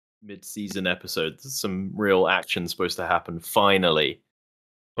mid-season episode. There's some real action supposed to happen finally.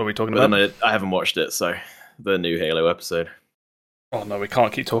 What are we talking But about? then I haven't watched it, so the new Halo episode. Oh no, we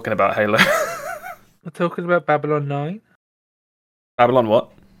can't keep talking about Halo. We're talking about Babylon 9. Babylon what?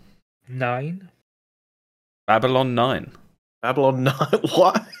 9. Babylon 9. Babylon 9?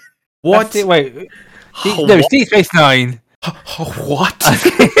 What? What? That's it, wait. Oh, No, what? Deep Space 9. What?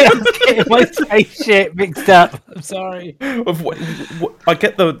 I'm getting my spaceship mixed up. I'm sorry. I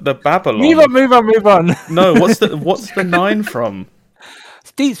get the Babylon. Move on. No, what's the 9 from?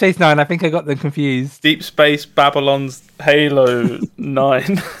 It's Deep Space 9. I think I got them confused. Deep Space Babylon's Halo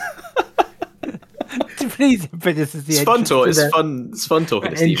 9. Please put this as the It's fun entrance talk. to It's fun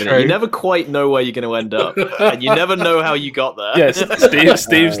talking to Stephen. intro. You never quite know where you're going to end up, and you never know how you got there. Yes,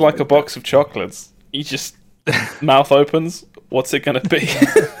 Steve's like a box of chocolates. He just mouth opens. What's it going to be?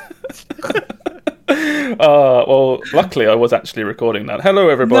 Well, luckily I was actually recording that. Hello,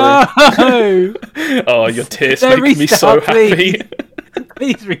 everybody. No! Oh, your tears No, make me so restart, please. happy.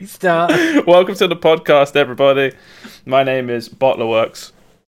 Please restart. Welcome to the podcast, everybody. My name is Bottlerworks,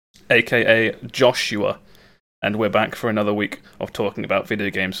 aka Joshua, and we're back for another week of talking about video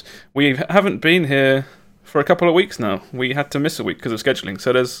games. We haven't been here for a couple of weeks now. We had to miss a week because of scheduling,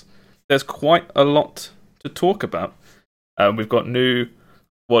 so there's quite a lot to talk about. We've got new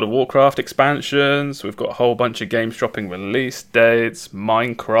World of Warcraft expansions, we've got a whole bunch of games dropping release dates,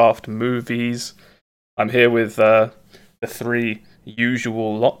 Minecraft movies. I'm here with the three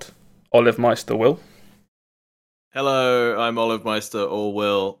usual lot. Olive Meister Will. Hello, I'm Olive Meister, or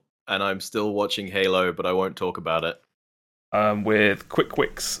Will, and I'm still watching Halo, but I won't talk about it. With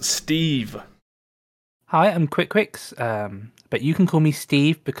Quick Steve. Hi, I'm Quick, but you can call me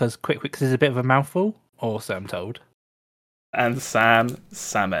Steve because Quick is a bit of a mouthful, also I'm told. And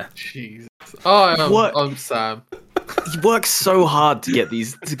Sameh. Jesus. I'm Sam. He works so hard to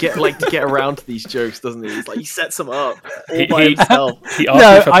get around to these jokes, doesn't he? It's like he sets them up all by himself. He asked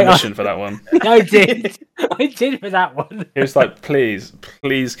No, me for permission for that one. I did for that one. He was like, please,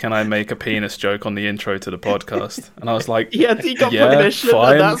 can I make a penis joke on the intro to the podcast? And I was like, He got yeah, permission,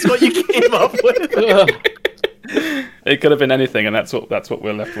 fine. and that's what you came up with. It could have been anything, and that's what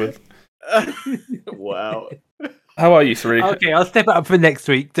we're left with. Wow. How are you three? Okay, I'll step it up for next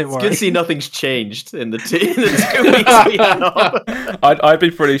week. Don't It's worry. good to see nothing's changed in the 2 weeks we have. I'd be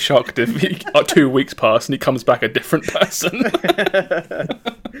pretty shocked if 2 weeks pass and he comes back a different person.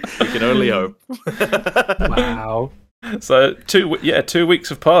 We can only hope. Wow. So 2 weeks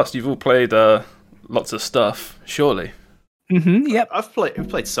have passed. You've all played lots of stuff, surely. Yep. I've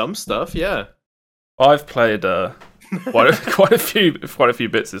played some stuff, yeah. I've played quite a few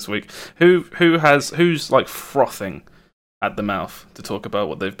bits this week. Who's like frothing at the mouth to talk about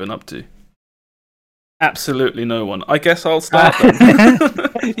what they've been up to? Absolutely no one. I guess I'll start then.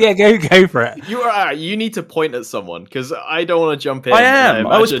 Yeah, go for it. You need to point at someone because I don't want to jump in. I am.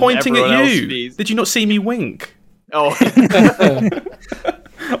 I was imagine pointing at everyone else you. needs- Did you not see me wink? Oh,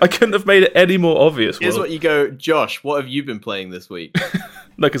 I couldn't have made it any more obvious. here's Will. what you go, Josh. What have you been playing this week?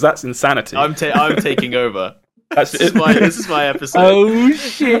 No, because that's insanity. I'm taking over. That's This is my episode. Oh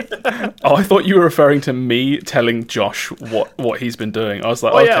shit! Oh, I thought you were referring to me telling Josh what he's been doing. I was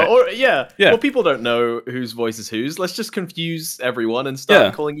like, Oh okay. yeah. Yeah. Well, people don't know whose voice is whose. Let's just confuse everyone and start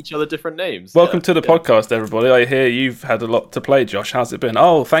Yeah. calling each other different names. Welcome Yeah, to the yeah. podcast, everybody. I hear you've had a lot to play, Josh. How's it been?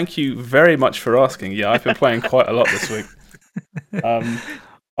 Oh, thank you very much for asking. Yeah, I've been playing quite a lot this week.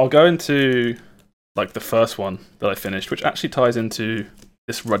 I'll go into like the first one that I finished, which actually ties into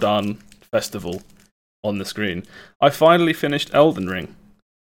this Radahn festival on the screen. I finally finished Elden Ring.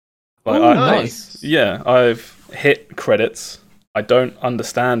 Nice. Yeah, I've hit credits. I don't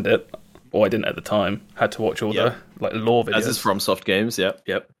understand it, or I didn't at the time. Had to watch all the like lore videos. As is from Soft Games.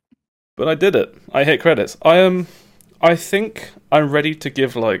 Yep. But I did it. I hit credits. I think I'm ready to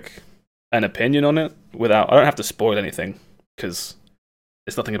give like an opinion on it without. I don't have to spoil anything because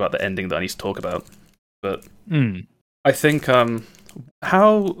it's nothing about the ending that I need to talk about. But I think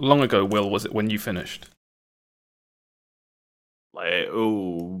how long ago, Will, was it when you finished?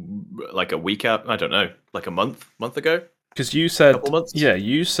 Like a week out. I don't know. Like a month ago. Because you said, Couple months? yeah,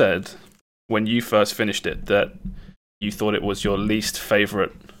 you said when you first finished it that you thought it was your least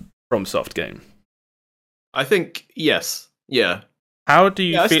favorite FromSoft game. I think yes. Yeah. How do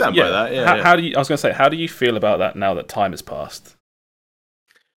you I feel? stand by that. Yeah. How do you? I was going to say, how do you feel about that now that time has passed?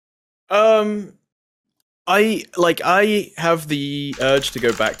 I have the urge to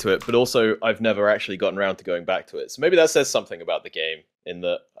go back to it, but also I've never actually gotten around to going back to it. So maybe that says something about the game in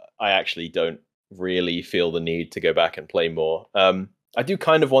that I actually don't really feel the need to go back and play more. I do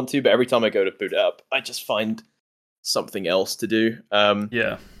kind of want to, but every time I go to boot it up, I just find something else to do.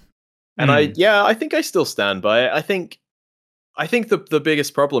 Yeah. And I think I still stand by it. I think the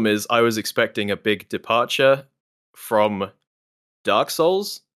biggest problem is I was expecting a big departure from Dark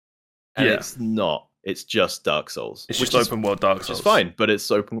Souls, and it's not. It's just Dark Souls. It's just open world Dark Souls. Which is fine, but it's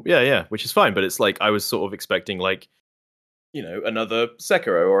open. Yeah, which is fine, but it's like I was sort of expecting like, another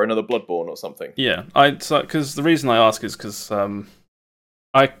Sekiro or another Bloodborne or something. Yeah, because the reason I ask is because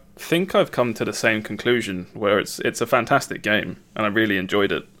I think I've come to the same conclusion where it's a fantastic game and I really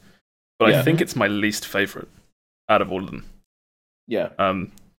enjoyed it, but I think it's my least favorite out of all of them. Yeah.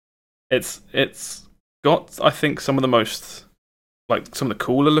 It's got, I think, some of the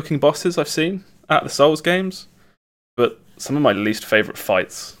cooler looking bosses I've seen at the Souls games, but some of my least favorite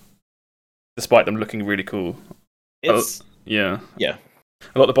fights, despite them looking really cool. Yeah. A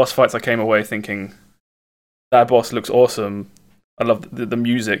lot of the boss fights I came away thinking, that boss looks awesome. I love the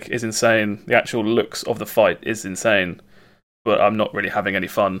music is insane. The actual looks of the fight is insane, but I'm not really having any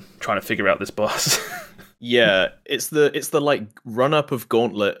fun trying to figure out this boss. Yeah, it's the like run up of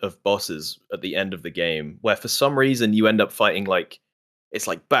gauntlet of bosses at the end of the game where for some reason you end up fighting like it's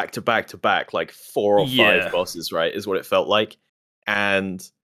like back to back to back like 4 or 5 bosses, right? Is what it felt like. And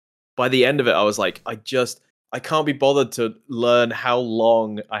by the end of it I was like I can't be bothered to learn how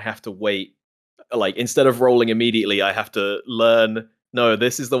long I have to wait. Like instead of rolling immediately I have to learn, no,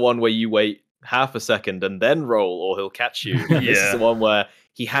 this is the one where you wait half a second and then roll or he'll catch you. This is the one where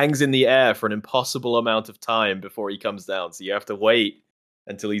he hangs in the air for an impossible amount of time before he comes down. So you have to wait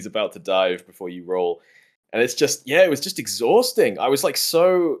until he's about to dive before you roll. And it's just, it was just exhausting. I was like,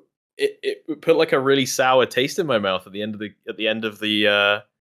 it put like a really sour taste in my mouth at the end of the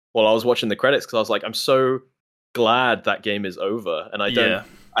while I was watching the credits, because I was like, I'm so glad that game is over. And I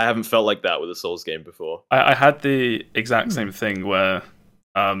haven't felt like that with a Souls game before. I had the exact same thing where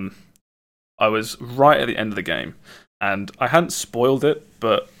I was right at the end of the game. And I hadn't spoiled it,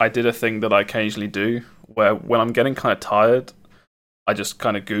 but I did a thing that I occasionally do, where when I'm getting kind of tired, I just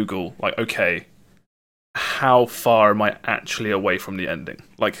kind of Google, like, okay, how far am I actually away from the ending?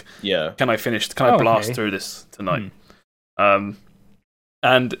 Like, can I blast through this tonight? And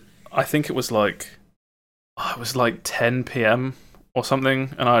I think it was like 10 p.m. or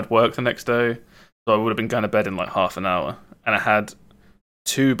something, and I had work the next day, so I would have been going to bed in like half an hour, and I had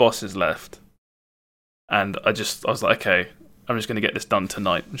 2 bosses left. And I was like, okay, I'm just going to get this done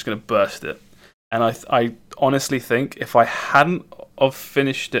tonight. I'm just going to burst it. And I honestly think if I hadn't have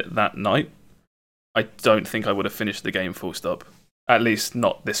finished it that night, I don't think I would have finished the game full stop. At least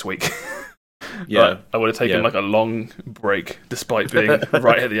not this week. I would have taken like a long break despite being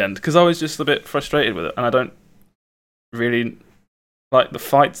right at the end. Because I was just a bit frustrated with it. And I don't really... Like, the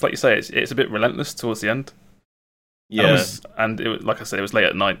fights, like you say, it's a bit relentless towards the end. Yeah. And it was, like I said, it was late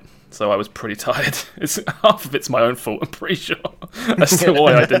at night. So I was pretty tired. Half of it's my own fault, I'm pretty sure, as to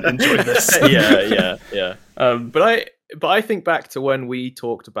why I didn't enjoy this. Yeah. But I think back to when we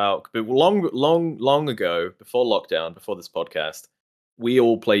talked about long ago, before lockdown, before this podcast, we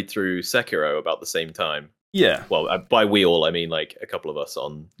all played through Sekiro about the same time. Yeah. Well, by we all, I mean like a couple of us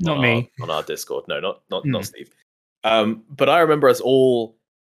on our Discord. No, not Steve. But I remember us all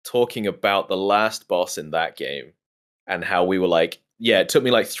talking about the last boss in that game and how we were like, it took me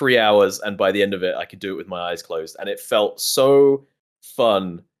like 3 hours, and by the end of it, I could do it with my eyes closed. And it felt so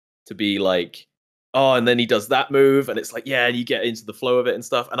fun to be like, oh, and then he does that move, and it's like, and you get into the flow of it and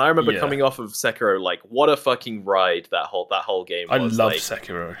stuff. And I remember coming off of Sekiro, like, what a fucking ride that whole game was. I love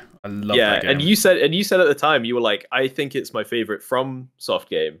Sekiro. I love that game. And you said at the time, you were like, I think it's my favorite from Soft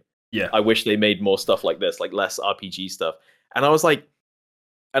game. Yeah. I wish they made more stuff like this, like less RPG stuff. And I was like,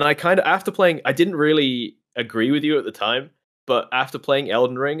 and I kind of, after playing, I didn't really agree with you at the time. But after playing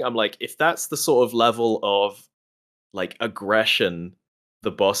Elden Ring, I'm like, if that's the sort of level of like aggression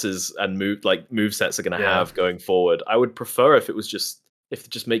the bosses and movesets are going to have going forward, I would prefer if it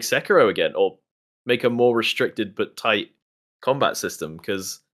just make Sekiro again, or make a more restricted but tight combat system.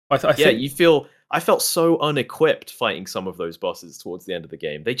 Because I felt so unequipped fighting some of those bosses towards the end of the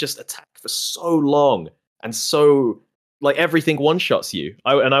game. They just attack for so long and so like everything one shots you.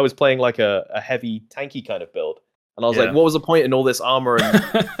 I was playing like a heavy tanky kind of build. And I was like, what was the point in all this armor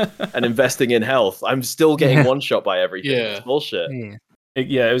and investing in health? I'm still getting one shot by everything. It's bullshit.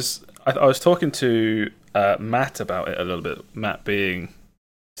 It was. I was talking to Matt about it a little bit. Matt being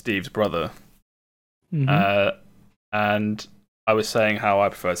Steve's brother. Mm-hmm. And I was saying how I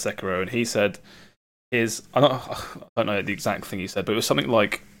prefer Sekiro, and he said I don't know the exact thing he said, but it was something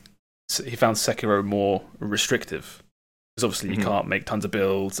like he found Sekiro more restrictive. Because obviously you can't make tons of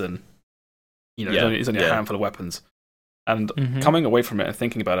builds, and there's only a handful of weapons. And coming away from it and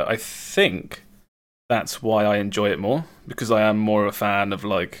thinking about it, I think that's why I enjoy it more, because I am more of a fan of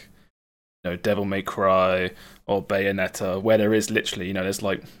like Devil May Cry or Bayonetta, where there is literally, there's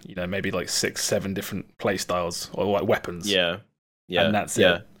like, maybe like 6-7 different play styles or like weapons. Yeah. And that's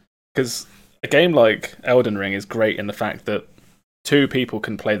it. Because a game like Elden Ring is great in the fact that 2 people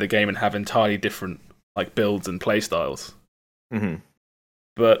can play the game and have entirely different like builds and play styles. Mm-hmm.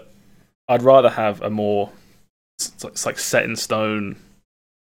 But I'd rather have a more it's like set in stone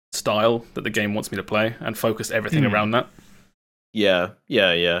style that the game wants me to play and focus everything around that. Yeah.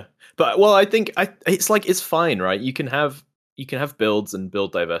 But well, I think it's fine, right? You can have builds and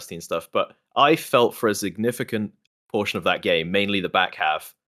build diversity and stuff, but I felt for a significant portion of that game, mainly the back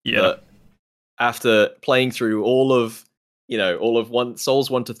half, that after playing through all of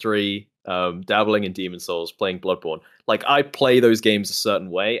Souls 1 to 3, dabbling in Demon Souls, playing Bloodborne, like I play those games a certain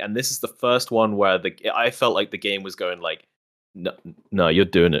way, and this is the first one where I felt like the game was going like, no, you're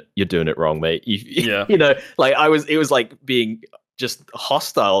doing it wrong, mate. Like it was like being just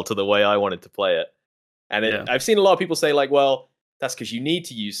hostile to the way I wanted to play it. And I've seen a lot of people say like, well, that's because you need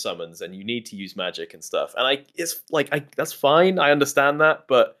to use summons and you need to use magic and stuff. And that's fine. I understand that,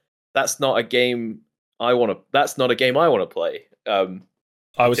 but that's not a game I want to play.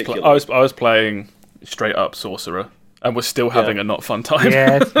 I was playing straight up Sorcerer and was still having a not fun time.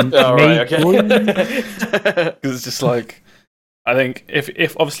 Yes. All right, okay. Because it's just like, I think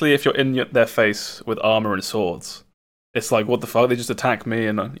if obviously if you're in their face with armor and swords, it's like, what the fuck? They just attack me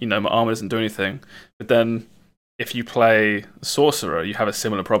and my armor doesn't do anything. But then if you play Sorcerer, you have a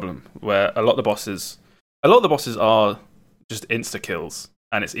similar problem where a lot of the bosses are just insta kills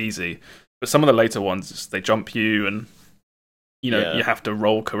and it's easy. But some of the later ones, they jump you and you have to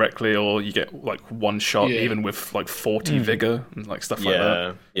roll correctly, or you get like one shot even with like 40 vigor and like stuff like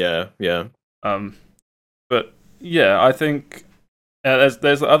that. Yeah. But yeah, I think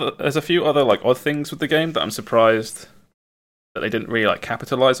there's a few other like odd things with the game that I'm surprised that they didn't really like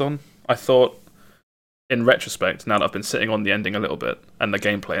capitalize on. I thought, in retrospect, now that I've been sitting on the ending a little bit and the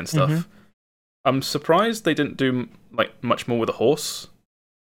gameplay and stuff, I'm surprised they didn't do like much more with the horse.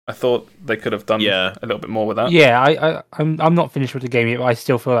 I thought they could have done a little bit more with that. Yeah, I'm not finished with the game yet, but I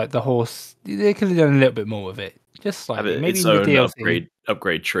still feel like the horse, they could have done a little bit more with it. Just like maybe its in the own DLC.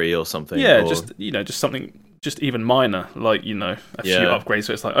 upgrade tree or something. Yeah, just something, just even minor, like a few upgrades.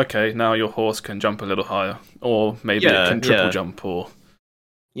 So it's like, okay, now your horse can jump a little higher, or maybe it can triple jump, or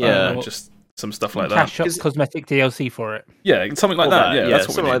just some stuff like that. Cash up cosmetic DLC for it. Yeah, something like that. Yeah, that's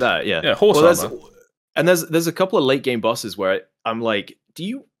what something we need. like that. Yeah, horse armor. And there's a couple of late game bosses where I'm like, do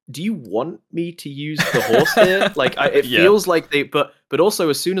you want me to use the horse here? Like, it feels like but also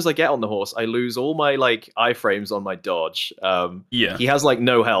as soon as I get on the horse, I lose all my like iframes on my dodge. He has like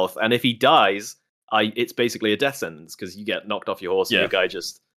no health, and if he dies, it's basically a death sentence because you get knocked off your horse and your guy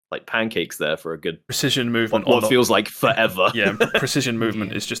just like pancakes there for a good precision movement. What feels like forever. Yeah, precision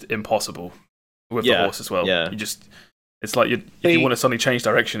movement is just impossible with the horse as well. Yeah, it's like if you want to suddenly change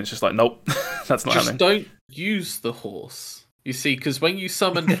direction, it's just like, nope, that's not happening. Don't use the horse. You see, because when you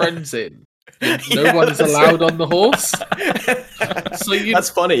summon friends in, no one is allowed on the horse. That's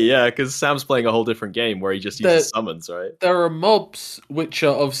funny, because Sam's playing a whole different game where he just uses summons, right? There are mobs which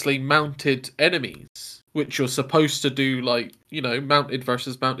are obviously mounted enemies, which you're supposed to do, like, mounted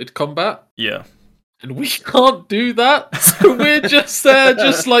versus mounted combat. Yeah. And we can't do that, so we're just there,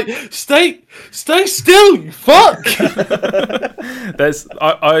 just like, stay still, you fuck!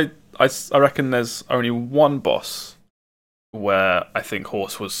 I reckon there's only one boss where I think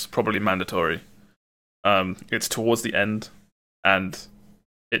horse was probably mandatory. It's towards the end, and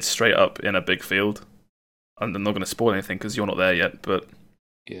it's straight up in a big field. And I'm not going to spoil anything because you're not there yet, but...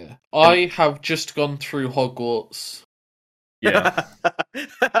 Yeah. I have just gone through Hogwarts. Yeah.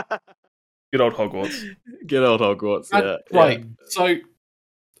 Good old Hogwarts. Good old Hogwarts, yeah. Right, so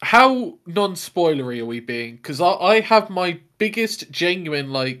how non-spoilery are we being? Because I have my biggest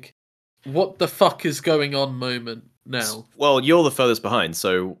genuine, like, what the fuck is going on moment now. Well, you're the furthest behind,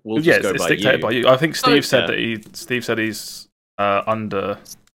 so we'll just go by you. It's dictated by you. I think Steve said that he's under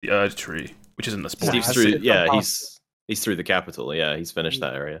the Erd Tree, which isn't a spoiler. Steve's through. Yeah, he's through the capital. Yeah, he's finished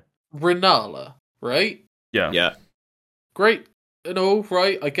that area. Renala, right? Yeah. Great and all,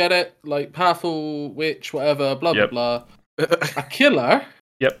 right? I get it. Like powerful witch, whatever. Blah blah blah. I kill her.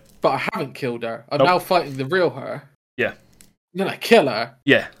 Yep. But I haven't killed her. I'm now fighting the real her. Yeah. And then I kill her.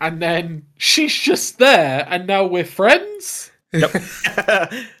 Yeah. And then she's just there, and now we're friends? Yep.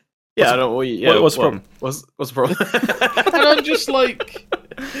 I don't. What's the problem? What's the problem? And I'm just like,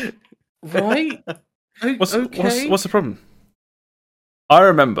 right? What's the problem? I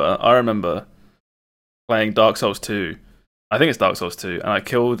remember playing Dark Souls 2. I think it's Dark Souls 2, and I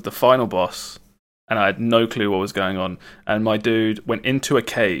killed the final boss, and I had no clue what was going on. And my dude went into a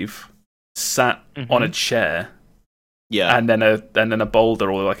cave sat on a chair, Yeah. and then a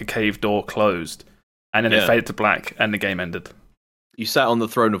boulder or like a cave door closed, and then it faded to black, and the game ended. You sat on the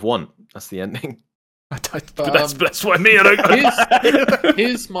throne of one. That's the ending. But that's what I mean. I don't...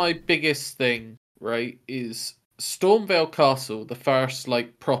 Here's my biggest thing, right? Is Stormvale Castle, the first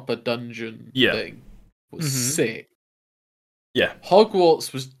like proper dungeon thing, was sick. Yeah.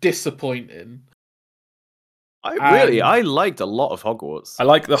 Hogwarts was disappointing. I liked a lot of Hogwarts. I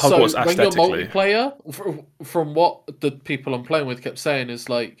like the Hogwarts so aesthetically. When you're multiplayer, from what the people I'm playing with kept saying, is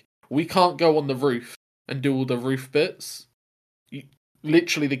like, we can't go on the roof and do all the roof bits.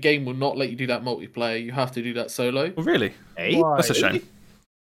 Literally, the game will not let you do that multiplayer. You have to do that solo. Oh, really? Why? That's a shame.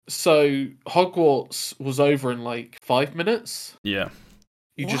 So Hogwarts was over in like 5 minutes. Yeah.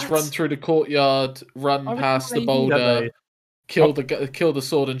 You just run through the courtyard, run past the boulder, kill the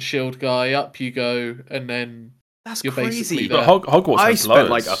sword and shield guy. Up you go, and then you're basically there. But Hogwarts has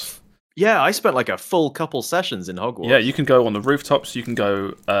loads. I spent like a full couple sessions in Hogwarts. Yeah, you can go on the rooftops. You can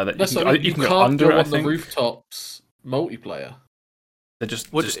go. You can go under. Go on the rooftops multiplayer. They're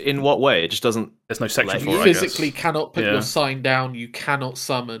just in what way? It just doesn't. There's no section for it. You physically cannot put your sign down. You cannot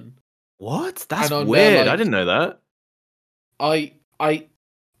summon. What? That's weird. I didn't know that.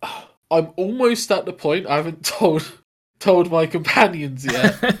 I'm almost at the point. I haven't told my companions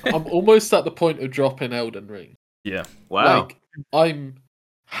yet. I'm almost at the point of dropping Elden Ring. Yeah. Wow. Like, I'm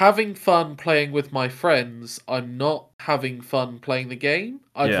having fun playing with my friends. I'm not having fun playing the game.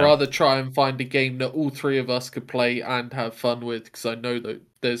 I'd rather try and find a game that all three of us could play and have fun with, because I know that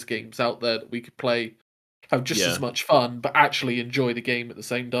there's games out there that we could play, have just as much fun, but actually enjoy the game at the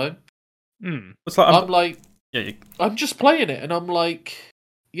same time. It's like, I'm just playing it, and I'm like,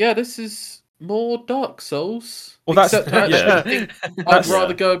 yeah, this is more Dark Souls. Well, I'd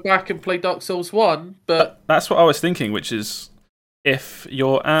rather go back and play Dark Souls 1, but that's what I was thinking, which is, if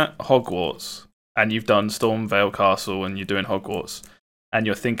you're at Hogwarts and you've done Stormvale Castle and you're doing Hogwarts and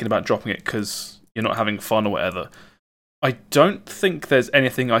you're thinking about dropping it because you're not having fun or whatever, I don't think there's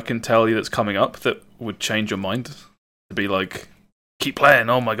anything I can tell you that's coming up that would change your mind to be like, keep playing,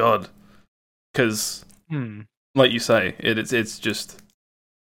 oh my god. Because, like you say, it's just,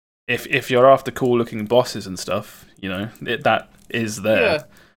 if you're after cool looking bosses and stuff, that is there. Yeah.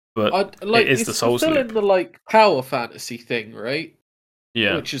 But it is the Souls loop. It's still in the like power fantasy thing, right?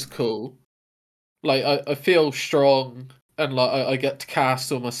 Yeah, which is cool. Like I feel strong, and like I get to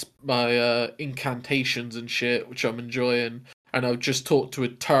cast all my incantations and shit, which I'm enjoying. And I've just talked to a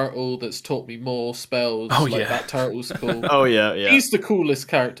turtle that's taught me more spells. Oh like, yeah, that turtle's cool. Oh yeah. He's the coolest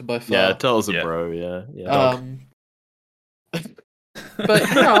character by far. Yeah, turtle's a bro. Yeah.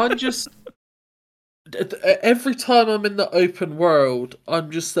 But yeah, I'm just. Every time I'm in the open world,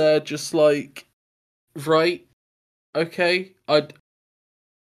 I'm just there, just like, right, okay.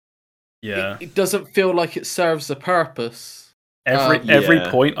 It doesn't feel like it serves a purpose. Every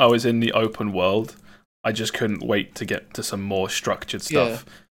point I was in the open world, I just couldn't wait to get to some more structured stuff.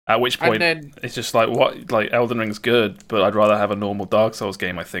 At which point, it's just like, what? Like, Elden Ring's good, but I'd rather have a normal Dark Souls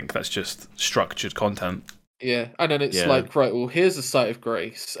game. I think that's just structured content. Yeah, and then it's like, right, well, here's a site of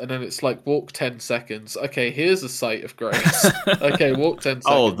grace, and then it's like, walk 10 seconds. Okay, here's a site of grace. Okay, walk 10 seconds.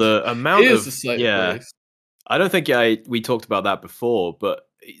 Oh, the amount here's a site of grace. I don't think we talked about that before, but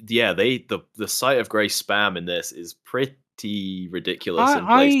yeah, the site of grace spam in this is pretty ridiculous in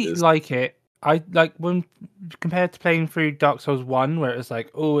places. I like it. I like when compared to playing through Dark Souls 1, where it's like,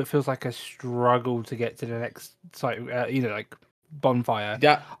 oh, it feels like a struggle to get to the next site, like bonfire.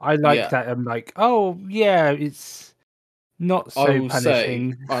 Yeah, I like that. I'm like, oh yeah, it's not so I will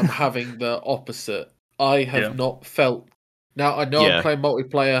punishing. say I'm having the opposite. I have not felt. Now I know I'm playing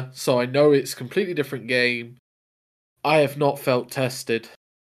multiplayer, so I know it's a completely different game. I have not felt tested.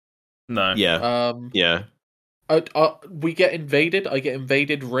 No. Yeah. Yeah. We get invaded. I get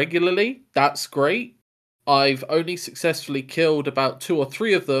invaded regularly. That's great. I've only successfully killed about 2 or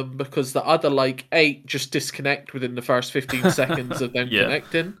 3 of them because the other 8 just disconnect within the first 15 seconds of them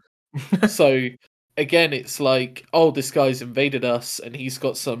connecting. So again, it's like, oh, this guy's invaded us and he's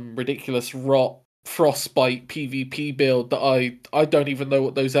got some ridiculous frostbite PvP build that I don't even know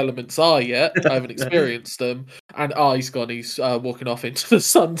what those elements are yet. I haven't experienced them. And he's gone. He's walking off into the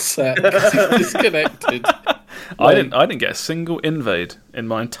sunset because he's disconnected. I didn't get a single invade in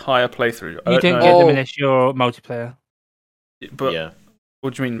my entire playthrough. You don't get them unless you're multiplayer. But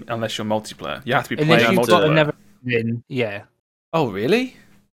what do you mean unless you're multiplayer? You have to be playing multiplayer. Got another win. Yeah. Oh really?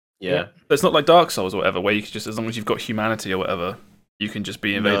 Yeah. But it's not like Dark Souls or whatever, where you can just, as long as you've got humanity or whatever, you can just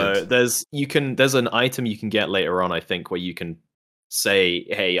be invaded. No, there's an item you can get later on, I think, where you can say,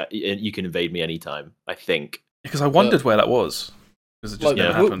 hey, you can invade me anytime, I think. Because I wondered where that was. because it just Like never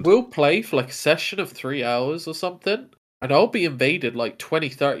Yeah. happened. we'll play for like a session of 3 hours or something, and I'll be invaded like 20,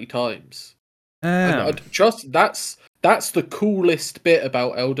 30 times. And Damn. that's the coolest bit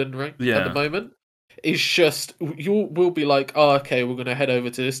about Elden Ring at Yeah. the moment. Is just we'll be like, oh, okay, we're gonna head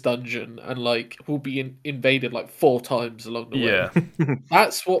over to this dungeon, and like we'll be invaded like 4 times along the way. Yeah.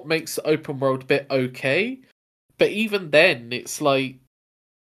 That's what makes the open world bit okay. But even then, it's like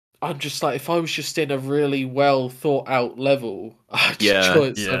I'm just like, if I was just in a really well thought out level, I'd Yeah, enjoy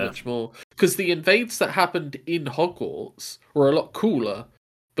it so yeah. much more. Because the invades that happened in Hogwarts were a lot cooler.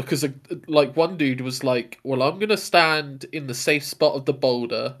 Because like one dude was like, "Well, I'm gonna stand in the safe spot of the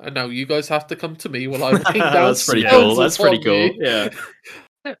boulder, and now you guys have to come to me while I rain down that's pretty spells cool. That's pretty upon cool. you."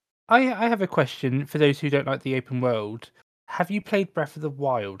 Yeah. I have a question for those who don't like the open world. Have you played Breath of the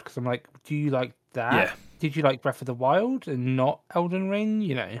Wild? Because I'm like, do you like that? Yeah. Did you like Breath of the Wild and not Elden Ring?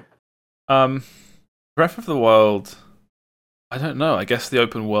 You know. Breath of the Wild. I don't know. I guess the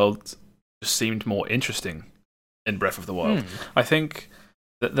open world just seemed more interesting in Breath of the Wild. I think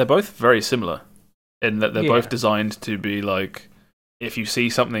that they're both very similar in that they're both designed to be like, if you see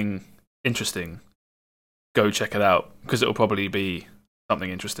something interesting, go check it out because it will probably be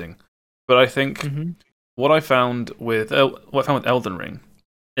something interesting. But I think what I found with Elden Ring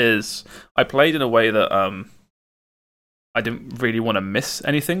is I played in a way that I didn't really want to miss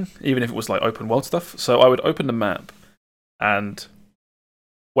anything, even if it was like open world stuff. So I would open the map, and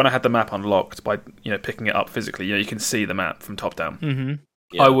when I had the map unlocked by picking it up physically, you can see the map from top down.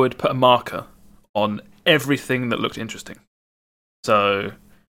 Yeah. I would put a marker on everything that looked interesting. So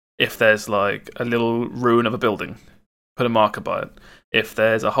if there's like a little ruin of a building, put a marker by it. If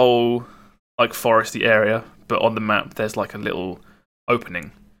there's a whole like foresty area, but on the map there's like a little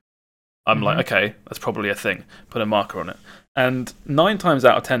opening, I'm like, okay, that's probably a thing. Put a marker on it. And 9 times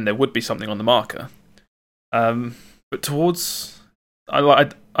out of 10 there would be something on the marker. But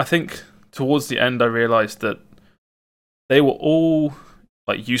I think towards the end I realised that they were all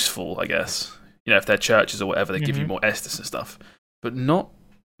like useful, I guess. If they're churches or whatever, they give you more Estus and stuff. But not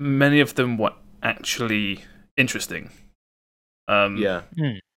many of them were actually interesting. Yeah.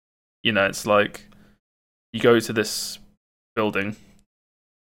 It's like you go to this building,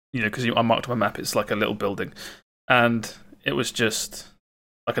 because I marked on my map, it's like a little building, and it was just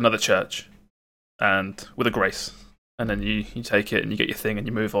like another church, and with a grace, and then you take it and you get your thing and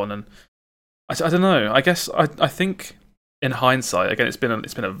you move on. And I don't know. I guess I think in hindsight, again, it's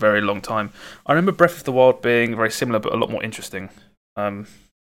been a very long time. I remember Breath of the Wild being very similar but a lot more interesting.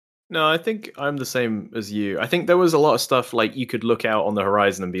 No, I think I'm the same as you. I think there was a lot of stuff like you could look out on the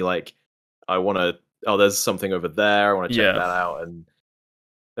horizon and be like, there's something over there. I want to check that out. And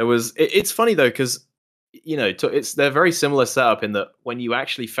there was. It's funny though because they're very similar setup in that when you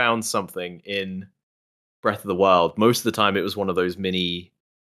actually found something in Breath of the Wild, most of the time it was one of those mini,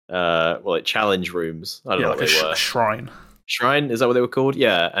 like challenge rooms. I don't know like what they were. A shrine. Shrine, is that what they were called?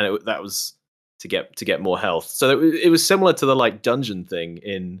 Yeah, and that was to get more health. So it was similar to the like dungeon thing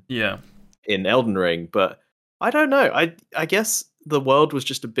in Elden Ring, but I don't know. I guess the world was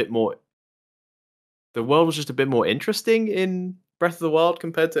just a bit more interesting in Breath of the Wild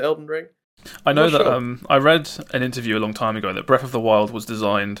compared to Elden Ring. I know that I read an interview a long time ago that Breath of the Wild was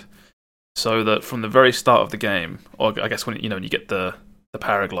designed so that from the very start of the game, or I guess when you get the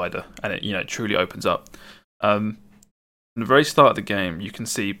paraglider and it truly opens up, from the very start of the game you can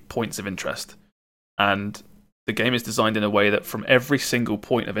see points of interest, and the game is designed in a way that from every single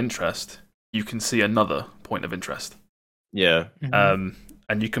point of interest you can see another point of interest. Yeah. And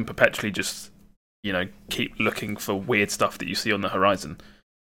you can perpetually just keep looking for weird stuff that you see on the horizon.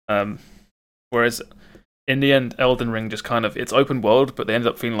 Whereas in the end, Elden Ring just kind of, it's open world, but they ended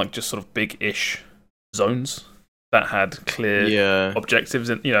up feeling like just sort of big-ish zones that had clear objectives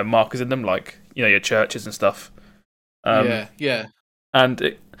and markers in them, like your churches and stuff. Yeah.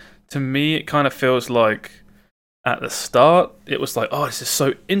 And to me, it kind of feels like at the start, it was like, oh, this is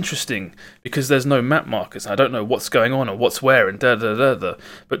so interesting because there's no map markers. I don't know what's going on or what's where and da-da-da-da.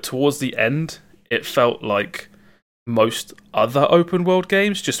 But towards the end, it felt like most other open world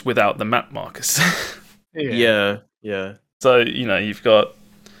games, just without the map markers. Yeah. So,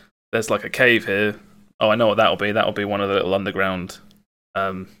 there's like a cave here. Oh, I know what that'll be. That'll be one of the little underground,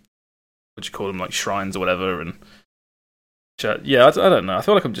 what do you call them, like shrines or whatever. And I don't know. I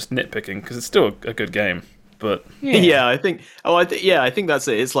feel like I'm just nitpicking because it's still a good game. But I think that's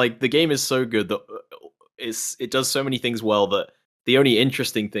it. It's like the game is so good that it does so many things well that the only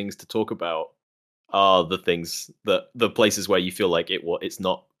interesting things to talk about are the things that the places where you feel like it's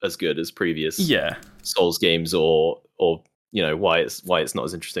not as good as previous Souls games or why it's not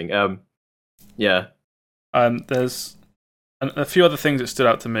as interesting. There's And a few other things that stood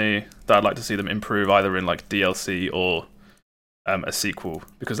out to me that I'd like to see them improve, either in like DLC or a sequel,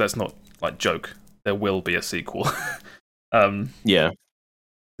 because that's not like joke. There will be a sequel. Yeah.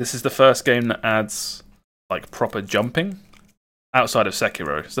 This is the first game that adds like proper jumping outside of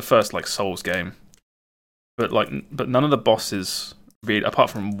Sekiro. It's the first like Souls game, but none of the bosses really, apart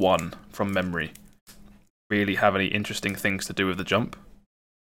from one from memory, really have any interesting things to do with the jump.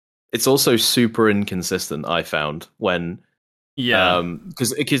 It's also super inconsistent. I found when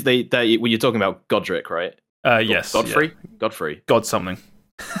because they when you're talking about Godric, right? Yes, Godfrey, yeah. Godfrey, God something.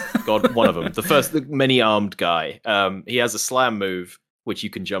 God, one of them. The many-armed guy. He has a slam move which you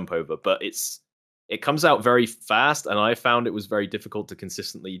can jump over, but it comes out very fast, and I found it was very difficult to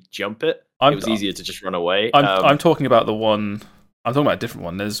consistely jump it. It was easier to just run away. I'm talking about the one. I'm talking about a different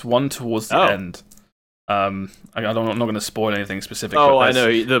one. There's one towards the end. I'm not going to spoil anything specific. Oh, I know.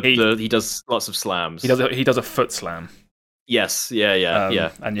 He does lots of slams. He does a foot slam. Yes.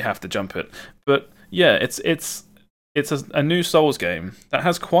 Yeah. And you have to jump it. But yeah, it's a new Souls game that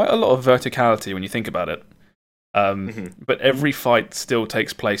has quite a lot of verticality when you think about it. But every fight still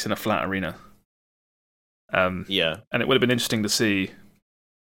takes place in a flat arena. Yeah, and it would have been interesting to see.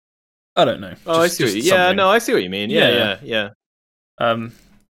 I don't know. I see. I see what you mean. Yeah.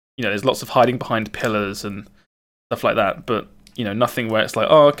 There's lots of hiding behind pillars and stuff like that, but nothing where it's like,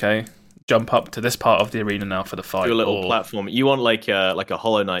 oh, okay, jump up to this part of the arena now for the fight. Do a little platform. You want like a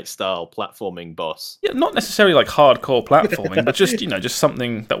Hollow Knight style platforming boss. Yeah, not necessarily like hardcore platforming, but just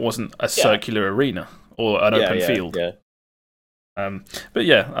something that wasn't a circular arena or an open field. Yeah. But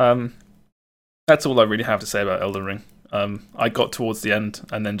yeah, that's all I really have to say about Elden Ring. I got towards the end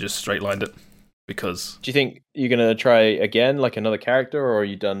and then just straight lined it because. Do you think you're gonna try again, like another character, or are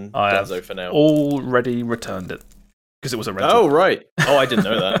you done? I have for now. Already returned it because it was a rental. Oh right. Oh, I didn't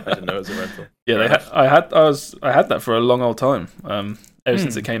know that. I didn't know it was a rental. Yeah, I had that for a long old time. Ever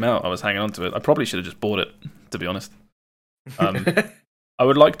since it came out, I was hanging on to it. I probably should have just bought it, to be honest. I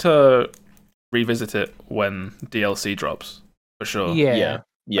would like to revisit it when DLC drops for sure. Yeah.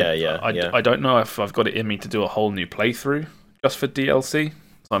 I don't know if I've got it in me to do a whole new playthrough just for DLC, so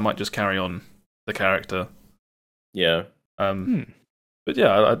I might just carry on the character. Yeah. But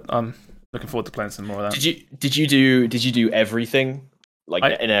yeah, I'm looking forward to playing some more of that. Did you do everything, like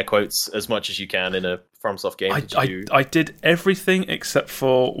in air quotes, as much as you can in a FromSoft game? I did everything except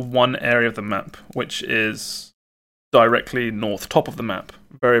for one area of the map, which is directly north, top of the map,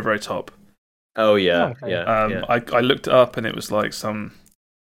 very very top. Oh yeah, okay. yeah. I looked it up and it was like some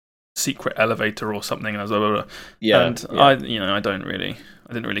secret elevator or something, and I was like, yeah, and yeah. I didn't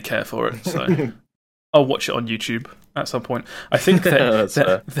really care for it, so I'll watch it on YouTube at some point. I think there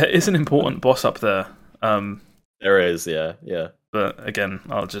is an important boss up there. There is, yeah. But again,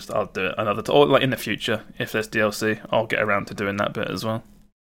 I'll do it another time, or like in the future if there's DLC, I'll get around to doing that bit as well.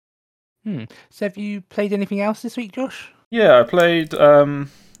 So have you played anything else this week, Josh? Yeah, I played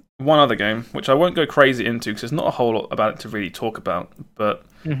one other game, which I won't go crazy into because there's not a whole lot about it to really talk about. But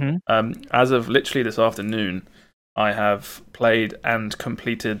as of literally this afternoon, I have played and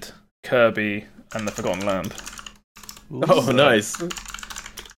completed Kirby and the Forgotten Land. Ooh. Oh, nice.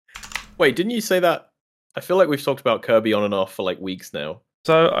 Wait, didn't you say that? I feel like we've talked about Kirby on and off for like weeks now.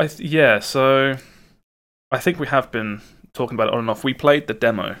 So I think we have been talking about it on and off. We played the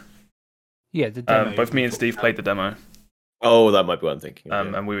demo. Yeah, the demo. Both me and Steve played the demo. Oh, that might be what I'm thinking.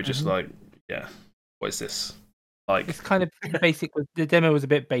 And we were just like, yeah, what is this? Like, it's kind of basic. The demo was a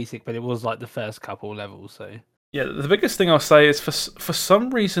bit basic, but it was like the first couple levels. So yeah, the biggest thing I'll say is for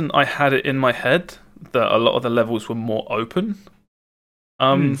some reason I had it in my head that a lot of the levels were more open.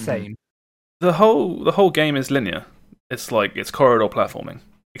 Same. The whole game is linear. It's like it's corridor platforming,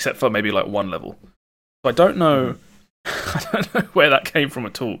 except for maybe like one level. So I don't know. I don't know where that came from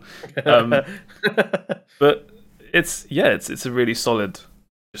at all. But it's a really solid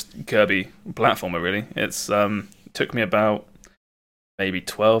just Kirby platformer. Really, it's took me about maybe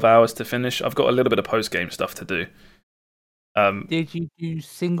 12 hours to finish. I've got a little bit of post game stuff to do. Did you do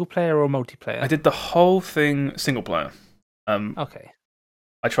single player or multiplayer? I did the whole thing single player. Okay.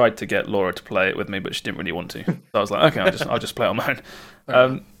 I tried to get Laura to play it with me, but she didn't really want to. So I was like, okay, I'll just play it on my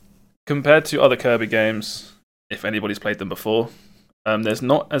own. Compared to other Kirby games, if anybody's played them before, there's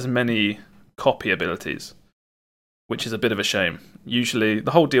not as many copy abilities, which is a bit of a shame. Usually,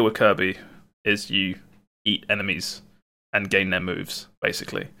 the whole deal with Kirby is you eat enemies and gain their moves,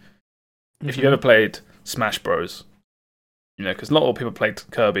 basically. If you've ever played Smash Bros, because not all people played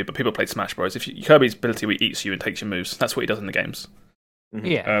Kirby, but people played Smash Bros. Kirby's ability where he eats you and takes your moves, that's what he does in the games.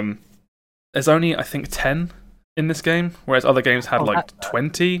 Yeah. There's only, I think, 10 in this game, whereas other games had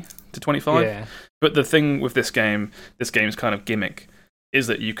 20 to 25. Yeah. But the thing with this game's kind of gimmick is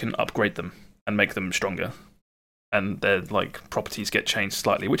that you can upgrade them and make them stronger, and their like properties get changed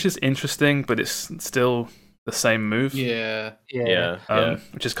slightly, which is interesting, but it's still the same move. Yeah.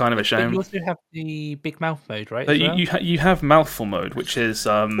 Which is kind of a But shame. you also have the big mouth mode, right? So as well? you have mouthful mode, which is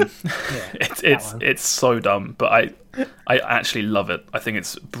it's so dumb, but I actually love it. I think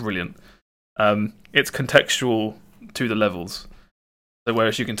it's brilliant. It's contextual to the levels. So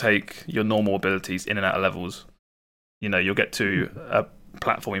whereas you can take your normal abilities in and out of levels, you'll get to a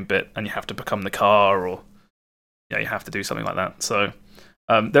platforming bit and you have to become the car, or you have to do something like that. So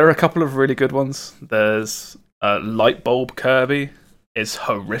there are a couple of really good ones. There's Light Bulb Kirby is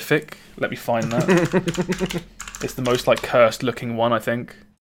horrific. Let me find that. It's the most like cursed looking one, I think.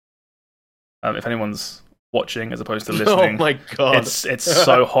 If anyone's watching as opposed to listening, Oh my god, it's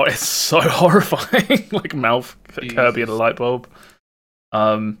so hot. It's so horrifying. Like mouth Kirby and a light bulb.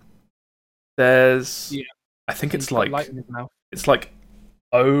 There's I think it's like light in his mouth. it's like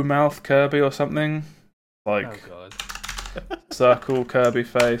O mouth Kirby or something. Like Oh god. circle Kirby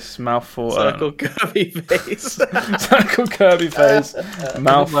face, mouthful. circle Kirby face. Circle Kirby face,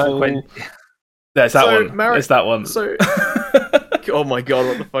 mouthful. There's that one. There's that one. So, oh my god,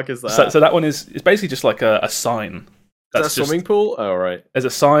 what the fuck is that? So that one is basically just like a sign. Is that a swimming pool? Oh right. There's a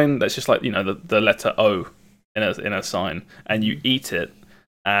sign that's just like the letter O in a sign, and you eat it,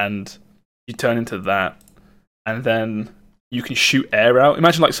 and you turn into that, and then you can shoot air out.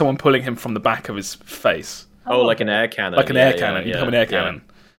 Imagine like someone pulling him from the back of his face. Oh, like an air cannon. Like an air cannon. You become an air cannon,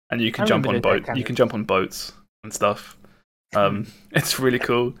 and you can jump on remember those air You can jump on boats and stuff. It's really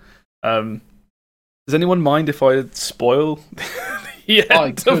cool. Does anyone mind if I spoil?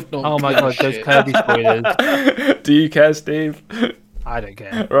 I could not. Oh my god, those Kirby spoilers. Do you care, Steve? I don't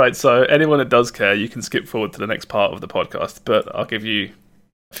care. Right, so anyone that does care, you can skip forward to the next part of the podcast, but I'll give you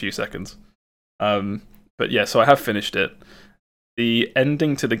a few seconds. But yeah, so I have finished it. The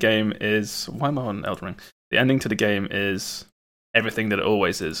ending to the game is... Why am I on Elden Ring? The ending to the game is everything that it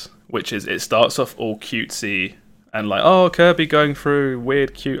always is, which is it starts off all cutesy and like, oh, Kirby going through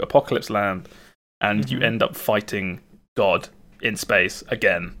weird, cute apocalypse land, and you end up fighting God in space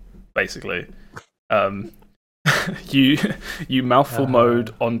again, basically. You mouthful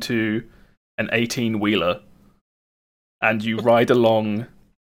mode onto an 18-wheeler, and you ride along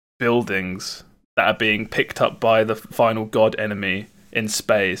buildings that are being picked up by the final God enemy in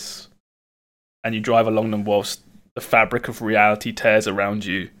space, and you drive along them whilst the fabric of reality tears around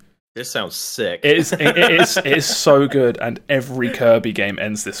you. This sounds sick. It is so good, and every Kirby game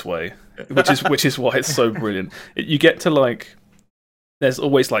ends this way, which is why it's so brilliant. You get to like, there's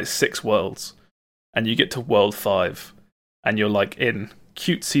always like 6 worlds, and you get to world 5, and you're like in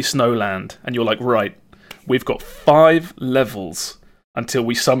cutesy snowland, and you're like, right, we've got 5 levels until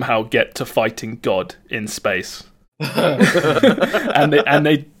we somehow get to fighting God in space. and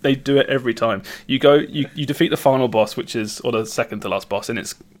they do it every time. You defeat the final boss, or the second to last boss, and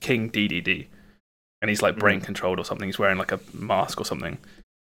it's King DDD, and he's like brain controlled or something. He's wearing like a mask or something,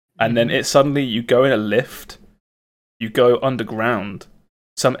 and then you go in a lift, you go underground.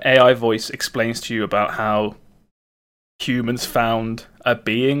 Some AI voice explains to you about how humans found a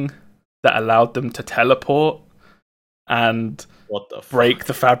being that allowed them to teleport and break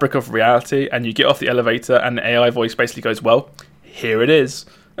the fabric of reality, and you get off the elevator and the AI voice basically goes, well, here it is.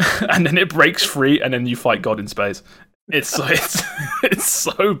 And then it breaks free, and then you fight God in space. It's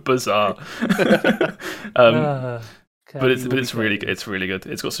so bizarre. But it's really good.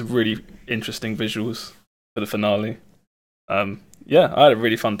 It's got some really interesting visuals for the finale. Yeah, I had a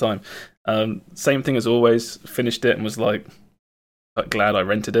really fun time. Same thing as always, finished it and was like glad I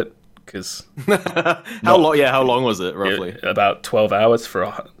rented it. Because how long was it roughly? About 12 hours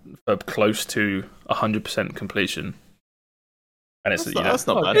for close to 100% completion, and that's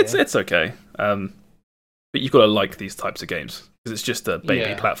not bad. It's okay, but you've got to like these types of games because it's just a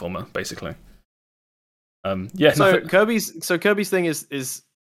baby platformer basically. Kirby's thing is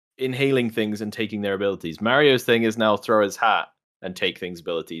inhaling things and taking their abilities. Mario's thing is now throw his hat and take things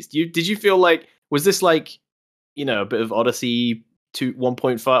abilities. Did you feel like, was this like a bit of Odyssey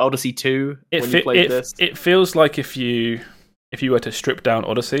 1.5 Odyssey 2 when you played this? It feels like if you were to strip down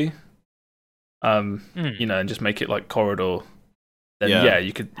Odyssey, and just make it like Corridor, then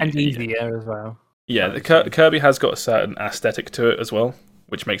you could, and easier as well. Yeah, the Kirby has got a certain aesthetic to it as well,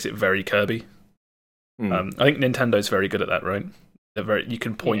 which makes it very Kirby. I think Nintendo's very good at that, right? You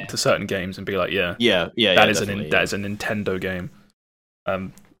can point to certain games and be like, that is a Nintendo game.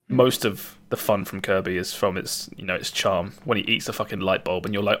 Most of the fun from Kirby is from its charm. When he eats a fucking light bulb,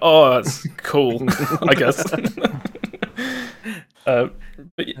 and you're like, oh, that's cool, I guess.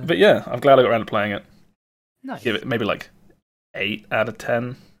 But yeah, I'm glad I got around to playing it. Nice. Give it maybe like 8 out of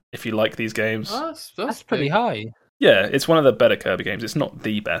 10 if you like these games. That's pretty high. Yeah, it's one of the better Kirby games. It's not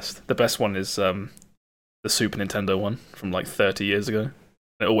the best. The best one is the Super Nintendo one from like 30 years ago.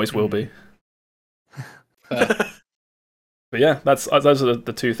 It always will be. But yeah, those are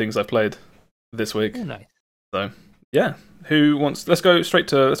the two things I played this week. Oh, nice. So yeah, who wants? Let's go straight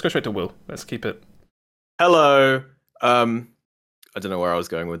to Will. Let's keep it. Hello. I don't know where I was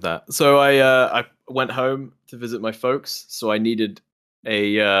going with that. So I went home to visit my folks. So I needed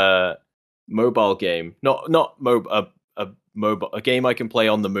a mobile game, a game I can play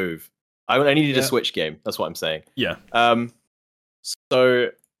on the move. I needed a Switch game. That's what I'm saying. Yeah. So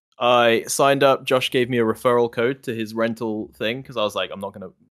I signed up. Josh gave me a referral code to his rental thing because I was like, I'm not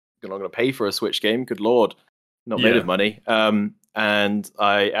gonna pay for a Switch game. Good lord, not made of money. And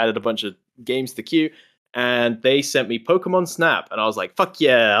I added a bunch of games to the queue. And they sent me Pokemon Snap, and I was like, "Fuck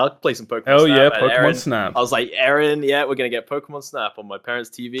yeah, I'll play some Pokemon Snap." Oh yeah, and Pokemon Snap. I was like, "Aaron, yeah, we're gonna get Pokemon Snap on my parents'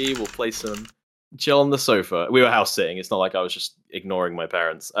 TV. We'll play some, chill on the sofa." We were house sitting. It's not like I was just ignoring my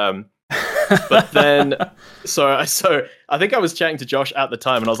parents. But then, so I think I was chatting to Josh at the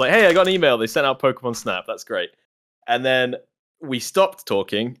time, and I was like, "Hey, I got an email. They sent out Pokemon Snap. That's great." And then we stopped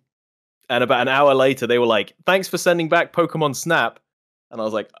talking, and about an hour later, they were like, "Thanks for sending back Pokemon Snap," and I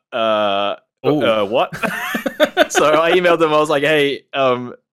was like, what? So I emailed them. I was like, "Hey,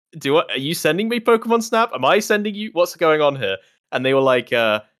 are you sending me Pokemon Snap? Am I sending you? What's going on here?" And they were like,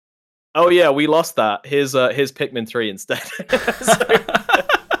 "Oh yeah, we lost that. Here's Pikmin 3 instead."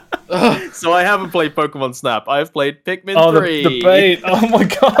 So I haven't played Pokemon Snap. I've played Pikmin 3. The bait! Oh my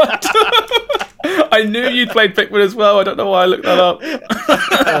god! I knew you'd played Pikmin as well. I don't know why I looked that up.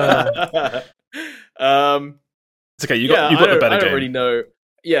 It's okay. You got the better game. I don't really know.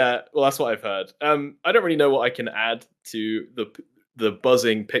 Yeah, well, that's what I've heard. I don't really know what I can add to the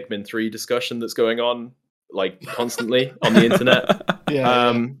buzzing Pikmin 3 discussion that's going on, like, constantly on the internet.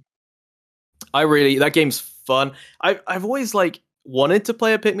 That game's fun. I've always like wanted to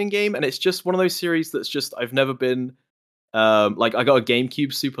play a Pikmin game, and it's just one of those series that's just I've never been. Like I got a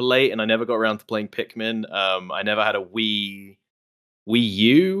GameCube super late, and I never got around to playing Pikmin. I never had a Wii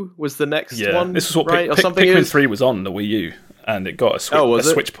U was the next one. This is what right? Pikmin 3 was on the Wii U. And it got a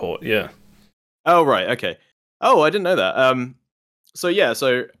Switch port, yeah. Oh, right, okay. Oh, I didn't know that. So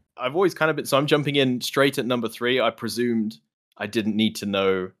I've always kind of been... So I'm jumping in straight at number 3. I presumed I didn't need to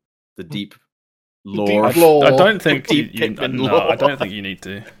know the deep lore. I don't think I don't think you need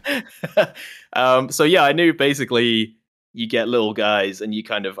to. So yeah, I knew basically you get little guys and you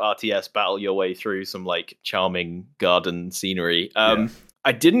kind of RTS battle your way through some like charming garden scenery. I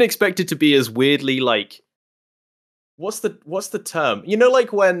didn't expect it to be as weirdly like... What's the term? You know,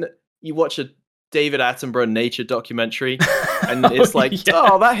 like when you watch a David Attenborough nature documentary, and it's like,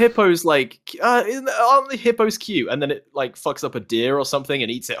 oh, that hippo's like, aren't the hippos cute? And then it like fucks up a deer or something and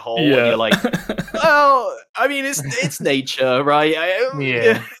eats it whole, and you're like, well, I mean, it's nature, right?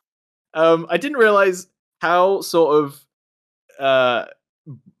 I didn't realize how sort of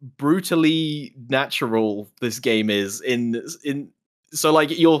brutally natural this game is. So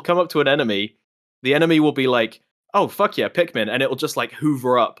like, you'll come up to an enemy, the enemy will be like, "Oh, fuck yeah, Pikmin," and it'll just like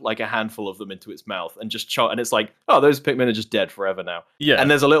hoover up like a handful of them into its mouth and just and it's like, "Oh, those Pikmin are just dead forever now." Yeah. And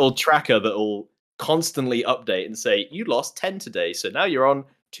there's a little tracker that'll constantly update and say, "You lost 10 today, so now you're on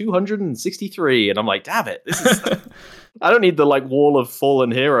 263." And I'm like, "Damn it, this is I don't need the like wall of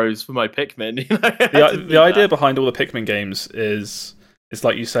fallen heroes for my Pikmin." The idea behind all the Pikmin games is it's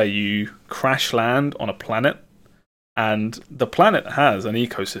like you say, you crash land on a planet, and the planet has an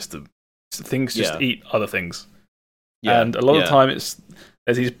ecosystem. So things just eat other things. Yeah, and a lot of the time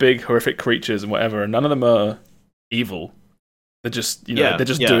there's these big horrific creatures and whatever, and none of them are evil. They're just they're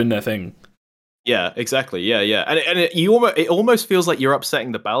just doing their thing. Yeah, exactly. Yeah. And it almost feels like you're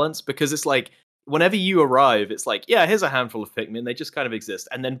upsetting the balance, because it's like whenever you arrive, it's like, yeah, here's a handful of Pikmin, they just kind of exist.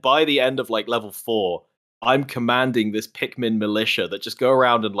 And then by the end of like level 4, I'm commanding this Pikmin militia that just go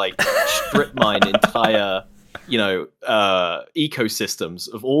around and like strip mine entire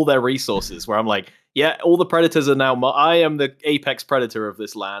ecosystems of all their resources, where I'm like, yeah, all the predators are now I am the apex predator of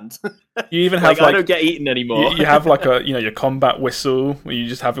this land. You even have I don't get eaten anymore. You have like a your combat whistle where you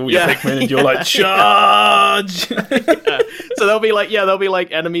just have all your Pikmin and you're like, charge. So there'll be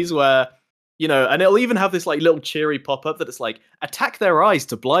like enemies where and it'll even have this like little cheery pop-up that it's like, attack their eyes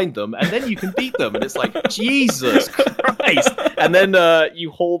to blind them, and then you can beat them. And it's like, Jesus Christ. And then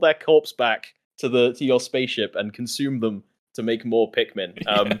you haul their corpse back to your spaceship and consume them to make more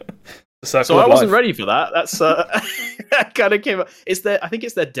Pikmin. So I wasn't ready for that. That's that kind of came up. I think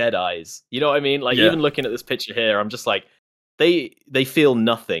it's their dead eyes. You know what I mean? Like even looking at this picture here, I'm just like, they feel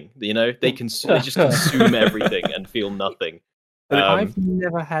nothing. You know, they just consume everything and feel nothing. I've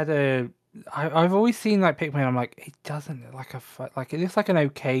never had I've always seen like Pikmin. I'm like, it doesn't look like like it looks like an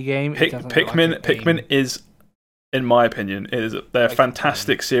okay game. Pikmin is, in my opinion, they're a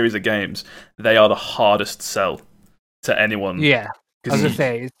fantastic series of games. They are the hardest sell to anyone. Yeah, I was gonna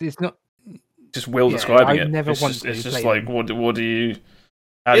say it's not. Just describing it. It's just like, what do you?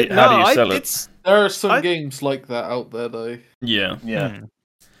 How do you sell it? There are some games like that out there, though. Yeah.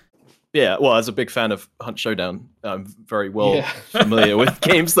 Yeah, well, as a big fan of Hunt Showdown, I'm very familiar with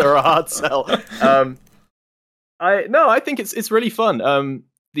games that are a hard sell. I think it's really fun.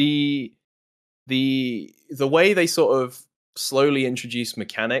 The way they sort of slowly introduce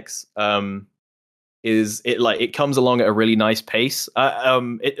mechanics is it comes along at a really nice pace.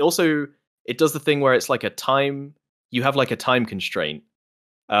 It does the thing where it's like you have like a time constraint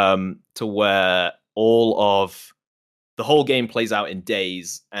to where all of the whole game plays out in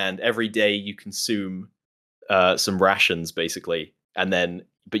days, and every day you consume some rations basically,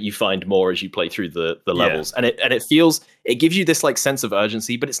 but you find more as you play through the levels, and it gives you this like sense of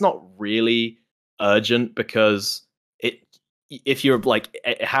urgency, but it's not really urgent because if you're like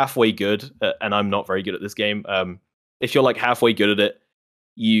halfway good, and I'm not very good at this game, if you're like halfway good at it,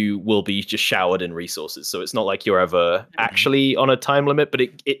 you will be just showered in resources. So it's not like you're ever actually on a time limit, but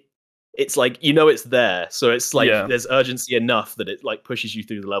it's like, it's there. So it's like there's urgency enough that it like pushes you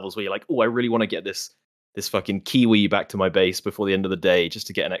through the levels where you're like, oh, I really want to get this fucking kiwi back to my base before the end of the day just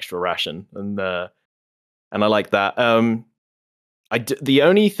to get an extra ration. And I like that. The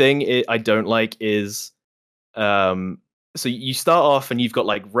only thing I don't like is so you start off and you've got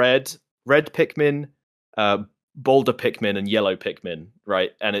like red Pikmin, boulder Pikmin, and yellow Pikmin,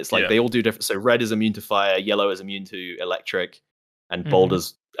 right? And it's like they all do different. So red is immune to fire, yellow is immune to electric, and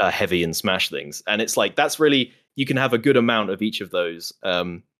boulder's heavy and smash things. And it's like that's really, you can have a good amount of each of those.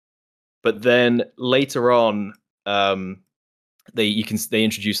 But then later on, they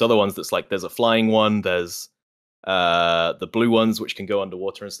introduce other ones that's like there's a flying one, there's the blue ones which can go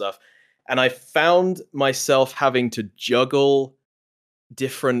underwater and stuff. And I found myself having to juggle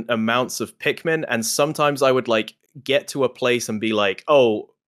different amounts of Pikmin, and sometimes I would like get to a place and be like,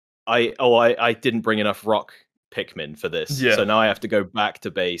 I didn't bring enough rock Pikmin for this, so now I have to go back to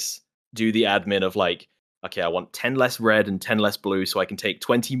base, do the admin of like, okay, I want 10 less red and 10 less blue so I can take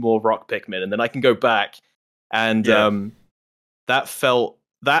 20 more rock Pikmin, and then I can go back. And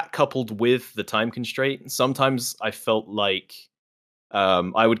that coupled with the time constraint, sometimes I felt like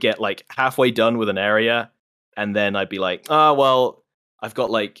I would get like halfway done with an area, and then I'd be like, well, I've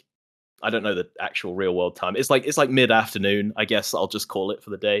got like, I don't know the actual real world time. It's like mid-afternoon, I guess I'll just call it for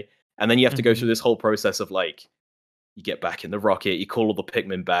the day. And then you have to go through this whole process of like, you get back in the rocket, you call all the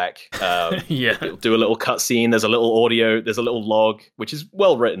Pikmin back, you'll do a little cutscene, there's a little audio, there's a little log, which is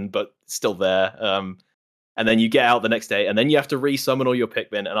well written, but still there. And then you get out the next day, and then you have to re-summon all your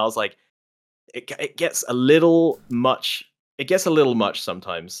Pikmin. And I was like, it gets a little much. It gets a little much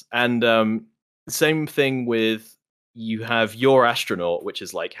sometimes. And same thing with, you have your astronaut, which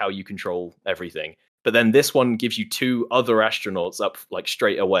is like how you control everything. But then this one gives you 2 other astronauts up like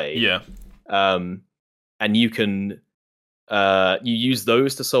straight away. Yeah. And you can you use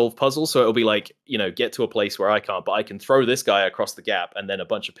those to solve puzzles. So it'll be like, get to a place where I can't, but I can throw this guy across the gap, and then a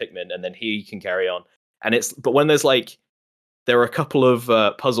bunch of Pikmin, and then he can carry on. And but when there are a couple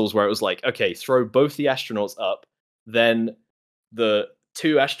of puzzles where it was like, okay, throw both the astronauts up, then the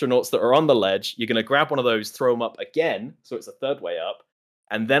 2 astronauts that are on the ledge, you're going to grab one of those, throw them up again, so it's a third way up,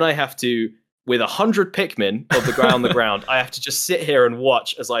 and then I have to, with 100 Pikmin on the ground, I have to just sit here and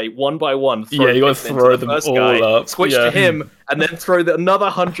watch as I one by one throw you got to throw them all guy, up, switch to him, and then throw another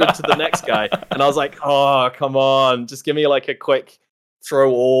 100 to the next guy. And I was like, oh, come on, just give me like a quick throw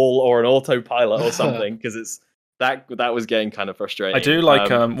all or an autopilot or something, because it's that was getting kind of frustrating. I do like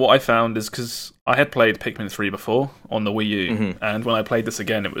what I found is, because I had played Pikmin 3 before on the Wii U, and when I played this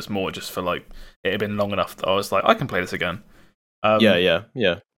again, it was more just for like, it had been long enough that I was like, I can play this again. Yeah.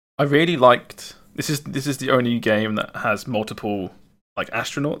 I really liked this is the only game that has multiple like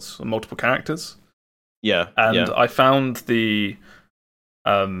astronauts or multiple characters. Yeah. And I found the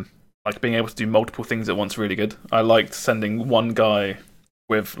like being able to do multiple things at once really good. I liked sending one guy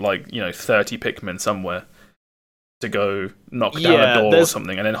with like 30 Pikmin somewhere to go knock down a door or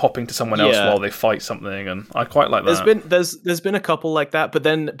something, and then hopping to someone else while they fight something, and I quite like that. There's been a couple like that, but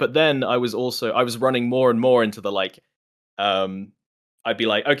then I was running more and more into the like, I'd be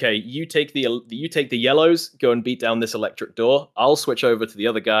like, okay, you take the yellows, go and beat down this electric door. I'll switch over to the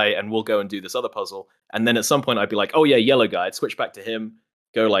other guy, and we'll go and do this other puzzle. And then at some point, I'd be like, oh yeah, yellow guy. I'd switch back to him,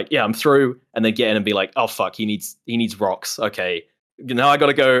 go like, yeah, I'm through, and then get in and be like, oh fuck, he needs rocks. Okay, now I got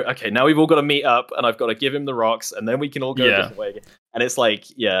to go. Okay, now we've all got to meet up, and I've got to give him the rocks, and then we can all go a different way. And it's like,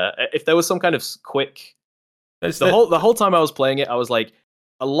 yeah, if there was some kind of quick, the whole time I was playing it, I was like,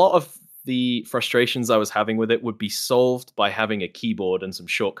 a lot of the frustrations I was having with it would be solved by having a keyboard and some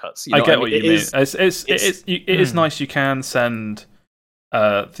shortcuts. I get what you mean. It is nice you can send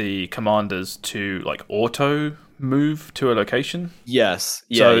the commanders to like auto move to a location. Yes.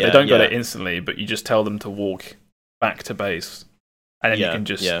 So they don't go there instantly, but you just tell them to walk back to base. And then you can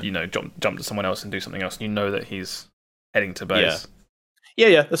just, jump to someone else and do something else. And you know that he's heading to base.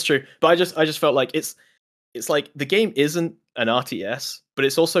 Yeah, that's true. But I just felt like it's like the game isn't an RTS, but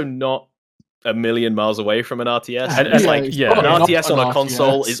it's also not a million miles away from an RTS. And it's like an RTS on a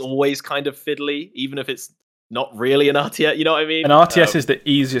console is always kind of fiddly, even if it's not really an RTS. You know what I mean? An RTS is the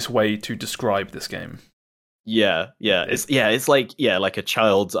easiest way to describe this game. Yeah. It's like a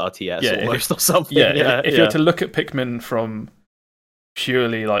child's RTS almost or something. If you were to look at Pikmin from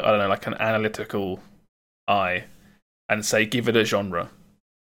purely like, I don't know, like an analytical eye and say give it a genre,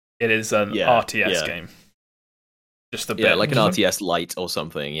 it is an RTS game. Just a bit. Like an RTS Lite or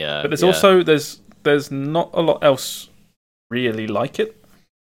something. Yeah. But there's also there's not a lot else really like it,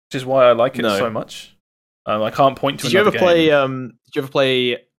 which is why I like it so much. I can't point to another game. Did you ever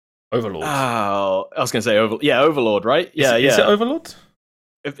play Overlord? Oh, I was going to say Overlord, right? Is it Overlord?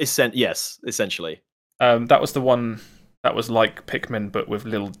 Yes, essentially. That was the one that was like Pikmin, but with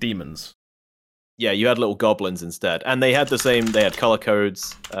little demons. Yeah, you had little goblins instead, and they had the same. They had color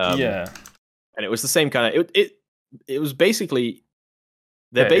codes. And it was the same kind of. It was basically.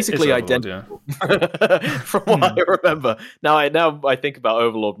 They're basically identical, from what I remember. Now I think about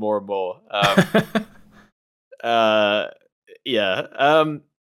Overlord more and more. But yeah,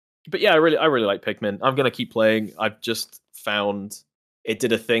 I really like Pikmin. I'm gonna keep playing. I've just found it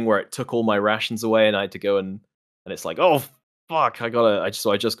did a thing where it took all my rations away, and I had to go and it's like, oh fuck, I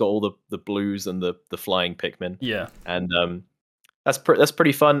just got all the blues and the flying Pikmin. Yeah, and that's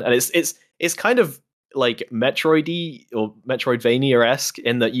pretty fun, and it's kind of like Metroid-y or Metroidvania-esque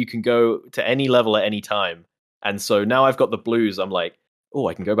in that you can go to any level at any time. And so now I've got the blues, I'm like, oh,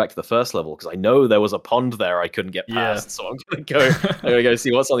 I can go back to the first level because I know there was a pond there I couldn't get past. So I'm gonna go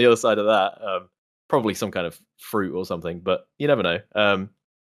see what's on the other side of that. Probably some kind of fruit or something, but you never know.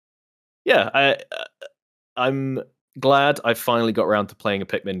 I'm glad I finally got around to playing a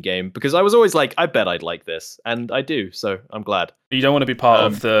Pikmin game because I was always like, I bet I'd like this, and I do. So I'm glad. You don't want to be part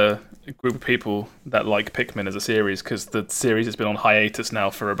of the group of people that like Pikmin as a series because the series has been on hiatus now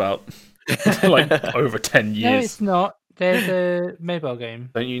for about like over 10 years. No, it's not. There's a mobile game.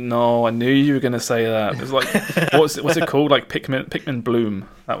 Don't you know? I knew you were going to say that. It's like what's it called? Like Pikmin Bloom.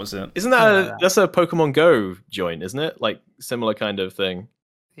 That was it. Isn't that that's a Pokemon Go joint? Isn't it? Like similar kind of thing.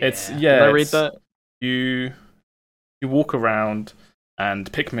 Yeah. Did I read that? You walk around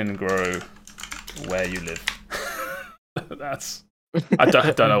and Pikmin grow where you live. That's. I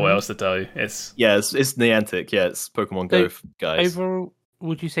don't know what else to tell you. It's Niantic. Yeah, it's Pokemon Go guys. Overall,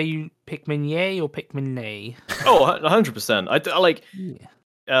 would you say you Pikmin yay or Pikmin nay? Oh, 100%. I like. Yeah.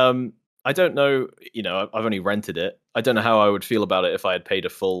 I don't know. You know, I've only rented it. I don't know how I would feel about it if I had paid a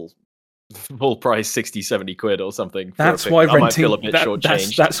full price, 60, 70 quid or something. That's why renting.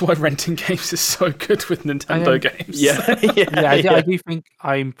 That's why renting games is so good with Nintendo games. I do think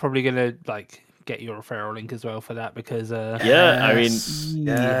I'm probably gonna like get your referral link as well for that because I mean,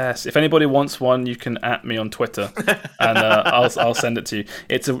 yes. If anybody wants one, you can @ me on Twitter, and I'll send it to you.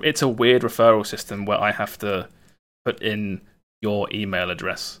 It's a weird referral system where I have to put in your email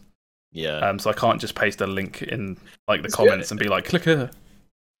address. Yeah. So I can't just paste a link in like the comments and be like, click here.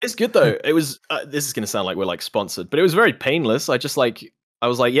 It's good though. It was. This is going to sound like we're like sponsored, but it was very painless. I was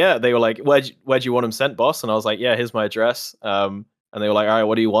like, yeah. They were like, where do you want them sent, boss? And I was like, yeah, here's my address. And they were like, all right,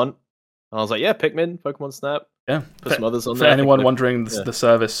 what do you want? And I was like, yeah, Pikmin, Pokemon Snap. Yeah. Put some others on there. For anyone wondering, the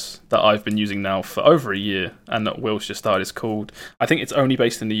service that I've been using now for over a year and that Will's just started is called. I think it's only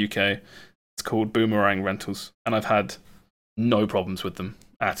based in the UK. It's called Boomerang Rentals, and I've had no problems with them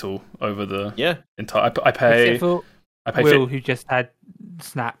at all over the entire. I pay. Will, who just had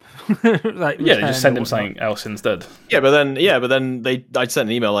Snap. Just send him something else instead. But then I'd send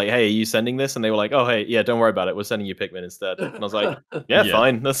an email like, hey, are you sending this? And they were like, oh, hey, yeah, don't worry about it. We're sending you Pikmin instead. And I was like,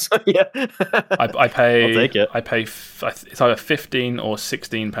 fine. That's I pay. I'll take it. I pay. It's either £15 or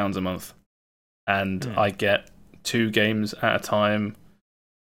 £16 a month, and I get 2 games at a time.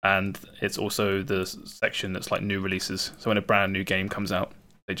 And it's also the section that's like new releases. So when a brand new game comes out,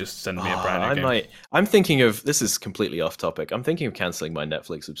 they just send me a brand new game. I'm thinking of, this is completely off topic, I'm thinking of cancelling my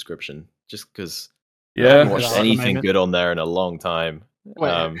Netflix subscription just because I haven't watched anything good on there in a long time.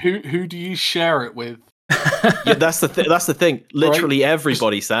 Wait, who do you share it with? Yeah, that's the thing. Literally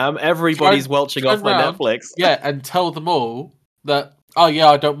everybody, Sam. Everybody's welching off my round, Netflix. Yeah, and tell them all that. Oh yeah,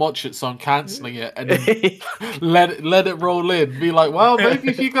 I don't watch it, so I'm cancelling it, and then let it roll in. Be like, well, maybe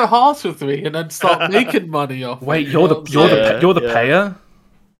if you go half with me, and then start making money off. Wait, it, you're the payer?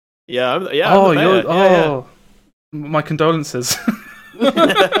 Yeah, I'm the payer. My condolences.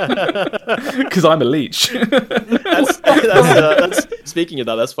 Because I'm a leech. That's speaking of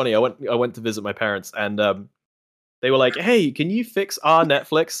that, that's funny. I went to visit my parents, and they were like, "Hey, can you fix our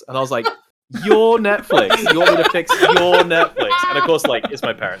Netflix?" And I was like, "Your Netflix? You want me to fix your Netflix?" And of course, like, it's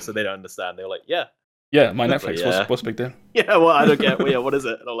my parents, so they don't understand. They were like, "Yeah, yeah, my Netflix. Yeah. What's the big deal?" Yeah, well, I don't get. Well, yeah, what is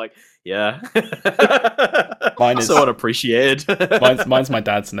it? And I'm like, "Yeah." Mine is so unappreciated. mine's my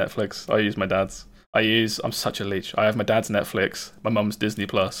dad's Netflix. I use my dad's. I'm such a leech. I have my dad's Netflix, my mum's Disney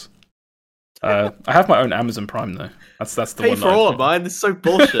Plus. I have my own Amazon Prime though. That's the Pay one. For all of mine. This is so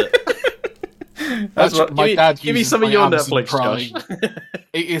bullshit. That's what my dad give me some of your Amazon Netflix, Prime. Josh.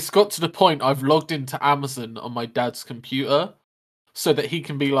 It's got to the point I've logged into Amazon on my dad's computer so that he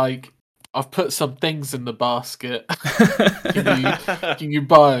can be like, I've put some things in the basket. Can you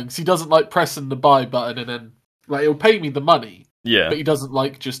buy them? 'Cause he doesn't like pressing the buy button and then like he'll pay me the money. Yeah. But he doesn't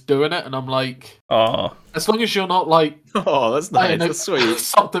like just doing it, and I'm like, oh, as long as you're not like, oh, that's nice, that's sweet,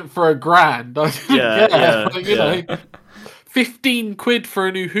 something for $1,000. Yeah. Like, you know, 15 quid for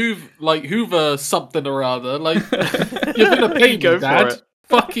a new Hoover something or other. Like, you're gonna pay me, Dad.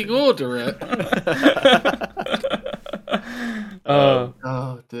 Fucking order it.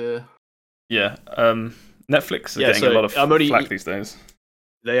 Oh dear. Yeah. Netflix is getting a lot of flack these days.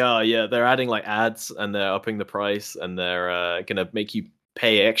 They are, yeah. They're adding like ads, and they're upping the price, and they're gonna make you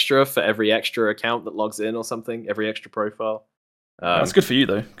pay extra for every extra account that logs in or something, every extra profile. That's good for you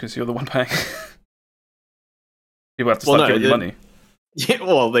though, because you're the one paying. People have to start giving you money. Yeah,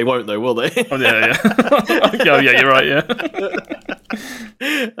 well, they won't though, will they? Oh yeah. Oh yeah, you're right. Yeah.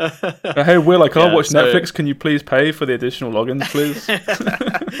 Hey Will, I can't watch Netflix. Can you please pay for the additional logins, please?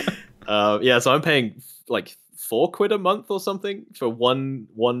 Yeah, so I'm paying like £4 a month or something for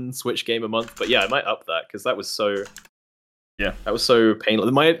one Switch game a month. But yeah, I might up that because that was so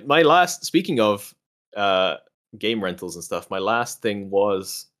painless. My last, speaking of game rentals and stuff, my last thing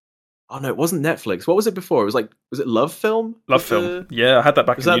was, oh no, it wasn't Netflix. What was it before? It was it Love Film? Yeah, I had that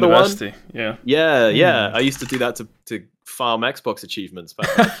back in university. Yeah. I used to do that to farm Xbox achievements.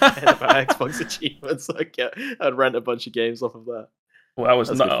 Xbox achievements. I'd rent a bunch of games off of that. Well, that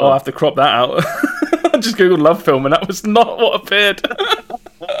was not. I'll have to crop that out. I just googled Love Film, and that was not what appeared.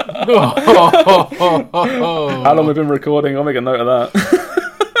 How long we've been recording? I'll make a note of that.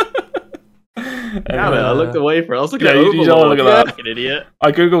 Damn it! I looked away from it. I was looking at you don't look at that. Fucking idiot.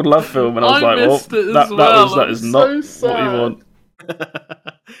 I googled Love Film, and I was that is not what you want.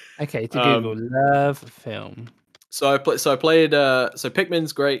 Okay, to Google Love Film. So I played. So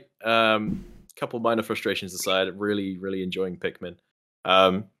Pikmin's great. Couple minor frustrations aside, really, really enjoying Pikmin.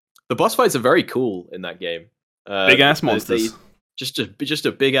 The boss fights are very cool in that game. Big ass monsters. Just a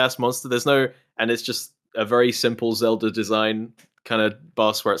big ass monster. And it's just a very simple Zelda design kind of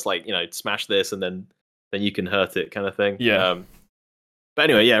boss where it's like, smash this and then you can hurt it kind of thing. Yeah. But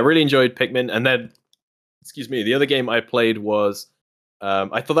anyway, yeah, I really enjoyed Pikmin. And then, the other game I played was,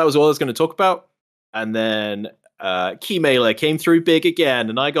 I thought that was all I was going to talk about. And then Keymailer came through big again,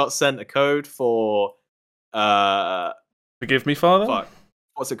 and I got sent a code for Forgive Me Father? Fuck.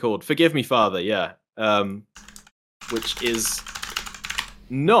 What's it called? Forgive Me Father, yeah. Which is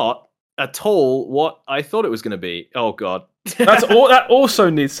not at all what I thought it was going to be. Oh god. That also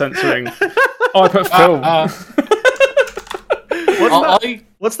needs censoring. I put film.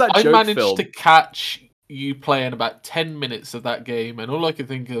 What's that joke film? I managed to catch you playing about 10 minutes of that game, and all I could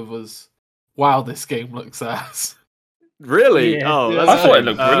think of was, wow, this game looks ass. Really? Yeah. Oh, I thought it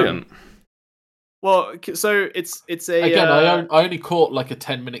looked brilliant. Well, so it's a again. I only caught like a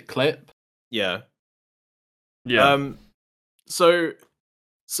 10-minute clip. Yeah. So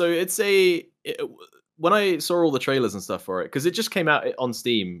it's when I saw all the trailers and stuff for it, because it just came out on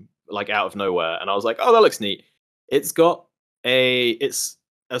Steam like out of nowhere, and I was like, oh, that looks neat. It's a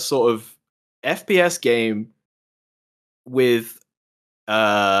sort of FPS game with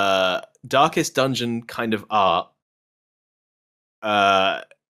Darkest Dungeon kind of art.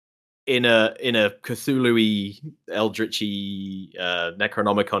 In a Cthulhu-y, Eldritch-y,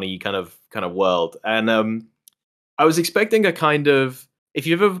 Necronomicon-y kind of world, and I was expecting a kind of, if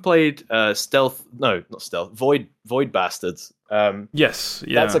you've ever played Void Bastards. Yes,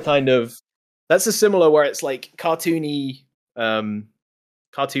 yeah. That's a similar where it's like cartoony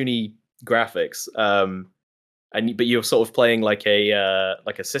graphics, but you're sort of playing like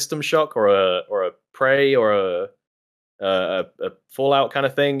a System Shock or a Prey or a Fallout kind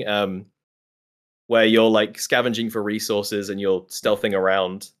of thing, where you're like scavenging for resources and you're stealthing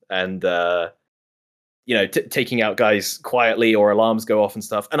around and taking out guys quietly, or alarms go off and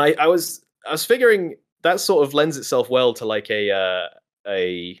stuff. And I was figuring that sort of lends itself well to like a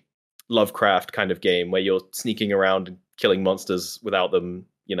Lovecraft kind of game where you're sneaking around and killing monsters without them,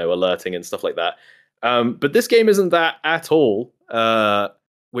 alerting and stuff like that. But this game isn't that at all,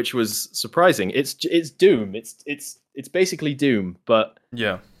 which was surprising. It's Doom. It's basically Doom, but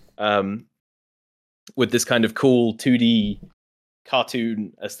yeah, with this kind of cool 2D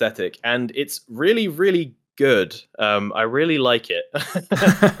cartoon aesthetic, and it's really, really good. I really like it.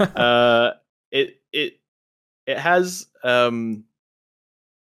 It has a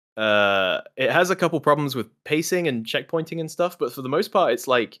couple problems with pacing and checkpointing and stuff, but for the most part, it's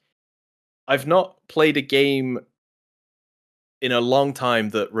like I've not played a game in a long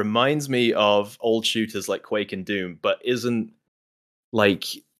time that reminds me of old shooters like Quake and Doom, but isn't like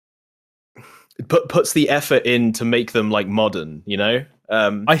puts the effort in to make them like modern,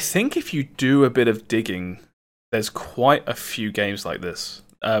 I think if you do a bit of digging, there's quite a few games like this.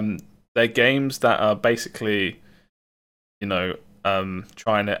 They're games that are basically,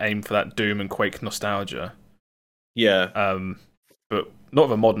 trying to aim for that Doom and Quake nostalgia. Yeah. But not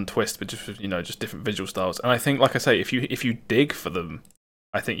with a modern twist, but just different visual styles. And I think, like I say, if you dig for them,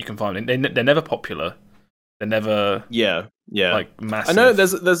 I think you can find them. They're never popular. They're never like massive. I know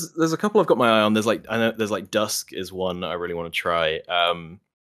there's a couple I've got my eye on. There's like Dusk is one I really want to try. And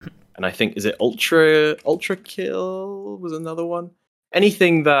I think is it Ultra Kill was another one.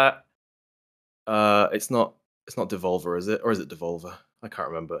 Anything that it's not Devolver, is it? Or is it Devolver? I can't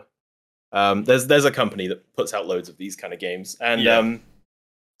remember. There's a company that puts out loads of these kind of games, and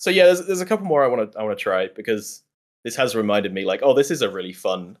so yeah, there's a couple more I want to try, because this has reminded me like, oh, this is a really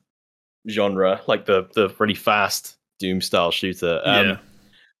fun genre, like the really fast Doom style shooter.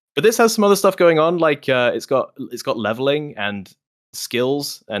 But this has some other stuff going on, like it's got leveling and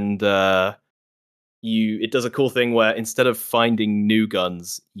skills, and it does a cool thing where instead of finding new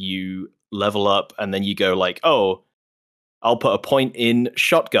guns, you level up and then you go like, oh, I'll put a point in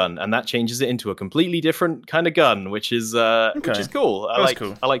shotgun, and that changes it into a completely different kind of gun, which is cool. I like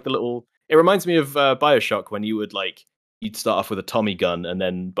the little. It reminds me of BioShock, when you'd start off with a Tommy gun, and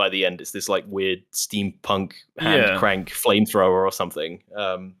then by the end it's this like weird steampunk hand crank flamethrower or something.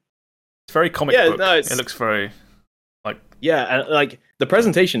 It's very comic book. No, it looks very like and like the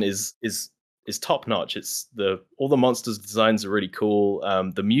presentation is top notch. It's all the monsters' designs are really cool.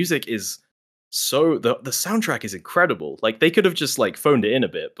 The music is. So the soundtrack is incredible. Like they could have just like phoned it in a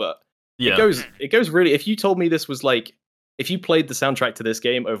bit, but it goes really. If you told me this was like, if you played the soundtrack to this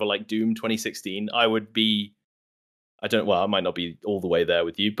game over like Doom 2016, I would be, I might not be all the way there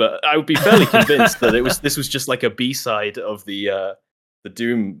with you, but I would be fairly convinced that this was just like a B-side of the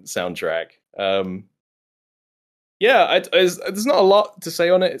Doom soundtrack. There's not a lot to say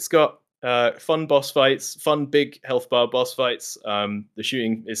on it. It's got fun boss fights, fun big health bar boss fights. The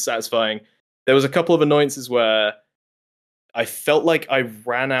shooting is satisfying. There was a couple of annoyances where I felt like I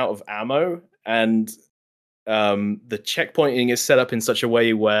ran out of ammo, and the checkpointing is set up in such a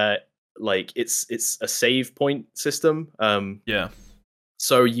way where like it's a save point system.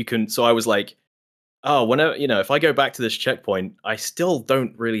 So I was like, oh, whenever if I go back to this checkpoint, I still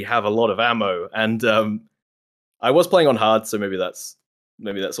don't really have a lot of ammo, and I was playing on hard, so maybe that's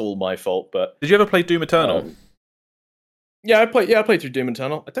all my fault. But did you ever play Doom Eternal? I played through Doom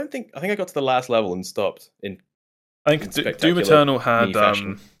Eternal. I think I got to the last level and stopped. I think Doom Eternal had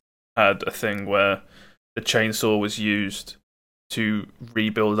a thing where the chainsaw was used to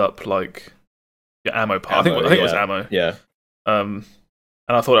rebuild up like your ammo part. I think it was ammo. Yeah. And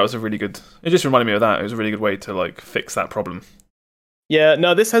I thought that was a really good. It just reminded me of that. It was a really good way to like fix that problem. Yeah.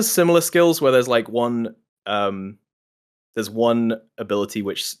 No, this has similar skills where there's like one. There's one ability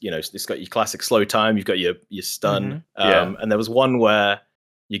which, it's got your classic slow time, you've got your stun, and there was one where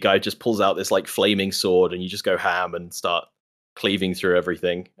your guy just pulls out this like flaming sword and you just go ham and start cleaving through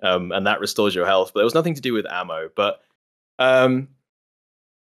everything, and that restores your health. But there was nothing to do with ammo. But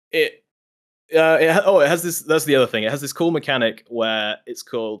it has this. That's the other thing. It has this cool mechanic where it's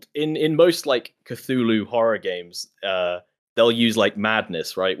called in most like Cthulhu horror games. They'll use like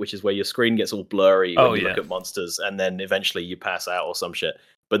madness, right? Which is where your screen gets all blurry when you look at monsters, and then eventually you pass out or some shit.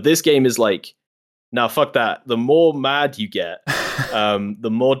 But this game is like, now fuck that. The more mad you get, the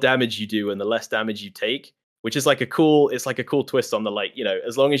more damage you do, and the less damage you take. Which is like a cool twist on the like,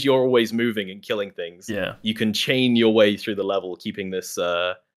 as long as you're always moving and killing things, you can chain your way through the level, keeping this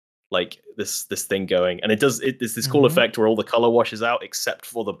like this thing going, and there's this cool effect where all the color washes out except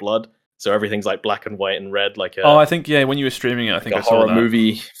for the blood, so everything's like black and white and red, like I think when you were streaming it, I think a I saw horror that.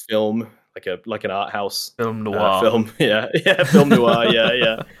 movie film, like an art house film noir film. Film noir.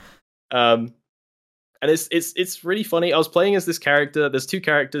 Yeah. And it's really funny. I was playing as this character. There's two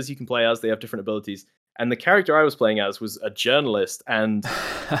characters you can play as. They have different abilities. And the character I was playing as was a journalist, and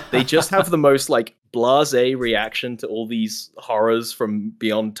they just have the most like blasé reaction to all these horrors from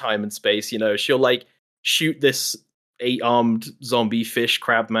beyond time and space. You know, she'll like shoot this 8-armed zombie fish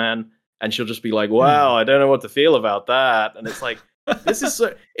crab man, and she'll just be like, "Wow, I don't know what to feel about that." And it's like, this is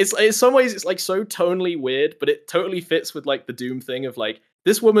so. It's in some ways it's like so tonally weird, but it totally fits with like the Doom thing of like,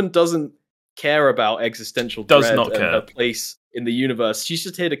 this woman doesn't care about existential dread and her place in the universe. She's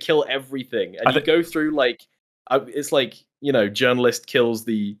just here to kill everything. And you go through like, it's like, you know, journalist kills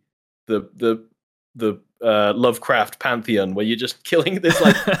the Lovecraft pantheon, where you're just killing this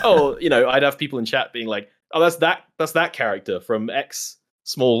like, oh, you know, I'd have people in chat being like, oh, that's that character from X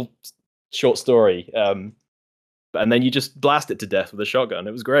small short story. And then you just blast it to death with a shotgun.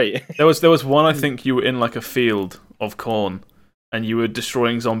 It was great. There was one, I think you were in like a field of corn and you were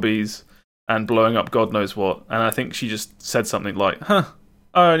destroying zombies and blowing up God knows what. And I think she just said something like, I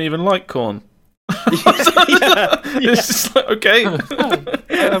don't even like corn. It's just like, okay.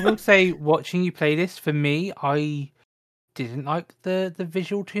 I will say, watching you play this, for me, I didn't like the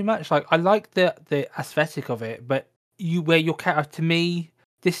visual too much. Like, I like the aesthetic of it, but where your character, to me,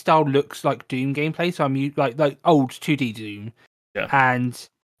 this style looks like Doom gameplay, so I'm like old 2D Doom. Yeah. And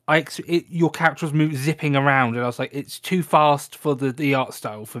your character was zipping around, and I was like, it's too fast for the art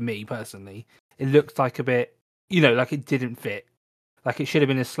style for me personally. It looked like a bit, you know, like it didn't fit. Like it should have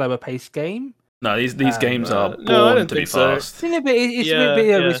been a slower paced game. No, these games are born to be fast. It's a bit,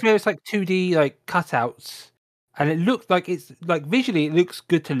 it's like 2D like cutouts, and it looked like it's like visually it looks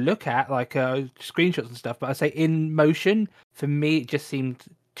good to look at, like screenshots and stuff. But I say in motion, for me, it just seemed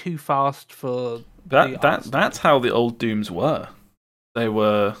too fast for that's how the old Dooms were. They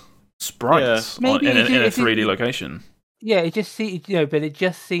were sprites in a 3D location. Yeah, it just seemed, you know, but it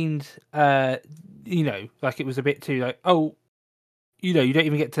just seemed, you know, like it was a bit too like, oh, you know, you don't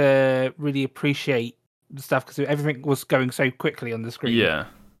even get to really appreciate the stuff because everything was going so quickly on the screen. Yeah,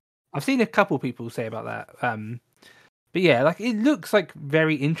 I've seen a couple people say about that. But yeah, like it looks like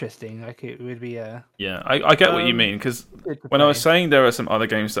very interesting. Like it would be a. Yeah, I get what you mean, because when I was saying there are some other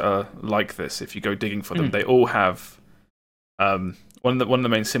games that are like this, if you go digging for them, they all have. One of the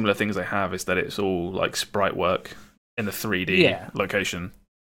main similar things they have is that it's all like sprite work in the 3D location.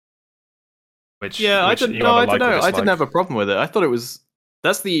 I didn't know. I didn't have a problem with it. I thought it was.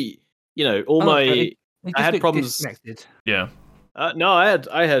 That's the, you know, I had problems. Disconnected. Yeah. No,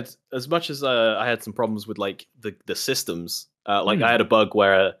 I had as much as I had some problems with like the systems. I had a bug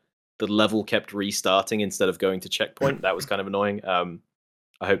where the level kept restarting instead of going to checkpoint. That was kind of annoying.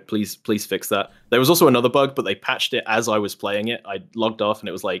 I hope please fix that. There was also another bug, but they patched it as I was playing it. I logged off and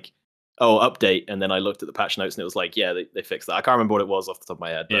it was like, oh, update, and then I looked at the patch notes and it was like, yeah, they fixed that. I can't remember what it was off the top of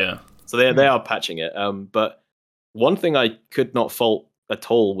my head. But, so they are patching it. But one thing I could not fault at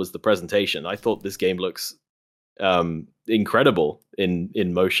all was the presentation. I thought this game looks incredible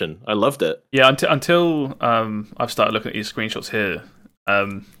in motion. I loved it. Yeah, until I've started looking at these screenshots here.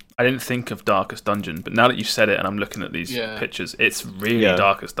 I didn't think of Darkest Dungeon, but now that you said it and I'm looking at these pictures, it's really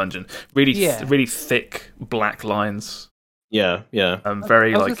Darkest Dungeon. Really thick black lines. Yeah.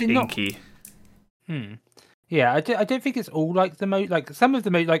 Very like inky. Yeah, I don't think it's all like the mode. Like some of the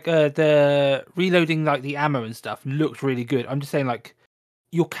mode, like the reloading, like the ammo and stuff, looked really good. I'm just saying, like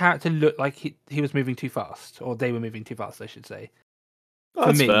your character looked like he was moving too fast, or they were moving too fast, I should say.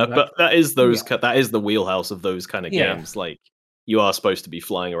 That's fair, but that is that is the wheelhouse of those kind of games. Like you are supposed to be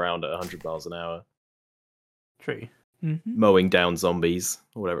flying around at 100 miles an hour. True. Mowing down zombies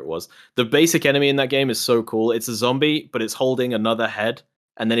or whatever it was. The basic enemy in that game is so cool. It's a zombie, but it's holding another head.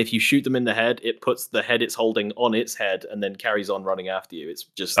 And then if you shoot them in the head, it puts the head it's holding on its head and then carries on running after you. It's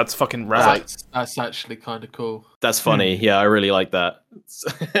just... That's fucking rad. That's actually kind of cool. That's funny. Yeah, I really like that.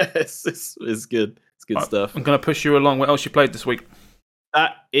 It's good. It's good stuff. I'm going to push you along. What else you played this week?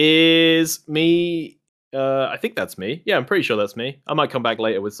 That is me. I think that's me. Yeah, I'm pretty sure that's me. I might come back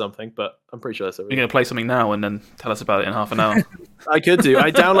later with something, but I'm pretty sure that's everything. You're going to play something now and then tell us about it in half an hour. I could do.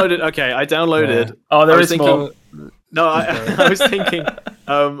 I downloaded. Yeah. Oh, there is more. No, I was thinking.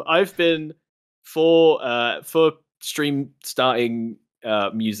 I've been for stream starting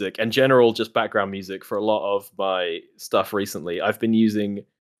music and general just background music for a lot of my stuff recently. I've been using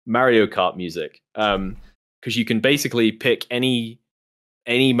Mario Kart music because you can basically pick any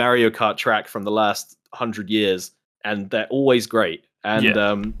Mario Kart track from the last 100 years, and they're always great.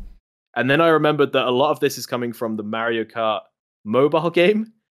 And And then I remembered that a lot of this is coming from the Mario Kart mobile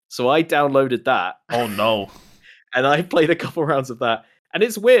game. So I downloaded that. Oh, no. And I played a couple rounds of that. And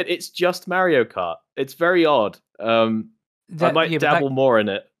it's weird. It's just Mario Kart. It's very odd. I might dabble more in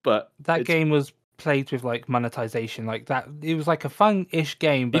it, but that game was played with like monetization, like that. It was like a fun-ish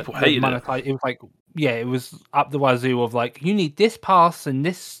game, but people hated it. It was like, yeah, it was up the wazoo of like, you need this pass and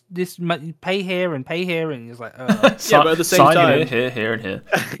this pay here, and it's like, yeah, but at the same time, here, and here.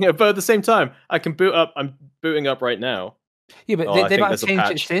 Yeah, but at the same time, I can boot up. I'm booting up right now. Yeah, but they might have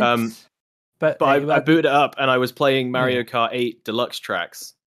changed it since. But I booted it up and I was playing Mario Kart 8 Deluxe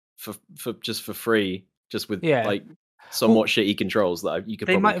tracks for free, just with like somewhat shitty controls that you could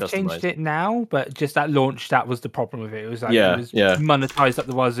probably customize. They might have changed it now, but just at launch, that was the problem with it. It was like it was monetized up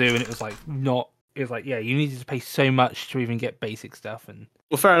the wazoo, and it was like not. It was like, yeah, you needed to pay so much to even get basic stuff. And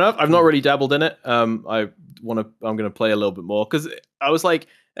well, fair enough. I've not really dabbled in it. I'm going to play a little bit more because I was like,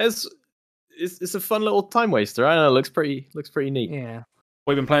 it's a fun little time waster. I don't know. It looks pretty neat. Yeah.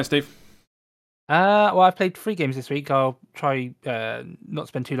 What have you been playing, Steve? Well, I've played 3 games this week. I'll try not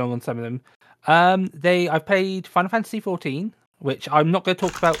spend too long on some of them. I've played Final Fantasy 14, which I'm not going to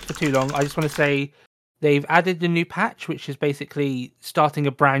talk about for too long. I just want to say they've added a new patch, which is basically starting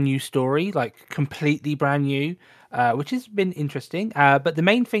a brand new story, like completely brand new, which has been interesting. But the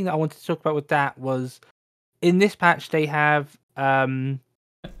main thing that I wanted to talk about with that was in this patch they have the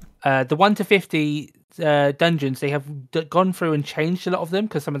 1 to 50 dungeons. They have gone through and changed a lot of them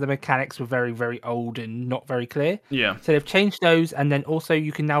because some of the mechanics were very, very old and not very clear. Yeah. So they've changed those, and then also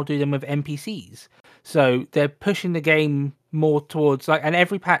you can now do them with NPCs. So they're pushing the game more towards like, and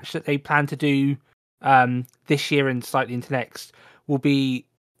every patch that they plan to do this year and slightly into next will be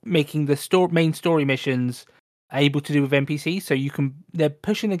making the main story missions able to do with NPCs. So they're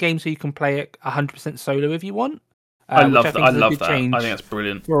pushing the game so you can play it 100% solo if you want. I love that. I think that's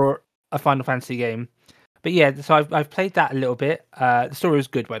brilliant for a Final Fantasy game. But yeah, so I've played that a little bit. The story was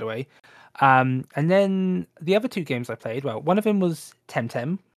good, by the way. And then the other 2 games I played, well, one of them was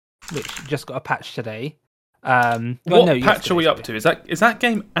Temtem, which just got a patch today. What patch are we up to? Is that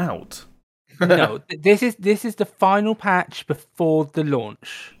game out? No, this is the final patch before the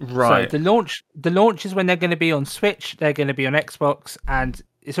launch. Right. So the launch is when they're going to be on Switch, they're going to be on Xbox, and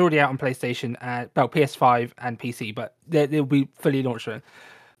it's already out on PlayStation, PS5 and PC, but they'll be fully launched soon.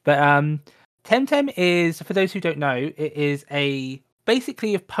 But Temtem is, for those who don't know, it is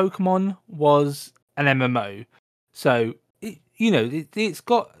basically if Pokemon was an MMO. So it's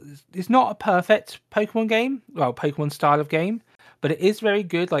not a perfect Pokemon game, well, Pokemon style of game, but it is very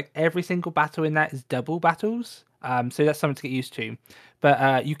good. Like every single battle in that is double battles. So that's something to get used to.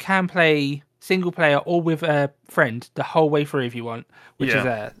 But you can play single player or with a friend the whole way through if you want, which is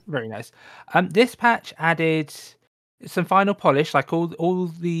very nice. This patch added some final polish, like all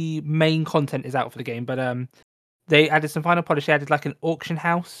the main content is out for the game, but they added some final polish. They added like an auction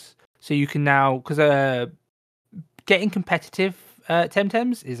house, so you can now, because getting competitive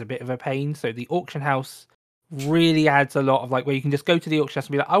Temtems is a bit of a pain. So the auction house really adds a lot of like where you can just go to the auction house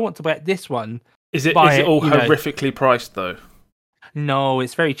and be like, I want to bet this one. Is it all horrifically priced though? No,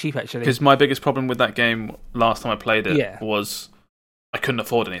 it's very cheap actually. Because my biggest problem with that game last time I played it was I couldn't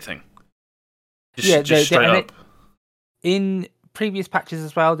afford anything. Just straight up. In previous patches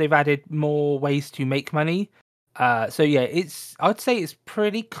as well, they've added more ways to make money. So yeah, I'd say it's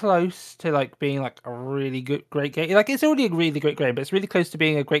pretty close to like being like a really great game. Like it's already a really great game, but it's really close to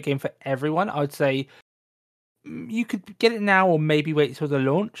being a great game for everyone. I would say you could get it now or maybe wait till the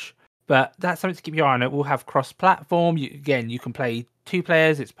launch. But that's something to keep your eye on. It will have cross-platform. You can play 2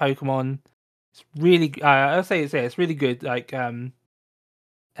 players. It's Pokemon. It's really, I'll say it's really good. Like, and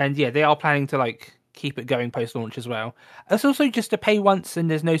yeah, they are planning to like keep it going post-launch as well. It's also just a pay once, and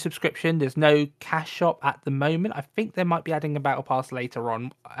there's no subscription. There's no cash shop at the moment. I think they might be adding a battle pass later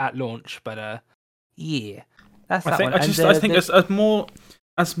on at launch. But yeah, that's that one. I think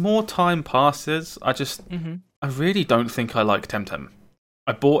as more time passes, I really don't think I like Temtem.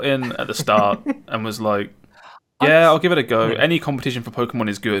 I bought in at the start and was like, yeah, I'll give it a go. Yeah. Any competition for Pokemon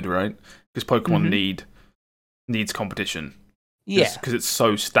is good, right? Because Pokemon needs competition. Yeah. Because it's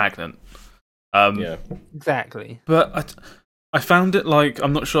so stagnant. Yeah. Exactly. But I found it like,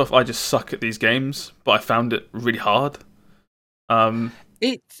 I'm not sure if I just suck at these games, but I found it really hard.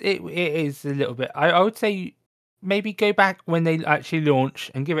 It is a little bit. I would say maybe go back when they actually launch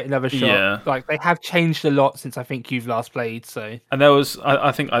and give it another shot. Yeah. Like they have changed a lot since I think you've last played. So, and there was,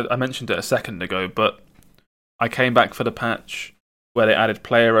 I think I mentioned it a second ago, but I came back for the patch where they added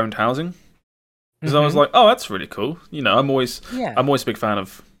player-owned housing because I was like, oh, that's really cool. You know, I'm always a big fan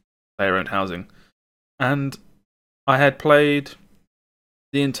of player-owned housing, and I had played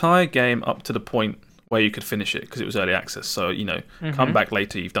the entire game up to the point where you could finish it because it was early access. So, come back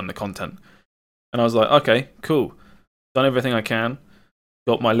later, you've done the content. And I was like, okay, cool. Done everything I can.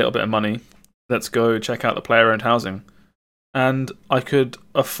 Got my little bit of money. Let's go check out the player-owned housing. And I could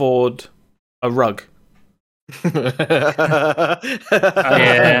afford a rug. Yeah.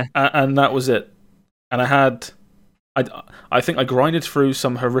 And that was it. And I think I grinded through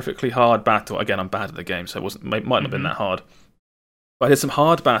some horrifically hard battle. Again, I'm bad at the game, so it might not have been that hard. But I did some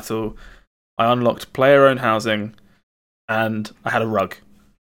hard battle. I unlocked player-owned housing, and I had a rug.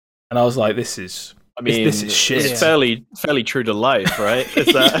 And I was like, this is shit. It's fairly true to life, right? Is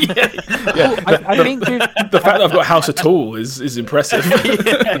that... yeah. I think with the fact that I've got a house at all is impressive.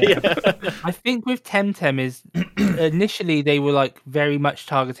 I think with Temtem is initially they were like very much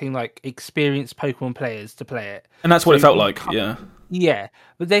targeting like experienced Pokemon players to play it, and that's what it felt like. Yeah,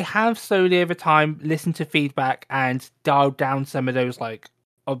 but they have slowly over time listened to feedback and dialed down some of those like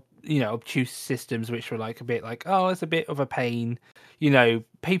obtuse systems which were like a bit like, oh, it's a bit of a pain.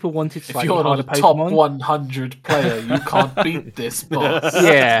 People wanted if you're not a top 100 player, you can't beat this boss.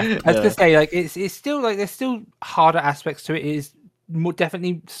 Yeah, I was gonna say like it's still like there's still harder aspects to it. It is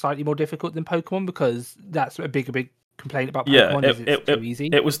definitely slightly more difficult than Pokemon because that's a big complaint about Pokemon. It's too easy.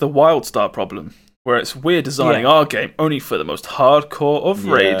 It was the WildStar problem. Where we're designing our game only for the most hardcore of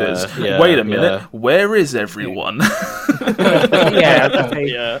raiders. Wait a minute, where is everyone?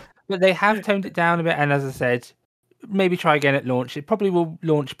 But they have toned it down a bit, and as I said, maybe try again at launch. It probably will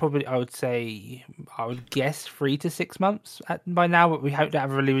launch. I would guess 3 to 6 months by now, but we hope to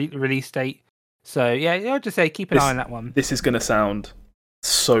have a release date. So yeah, I'll just say keep an eye on that one. This is going to sound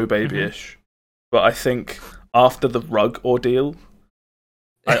so babyish, but I think after the rug ordeal.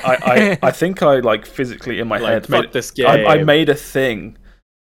 I think I like physically in my head made this game. I made a thing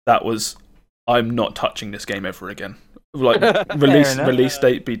that was I'm not touching this game ever again. Like release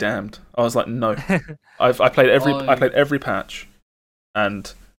date be damned. I was like no. I played every patch,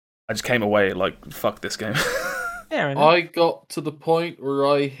 and I just came away like fuck this game. I got to the point where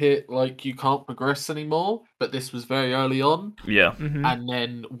I hit like you can't progress anymore, but this was very early on. Yeah, and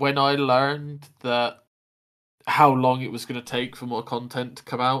then when I learned that. How long it was going to take for more content to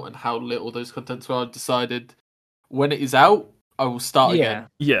come out and how little those contents were, I decided when it is out, I will start again.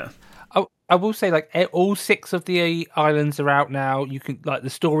 Yeah. I will say, like, all 6 of the islands are out now. You can, like,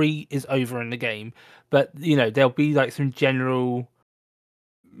 the story is over in the game, but, there'll be, like, some general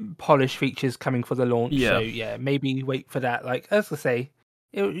polish features coming for the launch. Yeah. So, yeah, maybe wait for that. Like, as I say,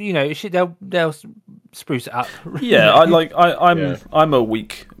 they'll spruce it up. Yeah, I'm a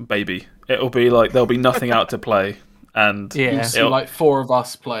weak baby. It'll be like there'll be nothing out to play, and you'll see like 4 of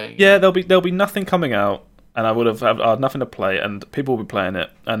us playing. Yeah, there'll be nothing coming out, and I had nothing to play, and people will be playing it,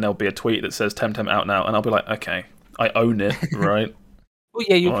 and there'll be a tweet that says Temtem out now, and I'll be like, okay, I own it, right? Well,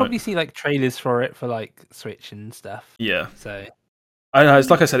 yeah, you'll probably see like trailers for it for like Switch and stuff. Yeah. So I know. It's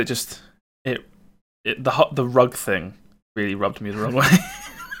like I said. The rug thing really rubbed me the wrong way.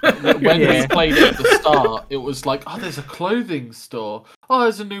 When we played it at the start, it was like, oh, there's a clothing store. Oh,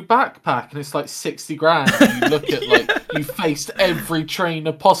 there's a new backpack, and it's like 60 grand. And you look at like you faced every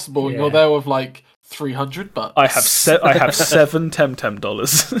trainer possible, and you're there with like $300. I have 7 Temtem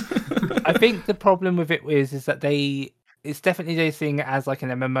dollars. I think the problem with it is that it's definitely they're seeing it as like an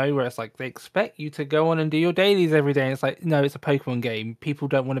MMO where it's like they expect you to go on and do your dailies every day. And it's like, no, it's a Pokemon game. People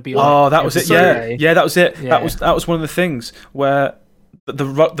don't want to be on. Oh, that was it. Yeah, that was it. Yeah. That was one of the things where. The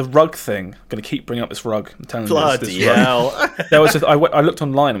rug thing. I'm going to keep bringing up this rug. I'm telling you this hell. I looked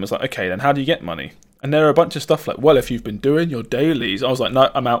online and was like, okay, then how do you get money? And there are a bunch of stuff like, well, if you've been doing your dailies. I was like, no,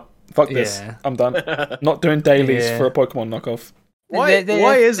 I'm out. Fuck this. I'm done. Not doing dailies for a Pokemon knockoff. Why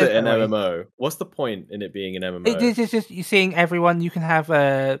is it an MMO? What's the point in it being an MMO? It's just you're seeing everyone. You can have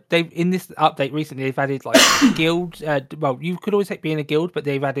they've in this update recently they've added like guilds. Well, you could always be in a guild, but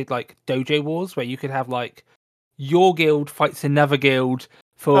they've added like dojo wars where you could have like your guild fights another guild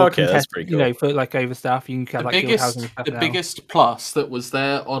for that's pretty cool. For like over stuff. You can have like guild housing and stuff. The biggest plus that was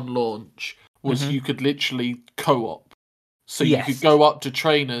there on launch was you could literally co-op. So you could go up to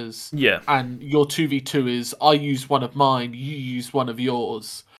trainers, and your 2v2 is I use one of mine, you use one of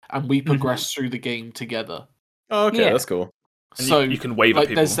yours, and we progress through the game together. Oh, okay, that's cool. And so you can wave at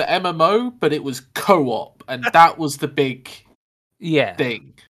people. There's the MMO, but it was co-op, and that was the big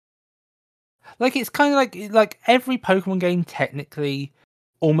thing. Like it's kind of like every Pokemon game technically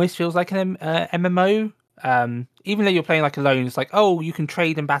almost feels like an MMO. Even though you're playing like alone, it's like, oh, you can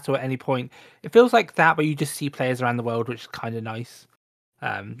trade and battle at any point. It feels like that, but you just see players around the world, which is kind of nice.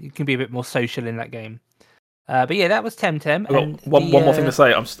 You can be a bit more social in that game. But yeah, that was Temtem. I've got one more thing to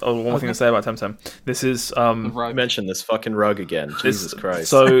say. One more thing to say about Temtem. This is You mentioned this fucking rug again. Jesus Christ.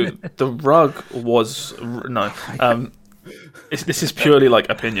 So the rug was no. This is purely like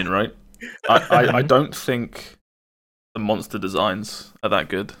opinion, right? I don't think the monster designs are that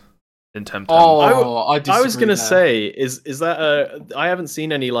good in Temtem. I was gonna say, is that I haven't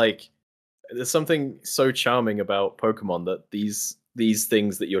seen any like. There's something so charming about Pokemon that these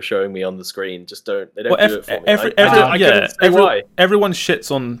things that you're showing me on the screen just don't do it for me. Everyone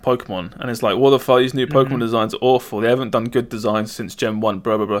shits on Pokemon and it's like, what the fuck, these new Pokemon designs are awful. They haven't done good designs since Gen 1,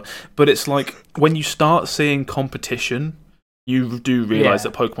 blah blah blah. But it's like when you start seeing competition, you do realise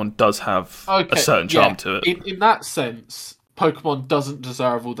that Pokemon does have a certain charm to it. In that sense, Pokemon doesn't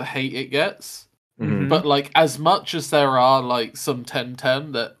deserve all the hate it gets. Mm-hmm. But like, as much as there are like some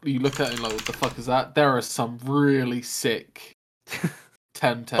Temtem that you look at and like, what the fuck is that? There are some really sick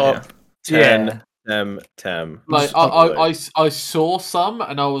Temtem. Tem. Like I saw some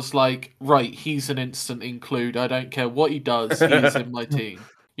and I was like, right, he's an instant include. I don't care what he does, he's in my team.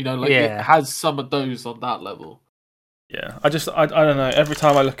 You know, like it has some of those on that level. Yeah, I don't know. Every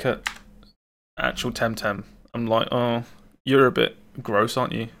time I look at actual Temtem, I'm like, oh, you're a bit gross,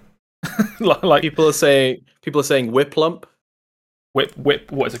 aren't you? like people are saying Whiplump.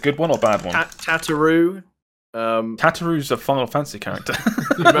 Whip. What is a good one or bad one? Tataroo. Tataroo's a Final Fantasy character.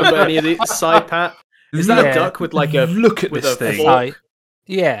 Remember any of these? Saipat. Is that a duck with like a look at this thing? Fork?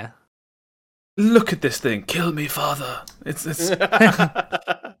 Yeah. Look at this thing. Kill me, father. It's.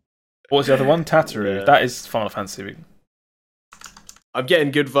 What was the other one? Tataroo. Yeah. That is Final Fantasy. I'm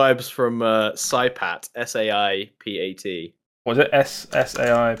getting good vibes from Saipat. Saipat. Was it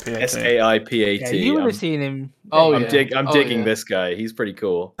Saipat? Saipat. Yeah, you would have seen him. I'm digging this guy. He's pretty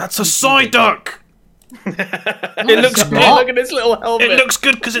cool. That's a Psyduck. It looks good. Look at his little helmet. It looks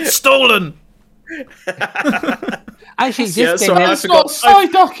good because it's stolen. Actually, this game it's not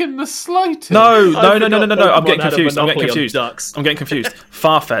Psyduck in the slightest. No. I'm getting confused. I'm getting confused.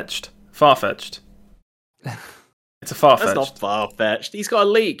 Farfetch'd. It's a Farfetch'd. That's not Farfetch'd. He's got a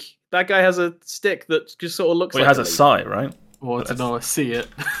leak. That guy has a stick that just sort of looks like he has a sight, right? Well, I don't know. I see it.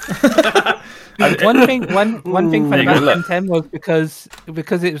 one thing fun about Temtem was because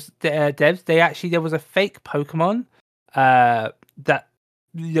it was devs. There was a fake Pokemon that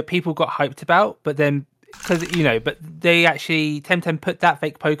people got hyped about, but then but they actually Temtem put that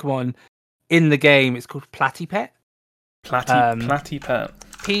fake Pokemon in the game. It's called Platypet. Platypet. Platypet.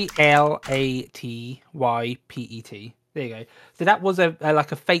 There you go. So that was a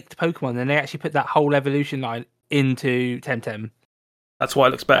faked Pokemon, and they actually put that whole evolution line into Temtem. That's why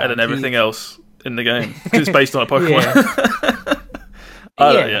it looks better than everything else in the game. Because it's based on a Pokemon.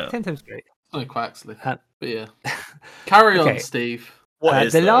 Yeah. Temtem's great. Oh, Quaxley. But yeah. Carry on, Steve.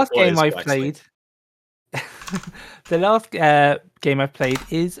 The last game I played. The last game I've played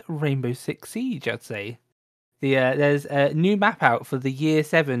is Rainbow Six Siege, I'd say. There's a new map out for the Year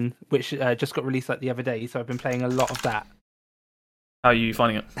 7, which just got released the other day, so I've been playing a lot of that. How are you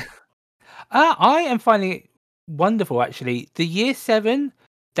finding it? I am finding it wonderful, actually. The Year 7,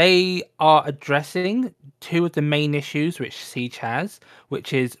 they are addressing two of the main issues which Siege has,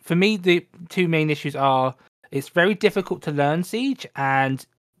 which is, for me, the two main issues are it's very difficult to learn Siege, and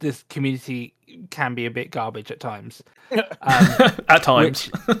this community can be a bit garbage at times. At times.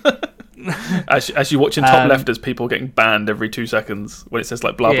 As you watch in top left, as people getting banned every 2 seconds when it says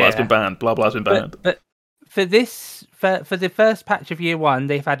like blah blah has been banned, blah blah has been banned. But for the first patch of Year 1,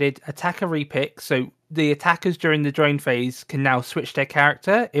 they've added attacker repick, so the attackers during the drone phase can now switch their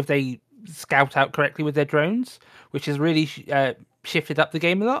character if they scout out correctly with their drones, which has really shifted up the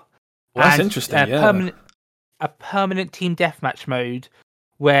game a lot. Well, that's interesting. A permanent team deathmatch mode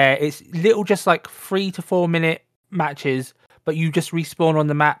where it's little, just like 3 to 4 minute matches, but you just respawn on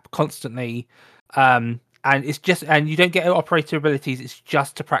the map constantly, and you don't get operator abilities. It's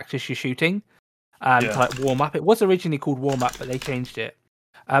just to practice your shooting, to like warm up. It was originally called warm up, but they changed it.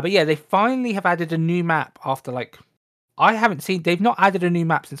 But yeah, they finally have added a new map after they've not added a new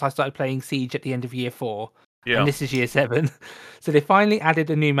map since I started playing Siege at the end of Year 4, and this is Year 7. So they finally added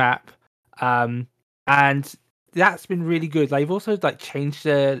a new map, and that's been really good. They've also changed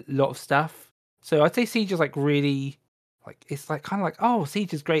a lot of stuff. So I'd say Siege is really. It's oh,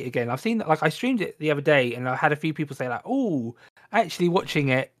 Siege is great again. I've seen that. I streamed it the other day, and I had a few people say oh, actually watching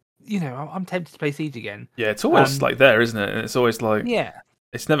it, I'm tempted to play Siege again. Yeah, it's always there, isn't it? And it's always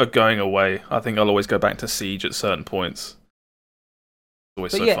it's never going away. I think I'll always go back to Siege at certain points.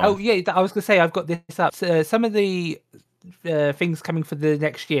 It's always fun. I was gonna say I've got this up. Some of the things coming for the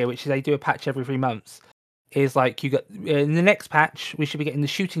next year, which is they do a patch every 3 months, is you got in the next patch we should be getting the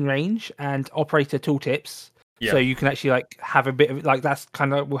shooting range and operator tooltips. So you can actually like have a bit of like that's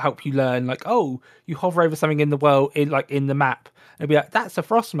kind of will help you learn like, oh, you hover over something in the world in the map and be like, that's a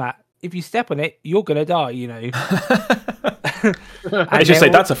frost mat. If you step on it, you're gonna die, you know. I just say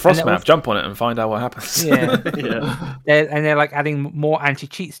that's a frost map. Jump on it and find out what happens. Yeah, Yeah. they're like adding more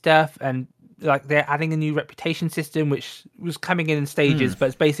anti-cheat stuff, and like they're adding a new reputation system, which was coming in stages. But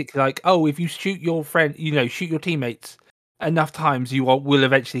it's basically like, oh, if you shoot your friend, you know, shoot your teammates enough times, you will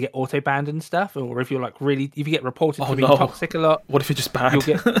eventually get auto banned and stuff. Or if you're like if you get reported to being toxic a lot, what if you're just bad? You'll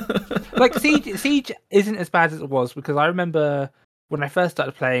get like Siege isn't as bad as it was, because I remember when I first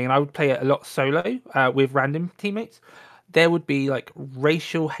started playing, and I would play it a lot solo with random teammates. There would be like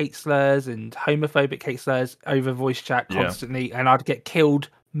racial hate slurs and homophobic hate slurs over voice chat constantly, and I'd get killed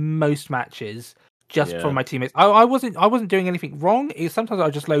most matches just from my teammates. I wasn't doing anything wrong. Sometimes I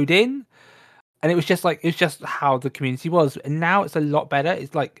would just load in, and it was just how the community was. And now it's a lot better.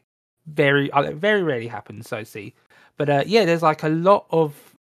 It's like very rarely happens. So I see, but there's like a lot of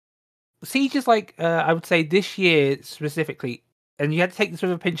Siege is like I would say this year specifically. And you had to take this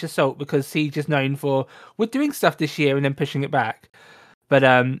with a pinch of salt, because Siege is known for we're doing stuff this year and then pushing it back. But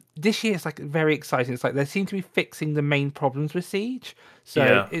this year it's like very exciting. It's like they seem to be fixing the main problems with Siege.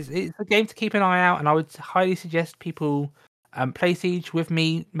 So it's a game to keep an eye out, and I would highly suggest people play Siege with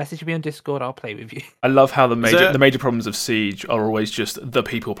me. Message me on Discord. I'll play with you. I love how the major problems of Siege are always just the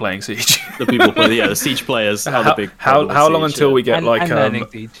people playing Siege. The people play, the Siege players are the big. How long until we get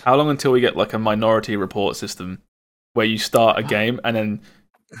how long until we get like a minority report system, where you start a game and then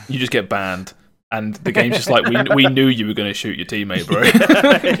you just get banned, and the game's just like, we knew you were going to shoot your teammate, bro.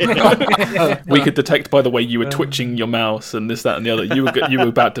 We could detect by the way you were twitching your mouse and this, that, and the other. You were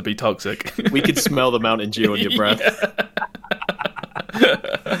about to be toxic. We could smell the Mountain Dew on your breath.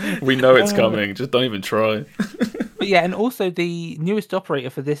 We know it's coming. Just don't even try. But yeah, and also the newest operator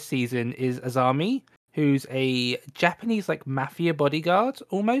for this season is Azami, who's a Japanese like mafia bodyguard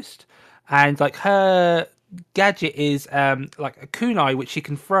almost, and like her gadget is like a kunai, which she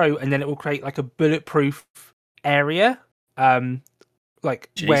can throw, and then it will create like a bulletproof area like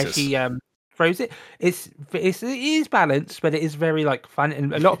Jesus. Where she throws it. It is balanced, but it is very like fun,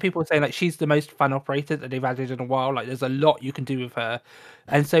 and a lot of people are saying like she's the most fun operator that they've added in a while. Like there's a lot you can do with her,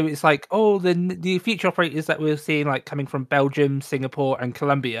 and so it's like the future operators that we're seeing like coming from Belgium, Singapore, and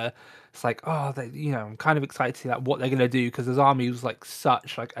Colombia. It's like, I'm kind of excited to see like what they're gonna do, because his army was like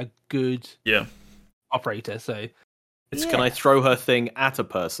such like a good operator. So can I throw her thing at a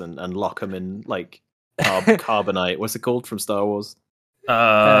person and lock them in like carbonite? What's it called from Star Wars?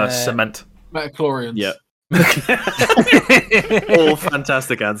 Cement. Metachlorians. Yeah. All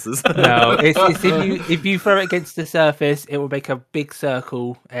fantastic answers. No, it's if you throw it against the surface, it will make a big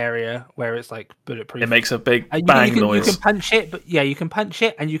circle area where it's like bulletproof. It makes a big bang noise. You can punch it, but you can punch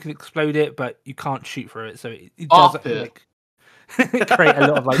it and you can explode it, but you can't shoot through it. So it doesn't like create a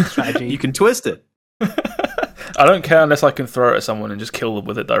lot of like strategy. You can twist it. I don't care unless I can throw it at someone and just kill them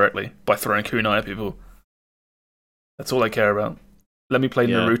with it directly by throwing kunai at people. That's all I care about. Let me play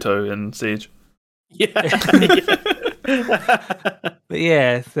Naruto in Siege.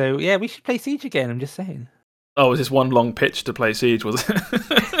 But so we should play Siege again. I'm just saying. Oh, was this one long pitch to play Siege? Was it?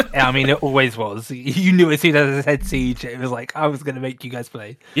 Yeah, I mean, it always was. You knew as soon as I said Siege, it was like I was going to make you guys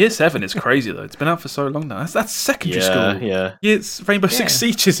play. Year 7 is crazy though. It's been out for so long now. That's secondary school. Yeah, it's Rainbow Six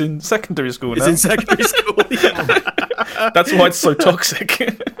Siege is in secondary school now. It's in secondary school. That's why it's so toxic.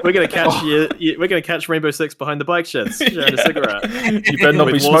 We're gonna catch we're gonna catch Rainbow Six behind the bike sheds, sharing a cigarette. You better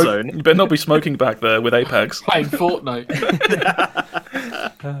not be smoking. You better not be smoking back there with Apex. Playing Fortnite.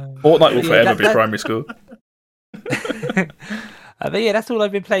 Fortnite will forever be primary school. But that's all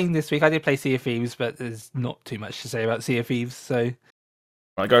I've been playing this week. I did play Sea of Thieves, but there's not too much to say about Sea of Thieves. So,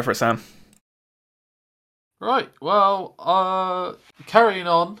 right, go for it, Sam. Right, well, carrying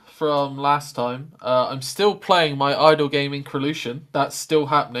on from last time, I'm still playing my idle game Increlution. That's still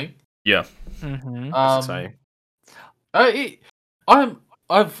happening. Yeah. Mm-hmm.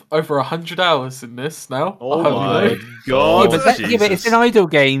 I've over 100 hours in this now. Oh my god! But it's an idle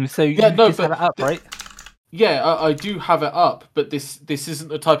game, so you have it up, right? Yeah, I do have it up, but this isn't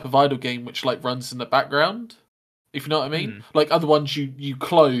the type of idle game which like runs in the background. If you know what I mean. Like other ones you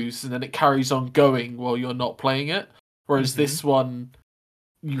close and then it carries on going while you're not playing it. Whereas this one,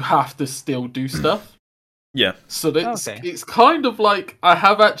 you have to still do stuff. Yeah. So it's kind of like I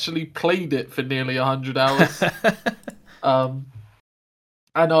have actually played it for nearly 100 hours. And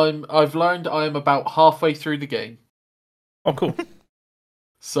I've learned I am about halfway through the game. Oh, cool.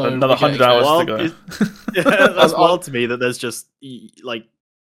 So another 100 hours to go. That's wild to me that there's just like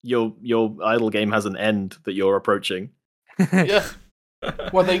your idle game has an end that you're approaching. Yeah.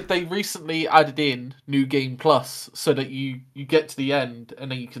 Well, they recently added in New Game Plus so that you get to the end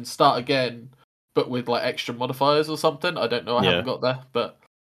and then you can start again, but with like extra modifiers or something. I don't know. I haven't got there, but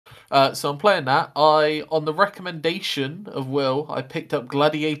so I'm playing that. On the recommendation of Will, I picked up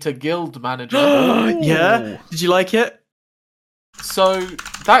Gladiator Guild Manager. Yeah, did you like it? So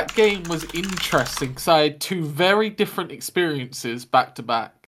that game was interesting because I had two very different experiences back to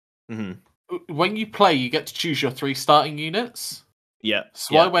back. Mm-hmm. When you play, you get to choose your 3 starting units. Yeah.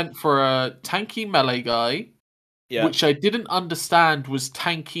 So I went for a tanky melee guy, which I didn't understand was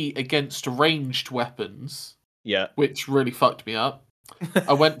tanky against ranged weapons. Yeah. Which really fucked me up.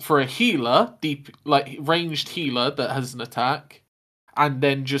 I went for a healer, like ranged healer that has an attack, and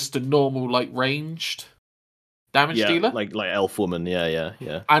then just a normal like ranged damage dealer. Like elf woman, yeah.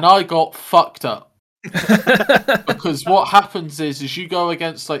 And I got fucked up. Because what happens is you go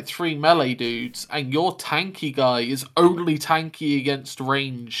against like 3 melee dudes and your tanky guy is only tanky against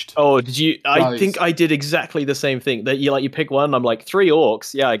ranged. Oh, did you? I think I did exactly the same thing. That you pick one. I'm like 3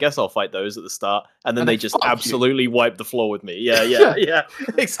 orcs. Yeah, I guess I'll fight those at the start, and then they just absolutely wipe the floor with me. Yeah,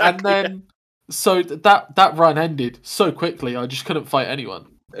 exactly. And then so that run ended so quickly. I just couldn't fight anyone.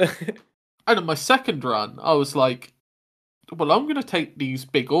 And in my second run, I was like, well, I'm going to take these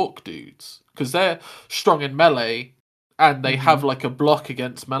big orc dudes because they're strong in melee and they have like a block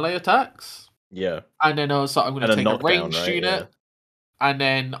against melee attacks. Yeah. And then I was like, I'm going to take a ranged unit. Yeah. And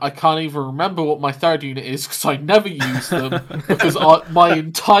then I can't even remember what my third unit is because I never used them because my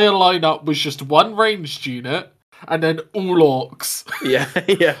entire lineup was just one ranged unit and then all orcs.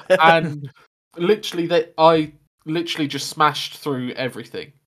 Yeah. And I literally just smashed through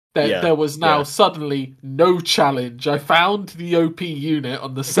everything. There was now suddenly no challenge. I found the OP unit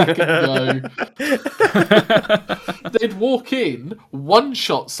on the second go. They'd walk in,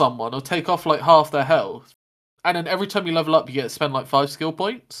 one-shot someone, or take off like half their health. And then every time you level up, you get to spend like 5 skill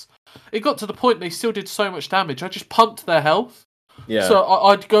points. It got to the point they still did so much damage, I just pumped their health. Yeah. So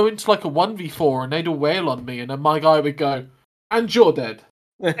I'd go into like a 1v4 and they'd all wail on me, and then my guy would go, and you're dead.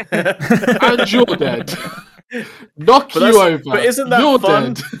 And you're dead. Knock you over. But isn't that You're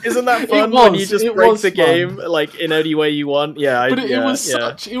fun? Dead. Isn't that fun when you just break the game like in any way you want? Yeah,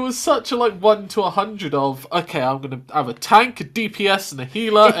 it was such a like 1 to 100 of okay, I'm gonna have a tank, a DPS, and a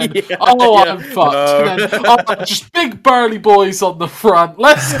healer, and I'm fucked. And then just big burly boys on the front.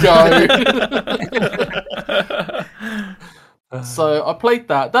 Let's go. So I played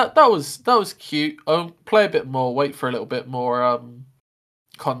that. That was cute. I'll play a bit more. Wait for a little bit more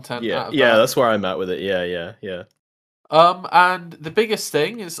content. Yeah, that's where I'm at with it. Yeah. And the biggest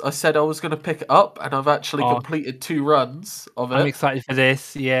thing is I said I was going to pick it up, and I've actually completed 2 runs of it. I'm excited for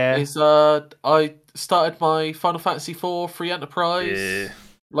this. Yeah. I started my Final Fantasy IV free enterprise. Yeah.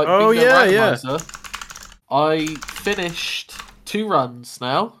 Like randomizer. I finished 2 runs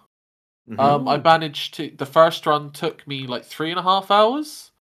now. I managed to. The first run took me like 3.5 hours,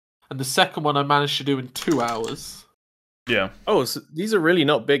 and the second one I managed to do in 2 hours. Yeah. Oh, so these are really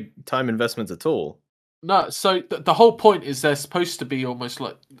not big time investments at all. No, so the whole point is they're supposed to be almost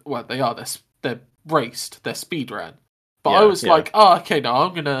like, well, they are. They're raced. They're speedrun. But I was like, oh, okay, no,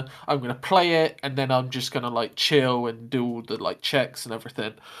 I'm gonna play it, and then I'm just gonna like chill and do all the like checks and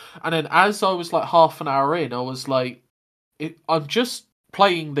everything. And then as I was like half an hour in, I was like, I'm just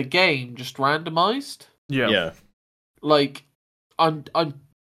playing the game, just randomized. Yeah. Like, I'm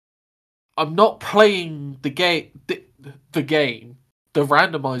not playing the game. The game, the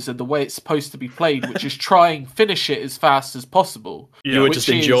randomizer, the way it's supposed to be played, which is try and finish it as fast as possible. You were just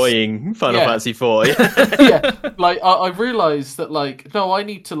enjoying Final Fantasy IV. Yeah, like I realized that like no, I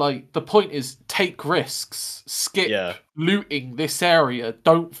need to like the point is take risks, skip looting this area,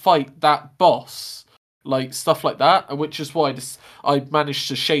 don't fight that boss, like stuff like that, which is why I managed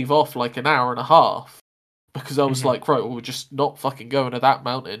to shave off like an hour and a half. Because I was like, right, well, we're just not fucking going to that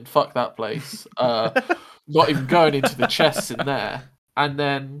mountain. Fuck that place. Not even going into the chests in there. And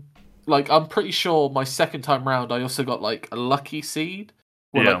then, like, I'm pretty sure my second time round, I also got, like, a lucky seed.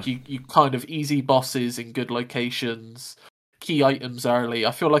 Where, like, you kind of easy bosses in good locations, key items early.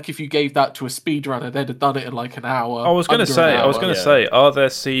 I feel like if you gave that to a speedrunner, they'd have done it in, like, an hour. I was going to say, are there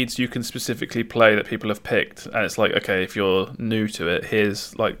seeds you can specifically play that people have picked? And it's like, okay, if you're new to it,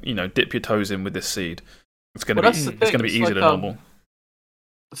 here's, like, dip your toes in with this seed. It's going to be easier than normal.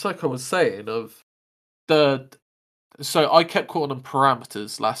 It's like I was saying so I kept calling them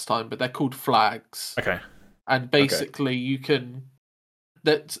parameters last time, but they're called flags. Okay. And basically you can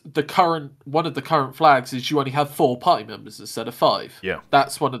one of the current flags is you only have 4 party members instead of 5. Yeah.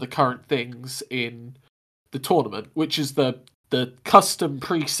 That's one of the current things in the tournament, which is the custom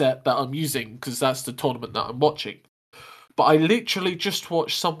preset that I'm using because that's the tournament that I'm watching. but I literally just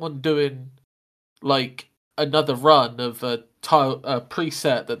watched someone doing like another run of a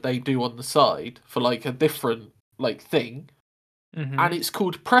preset that they do on the side for like a different like thing, and it's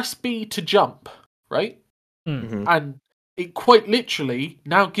called press B to jump, right? Mhm. And it quite literally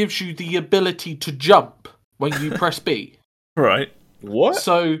now gives you the ability to jump when you press B. Right. What?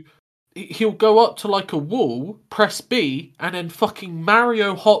 So he'll go up to like a wall, press B, and then fucking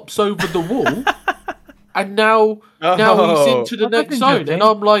Mario hops over the wall, and now he's into the next zone, and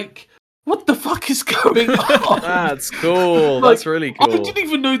I'm like, what the fuck is going on? That's cool. Like, That's really cool. I didn't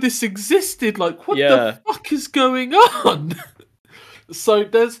even know this existed. Like, what the fuck is going on? So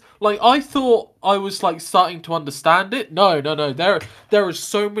there's like, I thought I was like starting to understand it. No. There are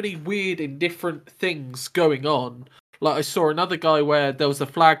so many weird and different things going on. Like, I saw another guy where there was a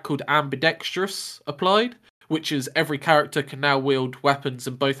flag called ambidextrous applied, which is every character can now wield weapons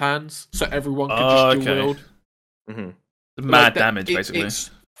in both hands, so everyone can just dual wield. Mm-hmm. Mad damage, basically. It's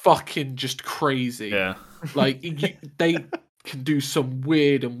fucking just crazy. Yeah. Like, they can do some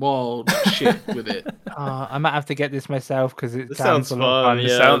weird and wild shit with it. I might have to get this myself because it sounds sounds a lot of fun. fun.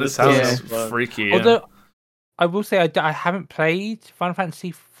 Yeah, This sounds fun. freaky. Yeah. Although I will say I haven't played Final Fantasy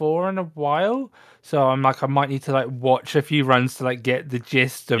IV in a while, so I'm like I might need to like watch a few runs to like get the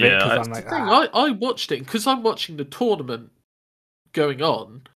gist of it. Yeah, Because I'm The like, thing, I watched it because I'm watching the tournament going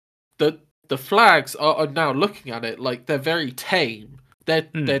on. The flags are now looking at it like they're very tame.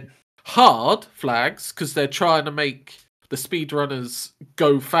 They're hard flags because they're trying to make the speedrunners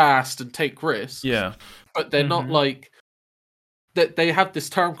go fast and take risks. Yeah. But they're not like that. They have this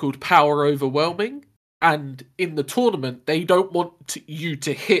term called power overwhelming, and in the tournament they don't want you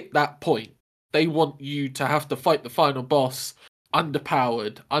to hit that point. They want you to have to fight the final boss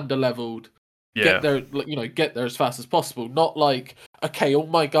underpowered, underleveled. Yeah. Get there as fast as possible. Not like, okay, all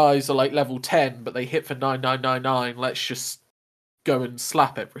my guys are like level 10, but they hit for 9999. Let's just go and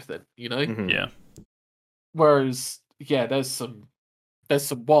slap everything, you know? Mhm. Yeah. Whereas, yeah, there's some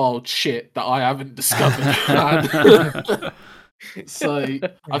wild shit that I haven't discovered. Man. So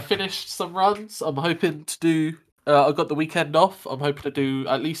I finished some runs. I'm hoping to do. I got the weekend off. I'm hoping to do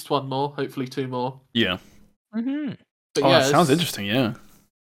at least one more, hopefully two more. Yeah. mm-hmm. But Oh, yeah, that sounds interesting. Yeah.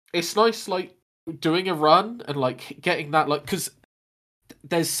 it's nice, like doing a run and like getting that, like, because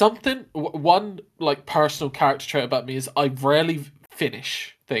there's something. One like personal character trait about me is I rarely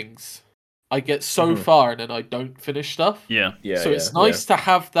finish things. I get so far and then I don't finish stuff. Yeah. Yeah. So it's nice to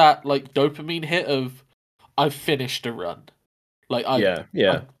have that like dopamine hit of I've finished a run. Like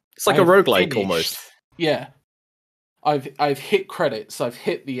It's like a I've roguelike finished. almost. Yeah. I've hit credits, I've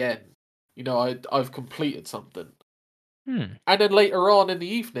hit the end. You know, I've completed something. And then later on in the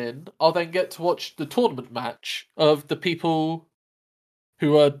evening, I'll then get to watch the tournament match of the people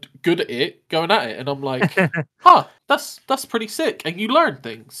who are good at it going at it, and I'm like, that's pretty sick, and you learn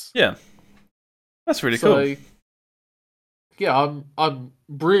things. Yeah. That's really cool. Yeah, I'm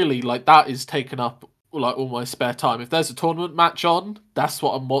really like, that is taking up like all my spare time. If there's a tournament match on, that's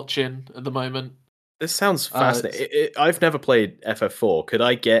what I'm watching at the moment. This sounds fascinating. I've never played FF4. Could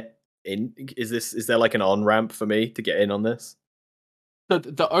I get in? Is there like an on ramp for me to get in on this?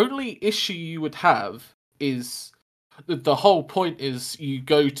 The only issue you would have is the whole point is you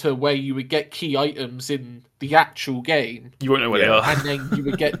go to where you would get key items in the actual game. You won't know where they are. And then you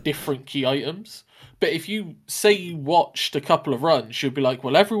would get different key items. But if you say you watched a couple of runs, you'll be like,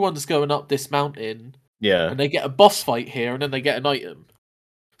 well, everyone's going up this mountain. Yeah. And they get a boss fight here, and then they get an item.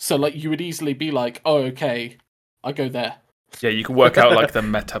 So, like, you would easily be like, oh, okay, I go there. Yeah, you can work out like the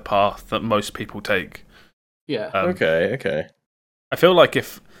meta path that most people take. Yeah. Okay. I feel like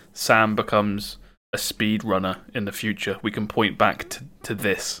if Sam becomes a speedrunner in the future, we can point back to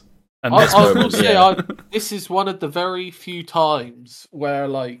this. And I this will moment. say, this is one of the very few times where,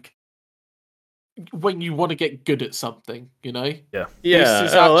 like, when you want to get good at something, you know? Yeah. Yeah. This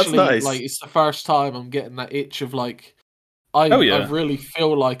is that's actually, nice. like, it's the first time I'm getting that itch of, like, I really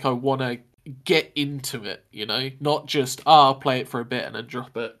feel like I want to get into it, you know? Not just, I'll play it for a bit and then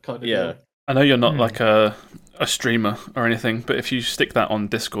drop it, kind of deal. I know you're not like a streamer or anything, but if you stick that on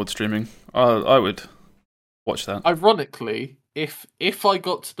Discord streaming, I would watch that. Ironically, if I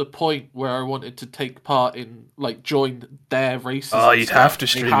got to the point where I wanted to take part in, like, join their races, You'd have to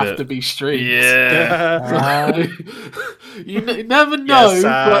stream it. have to be streamed. Yeah. You never know, Yes,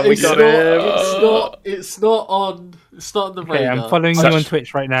 but we got him. it's not on the Okay, radar. I'm following you on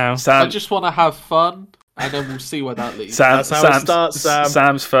Twitch right now. I Sam, just want to have fun, and then we'll see where that leads. That's how it starts, Sam.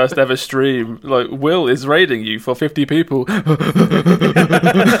 Sam's first ever stream. Like, Will is raiding you for 50 people.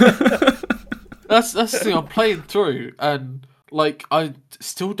 That's the thing I'm playing through, and like I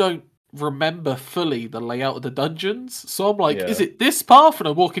still don't remember fully the layout of the dungeons. So I'm like, Yeah. is it this path? And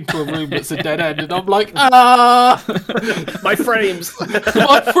I walk into a room that's a dead end, and I'm like, My frames.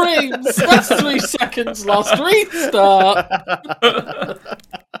 my frames. That's 3 seconds. Last restart.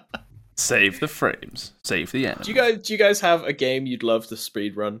 Save the frames. Save the enemy. Do you guys have a game you'd love to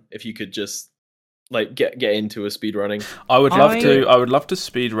speedrun if you could just like get into a speedrunning? I would love to. I would love to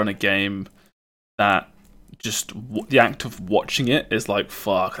speedrun a game that just the act of watching it is like,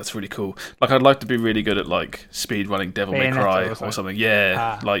 fuck, that's really cool. Like, I'd like to be really good at like speedrunning Devil May Cry or something.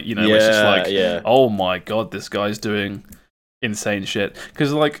 Yeah, like, you know, it's just like, oh my god, this guy's doing insane shit.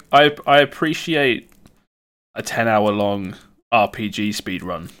 Because like, I appreciate a 10-hour long RPG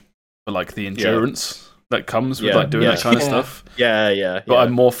speedrun for like the endurance that comes with like doing that kind of stuff. Yeah. But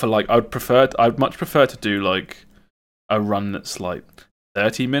I'm more for like, I'd much prefer to do like a run that's like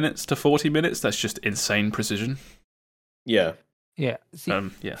 30 minutes to 40 minutes. That's just insane precision. Yeah. See,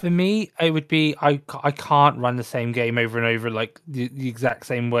 for me, it would be I can't run the same game over and over like the exact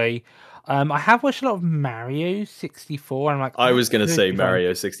same way. I have watched a lot of Mario 64. And I'm like, I was going to say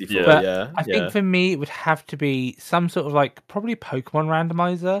Mario 64. But Yeah. I think for me, it would have to be some sort of like probably Pokemon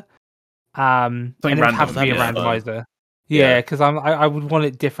randomizer. And it would have to be a randomizer. Yeah, because I would want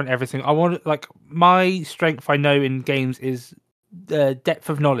it different. Everything I want, like my strength, I know in games is the depth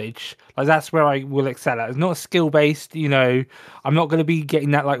of knowledge. Like that's where I will excel at. It's not skill based. You know, I'm not going to be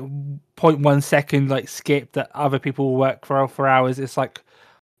getting that like 0.1 second like skip that other people will work for hours. It's like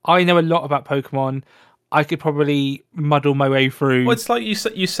I know a lot about Pokemon. I could probably muddle my way through. Well, it's like you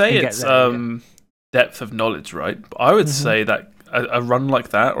say it's depth of knowledge, right? But I would say that a run like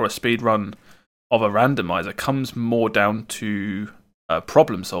that or a speed run of a randomizer comes more down to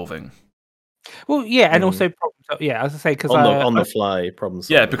problem solving. Well, yeah, and also as I say, because on the fly problem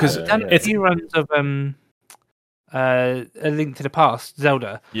solving. Yeah, because I've done a few runs of A Link to the Past,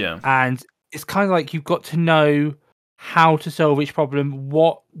 Zelda. Yeah, and it's kind of like you've got to know how to solve each problem.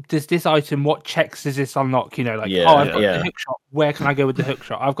 What does this item? What checks does this unlock? You know, like I've got the hook shot. Where can I go with the hook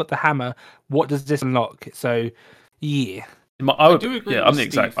shot? I've got the hammer. What does this unlock? So, yeah. I'm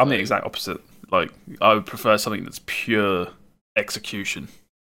the exact opposite. Like, I would prefer something that's pure execution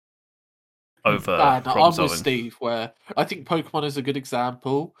over problem I'm solving. with Steve, where I think Pokemon is a good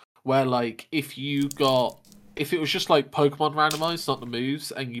example. Where like if it was just like Pokemon randomized, not the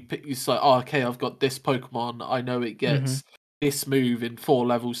moves, and you say, oh, okay, I've got this Pokemon. I know it gets this move in 4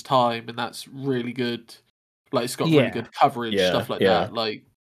 levels time, and that's really good. Like it's got really good coverage, stuff like that. Like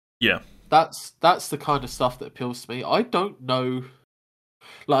that's the kind of stuff that appeals to me. I don't know.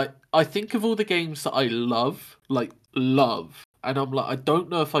 Like, I think of all the games that I love, and I'm like, I don't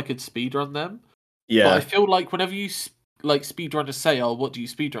know if I could speedrun them. Yeah. But I feel like whenever you speedrunners say, oh, what do you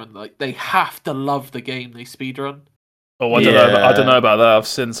speedrun? Like, they have to love the game they speedrun. Oh, I don't know about that. I've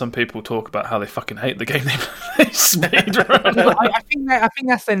seen some people talk about how they fucking hate the game they speedrun. I think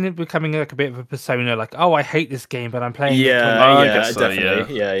that's then becoming like a bit of a persona. Like, oh, I hate this game, but I'm playing. I guess so,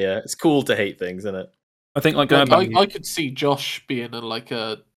 definitely. Yeah. It's cool to hate things, isn't it? I think like I could see Josh being what's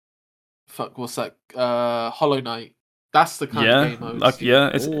that? Hollow Knight. That's the kind of game I would see.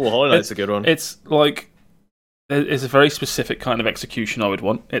 Hollow Knight's a good one. It's like it's a very specific kind of execution I would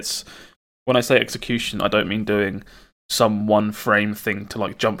want. It's when I say execution, I don't mean doing some one frame thing to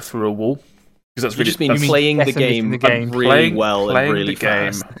like jump through a wall, because that's really just mean playing the game really well and really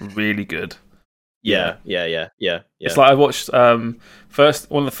fast. Really good. Yeah. It's like I watched one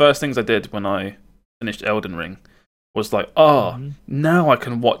of the first things I did when I finished Elden Ring was like, now I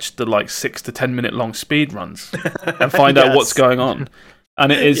can watch the like 6 to 10 minute long speed runs and find out what's going on.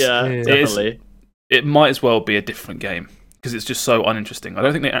 And it is, definitely. It might as well be a different game because it's just so uninteresting. I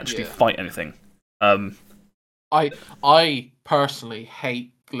don't think they actually fight anything. I personally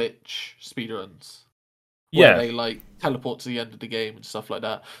hate glitch speedruns. Where they like teleport to the end of the game and stuff like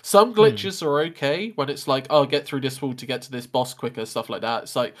that. Some glitches are okay when it's like, oh, get through this wall to get to this boss quicker, stuff like that.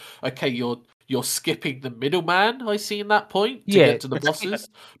 It's like, okay, you're skipping the middleman, I see in that point, to get to the bosses.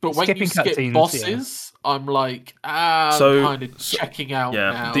 But when you skip bosses, I'm like, I'm kind of checking out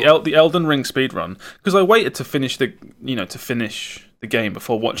now. The Elden Ring speedrun, because I waited to finish the game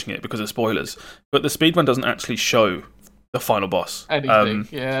before watching it because of spoilers. But the speedrun doesn't actually show the final boss. Anything,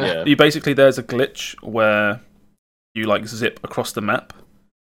 You basically, there's a glitch where you like zip across the map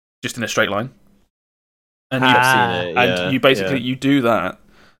just in a straight line. And you basically you do that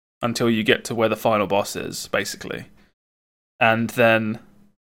until you get to where the final boss is, basically. And then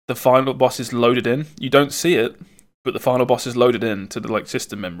the final boss is loaded in. You don't see it, but the final boss is loaded in to the like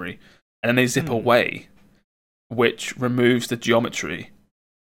system memory. And then they zip away, which removes the geometry,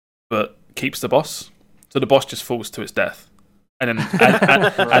 but keeps the boss. So the boss just falls to its death. and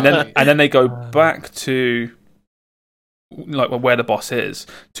then they go back to like where the boss is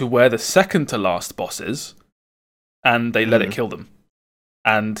to where the second to last boss is, and they let it kill them.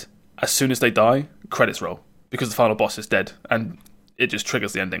 And as soon as they die, credits roll because the final boss is dead, and it just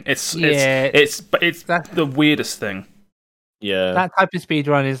triggers the ending. It's the weirdest thing. Yeah, that type of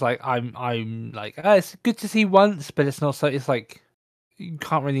speedrun is like I'm like, it's good to see once, but it's not so. It's like you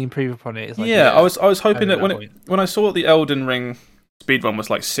can't really improve upon it. It's like, I was hoping that point. when I saw the Elden Ring speedrun was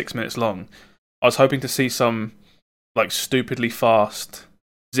like 6 minutes long, I was hoping to see some like stupidly fast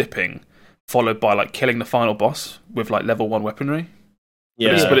zipping, followed by like killing the final boss with like level 1 weaponry.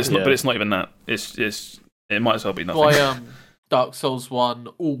 yeah, but it's not even that. It might as well be nothing. Why Dark Souls 1,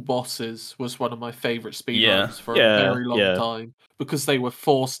 all bosses, was one of my favourite speedruns for a very long time, because they were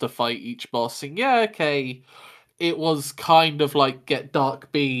forced to fight each boss. And it was kind of like get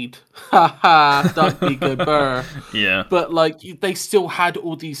Dark Bead, Dark Bead go burr. Yeah. But like they still had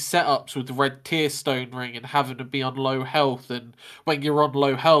all these setups with the red tear stone ring and having to be on low health, and when you're on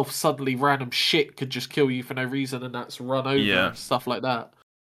low health, suddenly random shit could just kill you for no reason, and that's run over and stuff like that.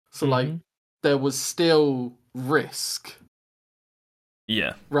 So like there was still risk.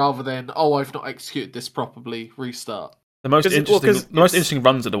 Yeah. Rather than, I've not executed this properly, restart. The most interesting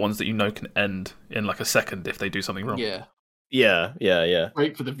runs are the ones that you know can end in like a second if they do something wrong. Yeah. Yeah.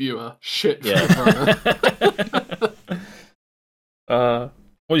 Great for the viewer. Shit for Yeah. the runner.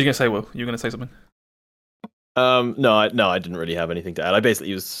 What were you going to say, Will? You were going to say something? No, I didn't really have anything to add. I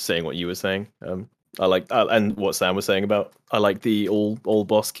basically was saying what you were saying. I like and what Sam was saying about. I like the all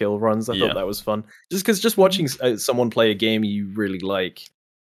boss kill runs. I thought that was fun. Just because watching someone play a game you really like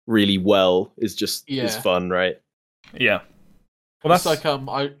really well is fun, right? Yeah. Well, that's like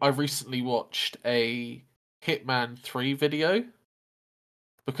I recently watched a Hitman 3 video,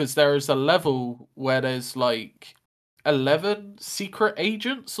 because there is a level where there's like 11 secret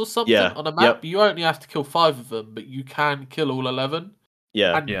agents or something on a map. You only have to kill 5 of them, but you can kill all 11.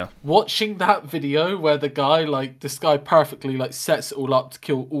 And watching that video where this guy perfectly like sets it all up to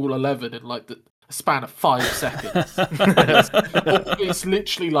kill all 11 in like the span of 5 seconds. It's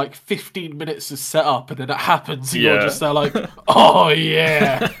literally like 15 minutes of setup, and then it happens, and you're just there like, oh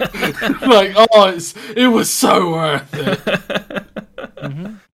yeah. Like, it was so worth it.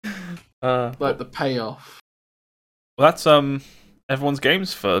 Like the payoff. Well, that's everyone's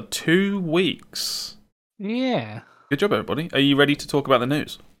games for 2 weeks. Yeah. Good job, everybody. Are you ready to talk about the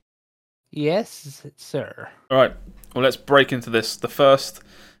news? Yes, sir. All right. Well, let's break into this. The first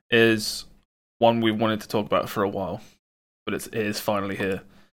is one we wanted to talk about for a while, but it is finally here.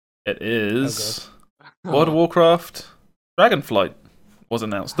 It is World of Warcraft Dragonflight was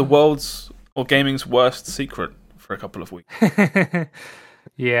announced. The world's or gaming's worst secret for a couple of weeks.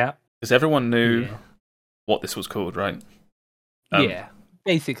 Yeah. Because everyone knew what this was called, right? Yeah.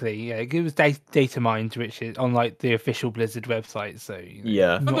 Basically, it was data mined, which is on like the official Blizzard website. So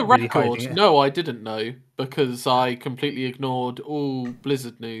for the record, no, I didn't know, because I completely ignored all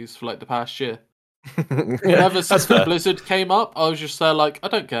Blizzard news for like the past year. Ever since Blizzard came up, I was just there like, I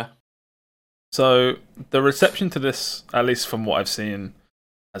don't care. So the reception to this, at least from what I've seen,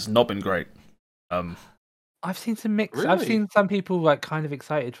 has not been great. I've seen some mix. Really? I've seen some people like kind of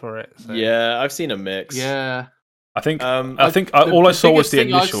excited for it. So. Yeah, I've seen a mix. Yeah. I think all I saw was the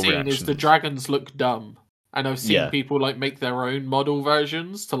initial reaction. Is the dragons look dumb, and I've seen people like make their own model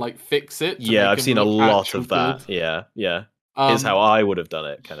versions to like fix it. I've seen a lot of that. Good. Yeah. Here's how I would have done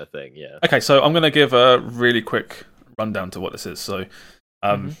it, kind of thing. Yeah. Okay, so I'm going to give a really quick rundown to what this is. So,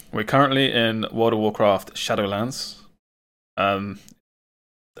 we're currently in World of Warcraft Shadowlands.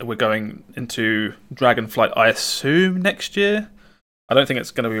 We're going into Dragonflight, I assume, next year. I don't think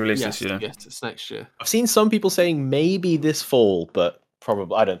it's going to be released this year. Yes, it's next year. I've seen some people saying maybe this fall, but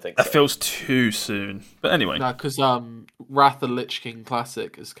probably I don't think that feels too soon. But anyway, no, because Wrath of the Lich King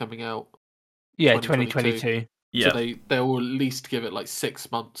Classic is coming out. Yeah, 2022. Yeah, so they will at least give it like 6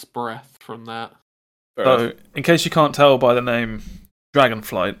 months breath from that. So, in case you can't tell by the name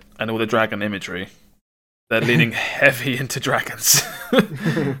Dragonflight and all the dragon imagery, they're leaning heavy into dragons.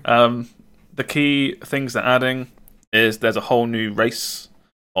 The key things they're adding is there's a whole new race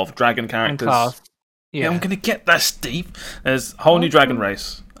of dragon characters. And class. Yeah, I'm going to get that, Steve. There's a whole new dragon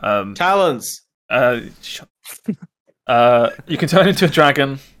race. Talents. You can turn into a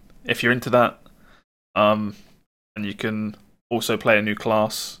dragon if you're into that. And you can also play a new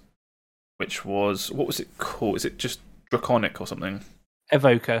class, which was... What was it called? Is it just Draconic or something?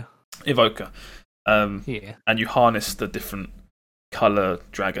 Evoker. And you harness the different colour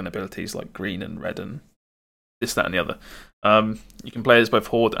dragon abilities like green and red and this, that, and the other. You can play as both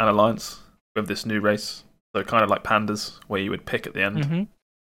Horde and Alliance with this new race. So kind of like pandas, where you would pick at the end.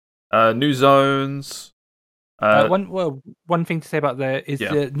 Mm-hmm. New zones. One thing to say about there is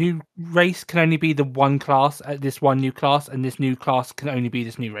the new race can only be the one class at this one new class, and this new class can only be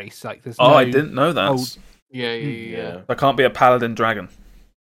this new race. Like there's I didn't know that. Yeah. I can't be a paladin dragon.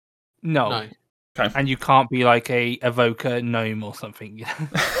 No. Okay. And you can't be like a evoker gnome or something.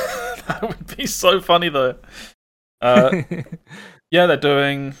 That would be so funny though. Yeah, they're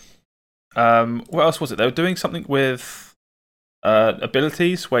doing. What else was it? They were doing something with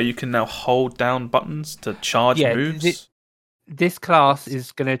abilities where you can now hold down buttons to charge moves. This class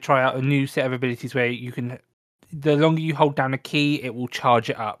is going to try out a new set of abilities where you can. The longer you hold down a key, it will charge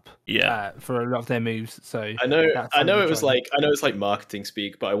it up. Yeah, for a lot of their moves. So I know it's like marketing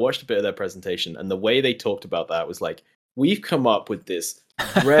speak, but I watched a bit of their presentation, and the way they talked about that was like, we've come up with this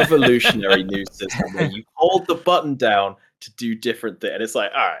revolutionary new system where you hold the button down to do different things, and it's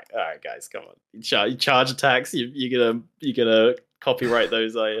like, all right, guys, come on, you charge attacks, you're gonna copyright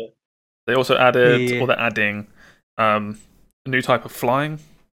those, are you? They also added, or they're adding, a new type of flying.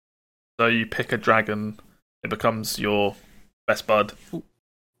 So you pick a dragon, it becomes your best bud.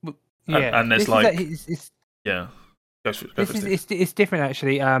 Yeah, and there's it's different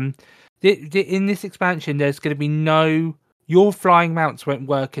actually. In this expansion, there's going to be your flying mounts won't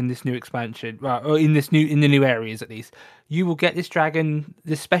work in this new expansion, or in the new areas at least. You will get this dragon,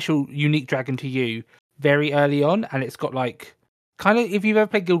 this special unique dragon to you very early on, and it's got like kind of, if you've ever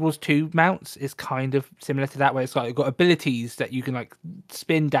played Guild Wars 2 mounts, it's kind of similar to that, where it's got abilities that you can like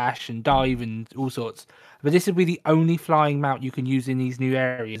spin, dash, and dive and all sorts. But this will be the only flying mount you can use in these new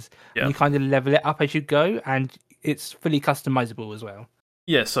areas. Yeah. And you kind of level it up as you go, and it's fully customizable as well.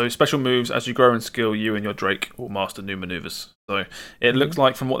 Yeah, so special moves, as you grow in skill, you and your Drake will master new maneuvers. So it looks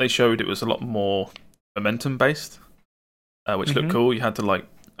like, from what they showed, it was a lot more momentum-based, which looked cool. You had to like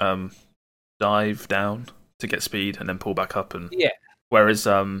dive down to get speed and then pull back up. Whereas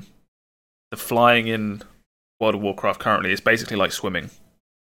the flying in World of Warcraft currently is basically like swimming,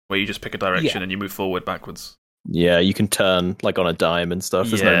 where you just pick a direction and you move forward, backwards. Yeah, you can turn like on a dime and stuff.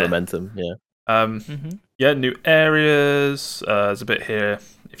 There's no momentum. Yeah. New areas. There's a bit here,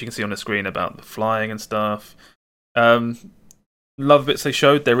 if you can see on the screen, about the flying and stuff. Love bits they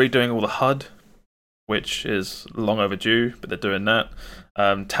showed. They're redoing all the HUD, which is long overdue, but they're doing that.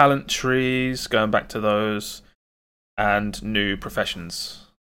 Talent trees, going back to those, and new professions.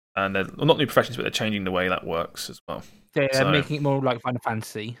 And not new professions, but they're changing the way that works as well. They're making it more like Final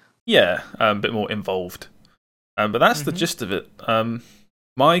Fantasy. Yeah, a bit more involved. But that's the gist of it.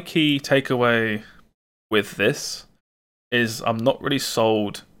 My key takeaway with this is I'm not really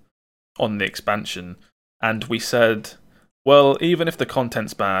sold on the expansion. And we said, well, even if the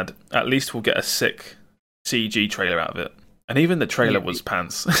content's bad, at least we'll get a sick CG trailer out of it. And even the trailer was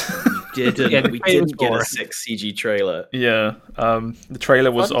pants. We didn't get a sick CG trailer. Yeah, the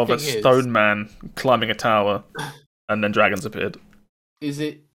trailer was of a stone man climbing a tower, and then dragons appeared.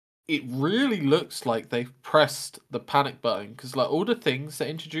 It really looks like they've pressed the panic button, because like all the things they're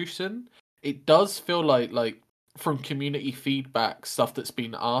introducing, it does feel like from community feedback, stuff that's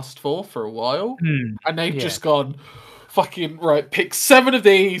been asked for a while, and they've just gone, fucking right, pick 7 of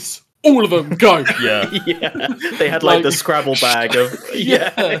these, all of them, go. Yeah. They had like the Scrabble bag of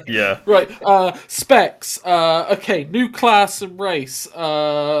yeah. Right. Specs. Okay. New class and race.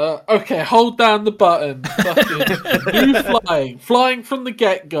 Okay. Hold down the button. New flying from the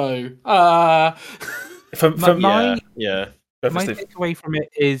get go. My takeaway from it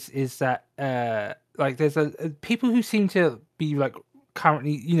is that like there's people who seem to be like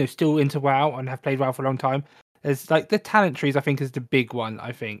currently still into WoW and have played WoW for a long time. There's like the talent trees, I think, is the big one,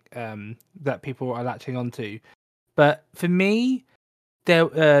 I think, that people are latching onto. But for me,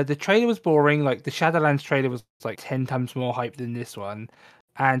 the trailer was boring. Like the Shadowlands trailer was like 10 times more hype than this one.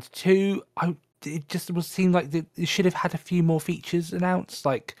 And 2, it just seemed like it should have had a few more features announced.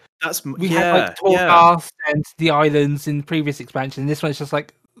 Like we had like Torghast and the islands in previous expansion. This one's just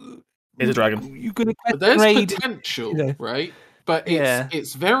like, here's a dragon. You're gonna there's potential, right? But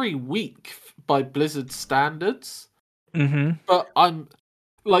it's very weak by Blizzard standards. But I'm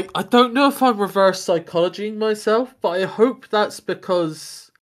like, I don't know if I'm reverse psychologying myself, but I hope that's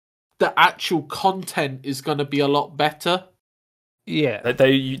because the actual content is going to be a lot better. Yeah,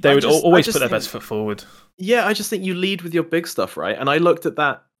 they would always put their best foot forward. Yeah, I just think you lead with your big stuff, right? And I looked at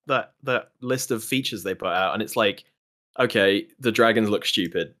that list of features they put out, and it's like, okay, the dragons look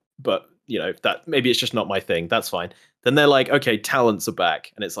stupid, but that maybe it's just not my thing. That's fine. Then they're like, okay, talents are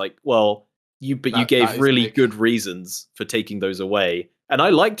back, and it's like, well, you gave really good reasons for taking those away, and I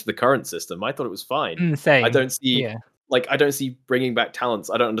liked the current system. I thought it was fine. Same. I don't see bringing back talents.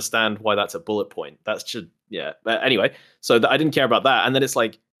 I don't understand why that's a bullet point. That should yeah. But anyway, so I didn't care about that, and then it's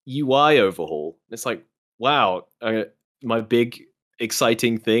like UI overhaul. It's like, wow, my big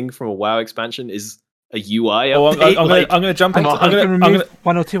exciting thing from a WoW expansion is a UI update. I'm going to jump into. I'm going to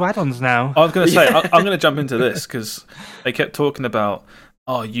one or two add-ons now. I was going to say I'm going to jump into this because they kept talking about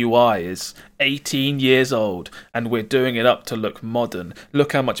UI is 18 years old and we're doing it up to look modern.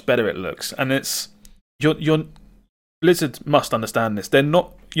 Look how much better it looks, and it's you're Blizzard must understand this.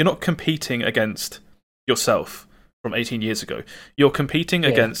 You're not competing against yourself from 18 years ago. You're competing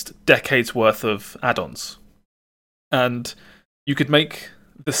against decades worth of add-ons, and you could make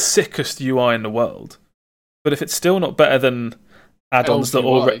the sickest UI in the world, but if it's still not better than add-ons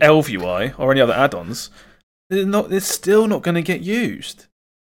Elf UI or any other add-ons, it's still not going to get used.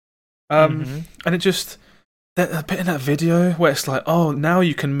 And it just that bit in that video where it's like, oh, now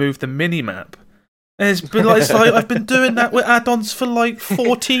you can move the mini map. It's like I've been doing that with add-ons for like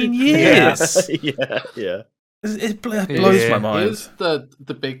 14 years. Yeah. It blows my mind. Here's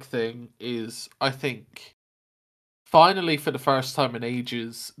the big thing is, I think, finally, for the first time in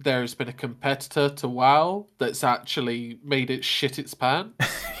ages, there's been a competitor to WoW that's actually made it shit its pants.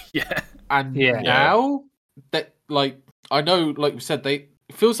 And now that, like, I know, like we said, it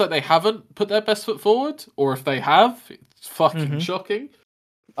feels like they haven't put their best foot forward, or if they have, it's fucking shocking.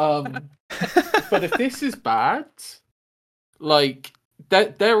 But if this is bad, like,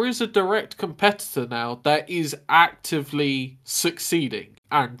 there is a direct competitor now that is actively succeeding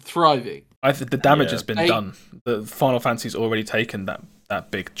and thriving. I think the damage has been done. The Final Fantasy's already taken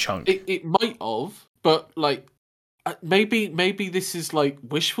that big chunk. It might have, but like maybe this is like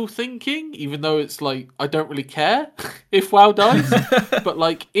wishful thinking, even though it's like I don't really care if WoW dies. But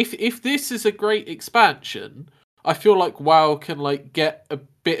like if this is a great expansion, I feel like WoW can like get a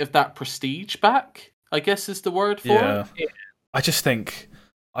bit of that prestige back, I guess is the word for it. I just think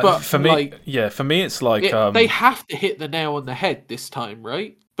for me it's like they have to hit the nail on the head this time,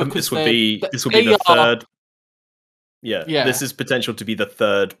 right? Because this will be the third. Yeah, this is potential to be the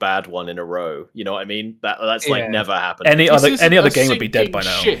third bad one in a row. You know what I mean? That's like never happened. Any other game would be dead by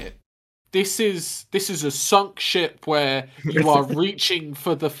now. Shit. This is a sunk ship where you are reaching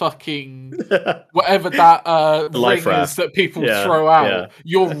for the fucking whatever that ring is that people throw out. Yeah.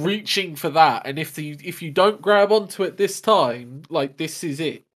 You're reaching for that, and if you don't grab onto it this time, like this is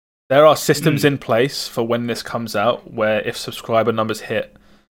it. There are systems in place for when this comes out, where if subscriber numbers hit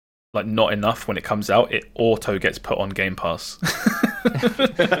like not enough when it comes out, it auto gets put on Game Pass.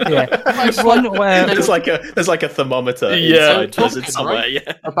 There's like a thermometer inside somewhere.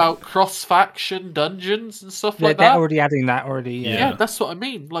 About cross-faction dungeons and stuff like that. They're already adding that already. Yeah, that's what I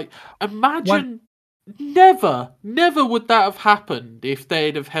mean. Like, imagine never would that have happened if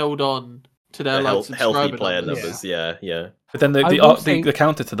they'd have held on to their healthy player numbers. Yeah. But then the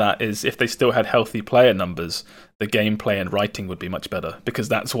counter to that is if they still had healthy player numbers, the gameplay and writing would be much better, because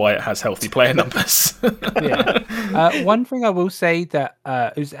that's why it has healthy player numbers. One thing I will say that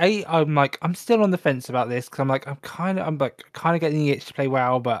I'm still on the fence about this, because I'm kind of getting the itch to play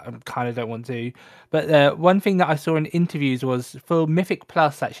WoW, but I kind of don't want to. But one thing that I saw in interviews was for Mythic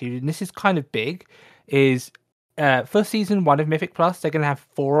Plus, actually, and this is kind of big, is for season 1 of Mythic Plus, they're going to have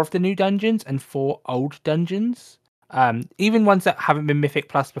 4 of the new dungeons and 4 old dungeons. Even ones that haven't been Mythic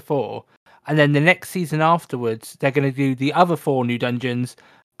Plus before. And then the next season afterwards, they're going to do the other 4 new dungeons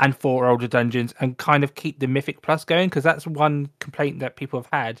and 4 older dungeons and kind of keep the Mythic Plus going, because that's one complaint that people have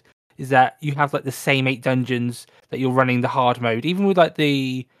had, is that you have like the same 8 dungeons that you're running the hard mode. Even with like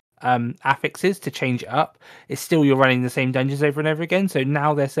the affixes to change it up, it's still you're running the same dungeons over and over again. So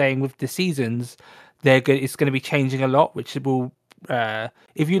now they're saying with the seasons, it's going to be changing a lot, which will,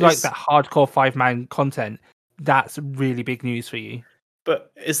 if you like that hardcore 5-man content, that's really big news for you.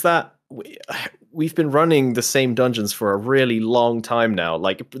 But is that we've been running the same dungeons for a really long time now?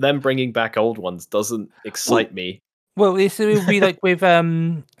 Like, them bringing back old ones doesn't excite me. Well, it will be like with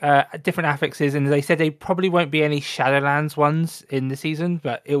different affixes, and they said they probably won't be any Shadowlands ones in the season,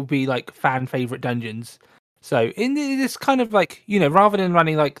 but it will be like fan favorite dungeons. So in this kind of like, rather than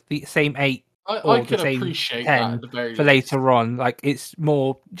running like the same 8. I can appreciate 10 that for later on. Like, it's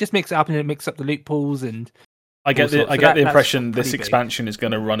more just mix it up, and it mix up the loot pools. And I get the impression this expansion is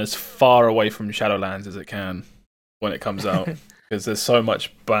going to run as far away from Shadowlands as it can when it comes out, because there's so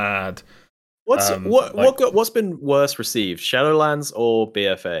much bad. What's been worse received, Shadowlands or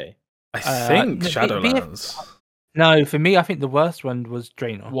BFA? I think Shadowlands. No, for me, I think the worst one was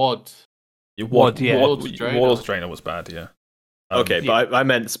Draenor. WoD. WoD's Draenor was bad. Yeah. Okay, but I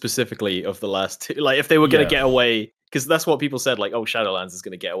meant specifically of the last 2. Like, if they were going to get away, because that's what people said. Like, Shadowlands is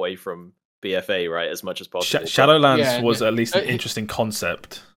going to get away from BFA, right, as much as possible. Shadowlands was at least an interesting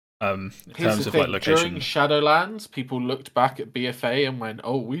concept. In Here's terms the of thing. like location. During Shadowlands, people looked back at BFA and went,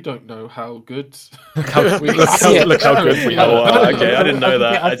 "Oh, we don't know how good." Look how good we Oh, are. wow, okay, I didn't know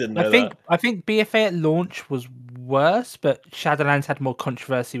that. I didn't know that. I think BFA at launch was worse, but Shadowlands had more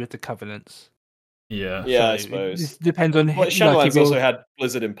controversy with the Covenants. Yeah. Yeah, I So suppose. it depends on. Well, like, Shadowlands if you're- also had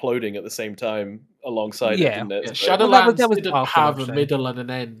Blizzard imploding at the same time alongside it, Yeah. didn't it? Yeah, So- Shadowlands that was didn't after have launch, a though. middle and an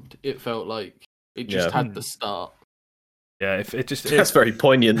end. It felt like it just Yeah. had the start. Yeah, if it just That's very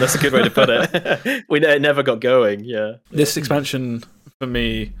poignant. That's a good way to put it. It never got going. Yeah. this expansion for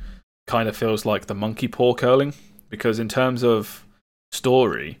me kind of feels like the monkey paw curling, because in terms of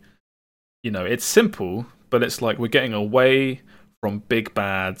story, it's simple, but it's like we're getting away from big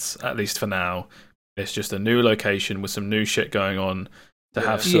bads, at least for now. It's just a new location with some new shit going on to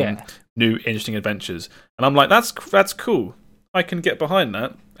have some new interesting adventures. And I'm like, that's cool. I can get behind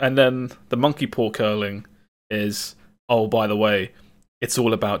that. And then the monkey paw curling is, oh, by the way, it's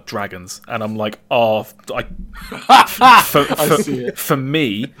all about dragons. And I'm like, oh, I see it. for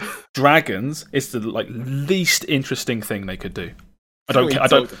me, dragons is the least interesting thing they could do. I don't care. I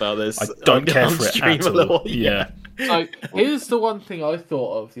talked about this. I don't care on for it stream at a all. little. Yeah. So here's the one thing I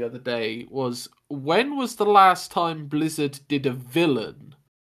thought of the other day was, when was the last time Blizzard did a villain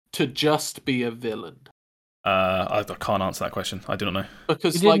to just be a villain? I can't answer that question. I do not know.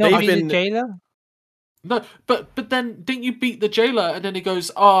 Because You didn't like know they've being been- the jailer. no, but then didn't you beat the jailer and then he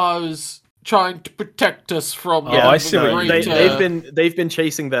goes, "Oh, I was trying to protect us from." Yeah, I see the what you great, mean. they've been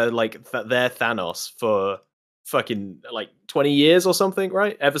chasing their Thanos for fucking 20 years or something,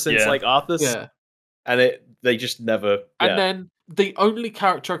 right? Ever since Yeah. Arthas. yeah. And they just never. And then the only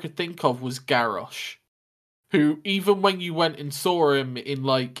character I could think of was Garrosh, who even when you went and saw him in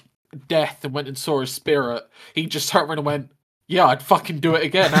death and went and saw his spirit, he just turned around and went, "Yeah, I'd fucking do it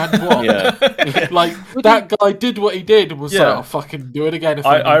again." And what? Yeah. That guy did what he did and was Yeah. like, "I'll fucking do it again." If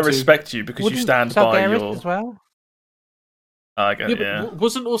I I need to." respect you because you Wouldn't stand by Sargeras your. as well. I get, Yeah, but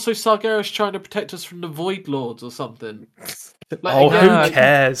wasn't also Sargeras trying to protect us from the Void Lords or something? Oh, Yeah. who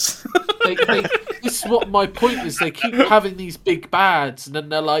cares? This is what my point is. They keep having these big bads, and then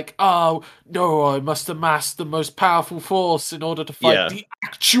they're like, "Oh no, I must amass the most powerful force in order to fight Yeah. the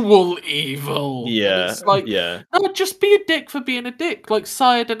actual evil." And Yeah. it's like, yeah. no, just be a dick for being a dick. Like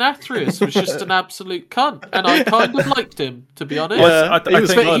Syed Anathrius was just an absolute cunt, and I kind of liked him, to be honest. Yeah, I he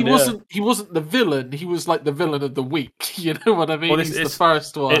was think- But fun, yeah. he wasn't the villain. He was like the villain of the week. You know what I mean? Well, He's the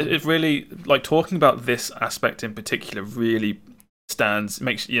first one. It really, talking about this aspect in particular, really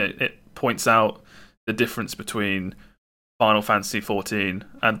it points out the difference between Final Fantasy XIV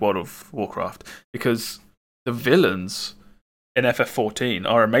and World of Warcraft, because the villains in FF14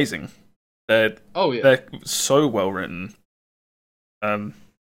 are amazing. They're so well written. To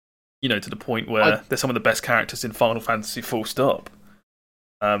the point where they're some of the best characters in Final Fantasy. Full stop.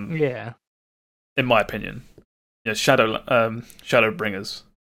 Yeah. In my opinion, Shadowbringers,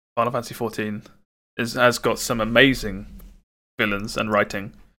 Final Fantasy XIV has got some amazing villains and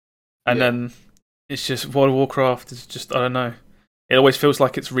writing, and then it's just World of Warcraft is just, I don't know. It always feels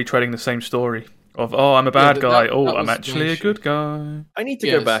like it's retreading the same story of, oh, I'm a bad guy, that oh, was I'm the actually a issue. good guy. I need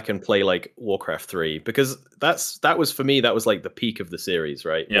to go back and play Warcraft 3 because that was for me, that was the peak of the series,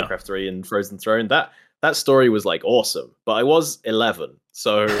 right? Yeah. Warcraft 3 and Frozen Throne. That story was awesome, but I was 11,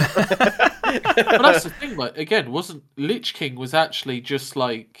 so. But that's the thing. Again, wasn't Lich King was actually just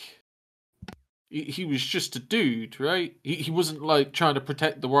he was just a dude, right? He wasn't trying to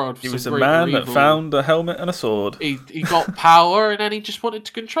protect the world. He was a man that found a helmet and a sword. He got power, and then he just wanted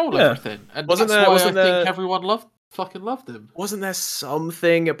to control everything. And Wasn't that's why I there- think everyone fucking loved him. Wasn't there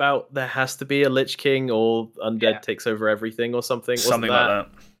something about there has to be a Lich King or undead takes over everything or something? Something like that.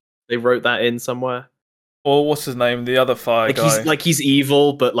 They wrote that in somewhere. Or what's his name? The other fire guy. He's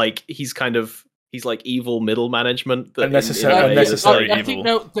evil, but he's kind of evil middle management. That Unnecessary I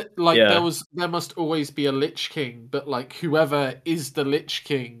evil. think there must always be a Lich King, but whoever is the Lich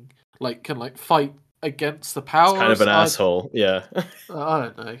King can fight against the powers. It's kind of an asshole. Yeah. I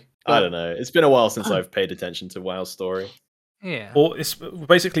don't know. I don't know. It's been a while since I've paid attention to WoW's story. Yeah. Or it's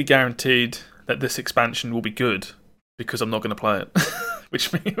basically guaranteed that this expansion will be good because I'm not going to play it,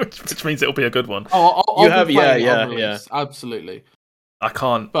 which means it'll be a good one. Oh, I'll You have- be playing yeah, on release, absolutely. I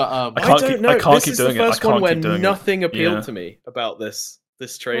can't. But I I can't don't keep. know. I can't This keep is doing the it. I first one can't where keep doing nothing it. appealed Yeah. to me about this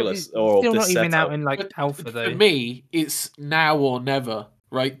trailer It's or still this not even setup. out in But alpha though. for me, it's now or never.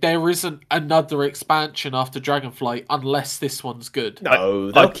 Right? There isn't another expansion after Dragonflight unless this one's good. No,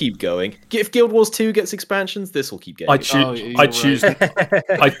 they'll keep going. If Guild Wars 2 gets expansions, this will keep getting. I expansions. choose.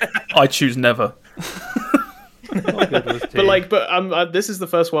 I choose never. But this is the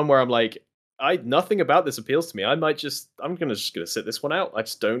first one where I'm nothing about this appeals to me. I'm just gonna sit this one out. I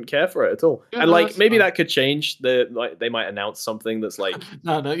just don't care for it at all. Yeah, and no, like that's maybe fine. that could change. They might announce something that's like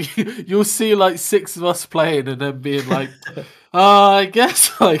No, you'll see like 6 of us playing and then being like, I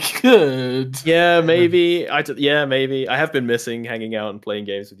guess I could. yeah, maybe maybe. I have been missing hanging out and playing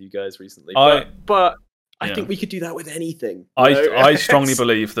games with you guys recently, but I Yeah. think we could do that with anything. I strongly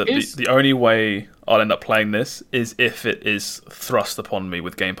believe that Is- the only way I'll end up playing this is if it is thrust upon me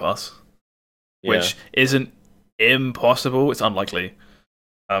with Game Pass, which isn't impossible. It's unlikely.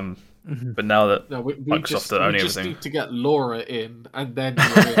 But now that No, we Microsoft are owning just everything, need to get Laura in, and then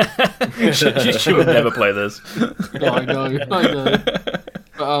you're in. she would never play this. No, I know.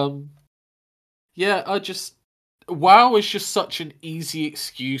 But, yeah, WoW is just such an easy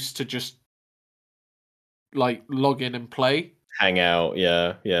excuse to just like log in and play. hang out.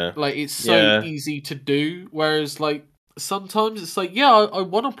 Yeah. Like it's so easy to do. Whereas like sometimes it's like, yeah, I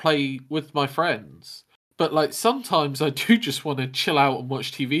want to play with my friends, but like sometimes I do just want to chill out and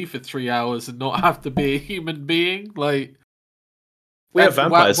watch TV for 3 hours and not have to be a human being. Like We have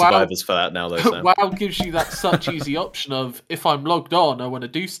Vampire Survivors for that now, though. Sam. WoW gives you that such easy option of if I'm logged on, I want to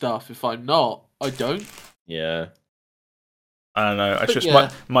do stuff. If I'm not, I don't. Yeah. I don't know. It's But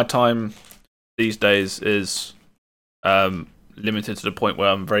just my time these days is limited to the point where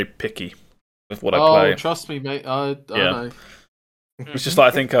I'm very picky with what I play. Trust me, mate. I know. It's just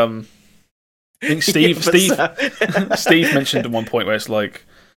like I think Steve Steve mentioned at one point where it's like,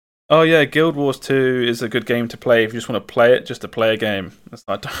 oh yeah, Guild Wars 2 is a good game to play if you just want to play it just to play a game. It's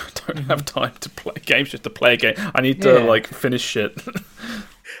like, I don't have time to play games just to play a game. I need to like finish shit.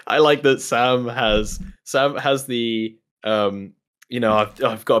 I like that Sam has the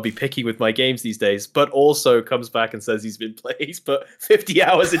I've got to be picky with my games these days, but also comes back and says he's put 50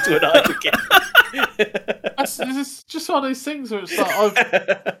 hours into an idle game. It's just one of those things where it's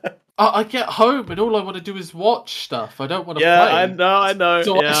like I get home and all I want to do is watch stuff. I don't want to play. I know.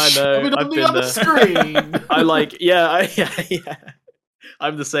 So I know. I'm on the other screen. I like,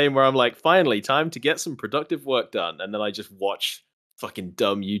 I'm the same where I'm like, finally, time to get some productive work done, and then I just watch fucking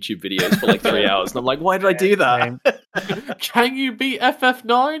dumb YouTube videos for like 3 hours, and I'm like, why did I do that? Can you beat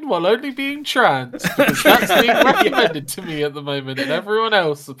FF9 while only being trans? Because that's being recommended to me at the moment, and everyone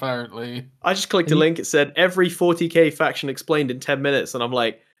else apparently. I just clicked a link. It said every 40k faction explained in 10 minutes, and I'm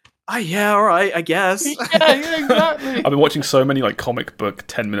like, yeah, all right, I guess. Yeah, exactly. I've been watching so many like comic book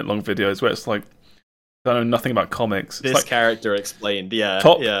 10-minute long videos where it's like, I know nothing about comics. This like, character explained,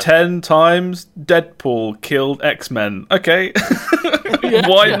 top 10 times Deadpool killed X-Men. Okay,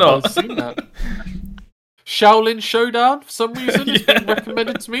 why not? I've seen that. Shaolin Showdown, for some reason, has been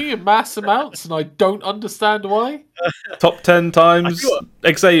recommended to me in mass amounts, and I don't understand why. Top 10 times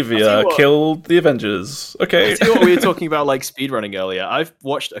Xavier killed the Avengers. Okay. I see what we were talking about, like speedrunning earlier. I've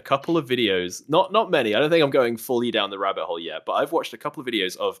watched a couple of videos, not many. I don't think I'm going fully down the rabbit hole yet, but I've watched a couple of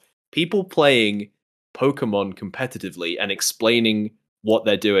videos of people playing Pokemon competitively and explaining what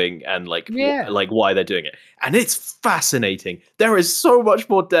they're doing and like why they're doing it, and it's fascinating. There is so much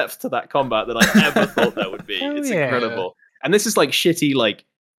more depth to that combat than I ever thought there would be. It's incredible. And this is like shitty, like,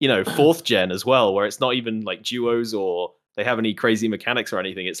 4th gen as well, where it's not even like duos or they have any crazy mechanics or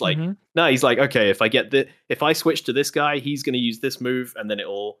anything. It's like, no, he's like, okay, if I switch to this guy, he's going to use this move, and then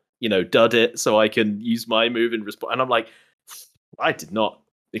it'll dud it so I can use my move in response. And I'm like, I did not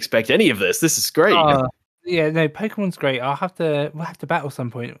expect any of this. This is great. Yeah, no, Pokemon's great. We'll have to battle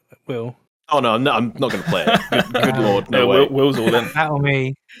some point, Will. Oh no, I'm not going to play it. Good lord, no way. Will's all in. Battle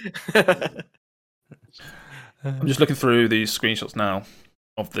me. I'm just looking through these screenshots now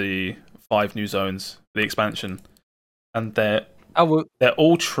of the 5 new zones, the expansion, and they're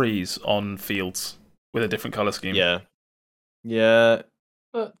all trees on fields with a different color scheme. Yeah.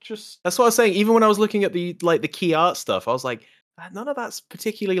 But just that's what I was saying. Even when I was looking at the key art stuff, I was like, none of that's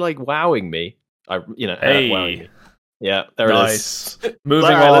particularly like wowing me. Wowing me. Yeah, there it is.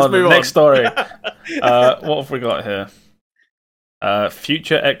 Moving on. Next story. What have we got here?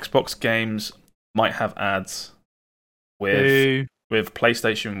 Future Xbox games might have ads. With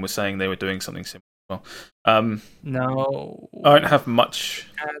PlayStation was saying they were doing something similar. No, I don't have much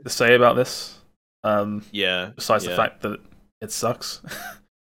to say about this. Besides the fact that it sucks.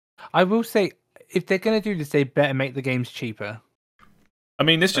 I will say, if they're going to do this, they better make the games cheaper. I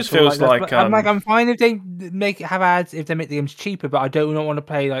mean, this just feels like I'm fine if they have ads if they make the games cheaper, but I do not want to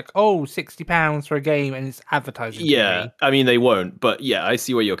pay like £60 for a game and it's advertising. Yeah, I mean they won't, but yeah, I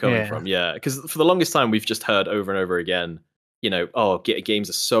see where you're coming from. Yeah, because for the longest time we've just heard over and over again, games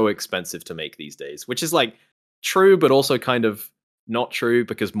are so expensive to make these days, which is like true, but also kind of not true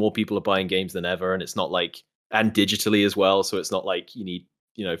because more people are buying games than ever, and it's not like and digitally as well, so it's not like you need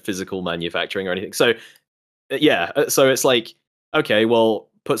physical manufacturing or anything. So so it's like, okay, well,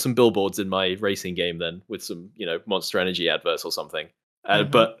 put some billboards in my racing game then with some Monster Energy adverts or something.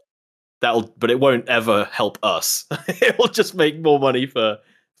 But it won't ever help us. It will just make more money for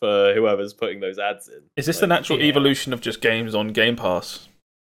whoever's putting those ads in. Is this the natural evolution of just games on Game Pass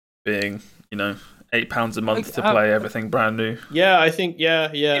being, £8 a month to play everything brand new? Yeah, I think yeah.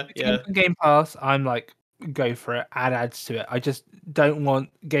 Game Pass, I'm like, go for it. Add ads to it. I just don't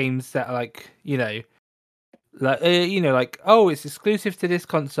want games that are like, it's exclusive to this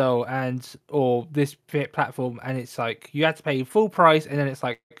console or this platform, and it's like you have to pay full price, and then it's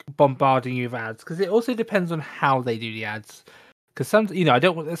like bombarding you with ads, because it also depends on how they do the ads. Because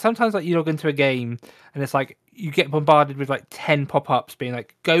sometimes like you log into a game and it's like you get bombarded with like 10 pop-ups being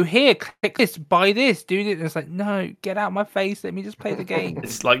like, go here, click this, buy this, do this, and it's like, no, get out of my face, let me just play the game.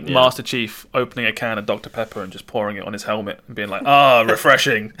 It's like Master Chief opening a can of Dr. Pepper and just pouring it on his helmet and being like,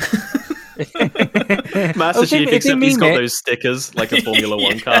 refreshing. Master Chief, except he's got those stickers like a Formula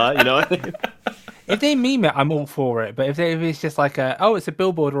 1 car, If they meme it, I'm all for it. But if it's just like it's a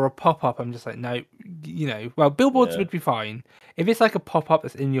billboard or a pop-up, I'm just like, no, well, billboards would be fine. If it's like a pop-up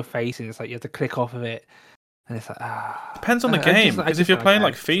that's in your face and it's like you have to click off of it, and it's like, Depends on the game, because if you're playing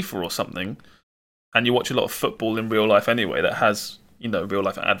like FIFA or something, and you watch a lot of football in real life anyway, that has real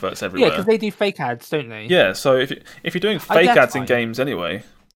life adverts everywhere. Yeah, because they do fake ads, don't they? Yeah, so if you're doing fake ads in games anyway,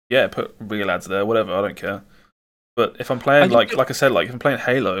 yeah, put real ads there, whatever, I don't care. But if I'm playing like I said, like if I'm playing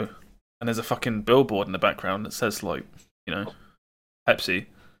Halo, and there's a fucking billboard in the background that says like, Pepsi.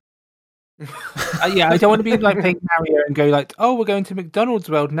 I don't want to be like playing Mario and go like, oh, we're going to McDonald's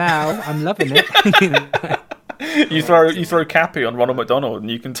World now. I'm loving it. You throw Cappy on Ronald McDonald, and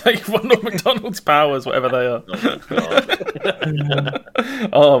you can take Ronald McDonald's powers, whatever they are.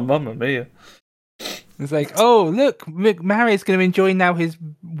 Oh, mamma mia! It's like, oh, look, Mario's going to enjoy now his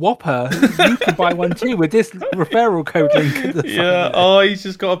Whopper. You can buy one too with this referral code link. He's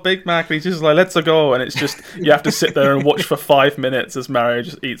just got a Big Mac. And he's just like, let's go. And it's just, you have to sit there and watch for 5 minutes as Mario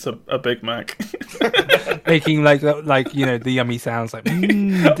just eats a Big Mac. Making the yummy sounds like,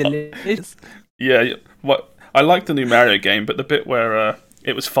 delicious. Yeah, I like the new Mario game, but the bit where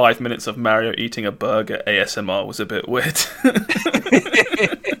it was 5 minutes of Mario eating a burger ASMR was a bit weird.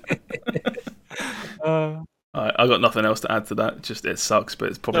 I got nothing else to add to that. Just it sucks, but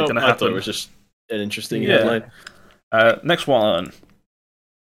it's probably going to happen. I thought it was just an interesting headline. Next one.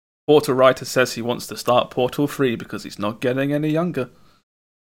 Portal writer says he wants to start Portal 3 because he's not getting any younger.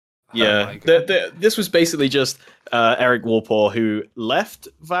 Yeah, this was basically just Eric Warpaw, who left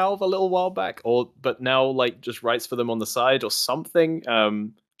Valve a little while back, but now like just writes for them on the side or something.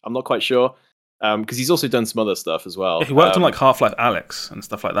 I'm not quite sure. Because he's also done some other stuff as well. Yeah, he worked on like Half-Life Alyx and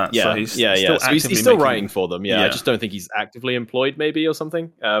stuff like that. Yeah, so he's still writing for them. Yeah, I just don't think he's actively employed, maybe, or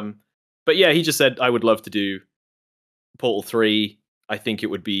something. But yeah, he just said, I would love to do Portal 3. I think it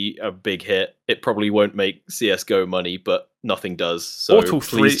would be a big hit. It probably won't make CSGO money, but nothing does. So Portal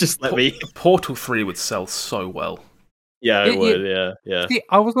 3, please just let me. Portal 3 would sell so well. Yeah, it would. Yeah. See,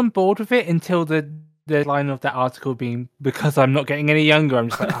 I was on board with it until the line of that article being, because I'm not getting any younger. I'm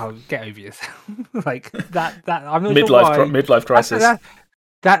just like, oh, get over yourself. Like that. I'm not midlife crisis.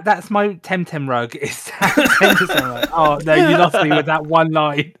 That's my Temtem rug. Is that like, oh no, you lost me with that one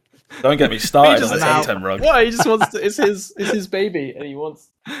line. Don't get me started on the Temtem rug. Why? He just wants to. It's his baby, and he wants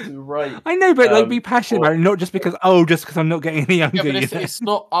to write. I know, but be passionate about it, not just because I'm not getting any younger. Yeah, but it's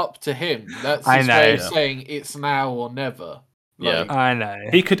not up to him. That's his way of saying it's now or never. Like, I know.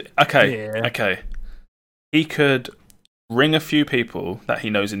 He could. Okay. He could ring a few people that he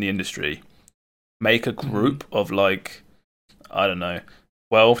knows in the industry, make a group of like, I don't know,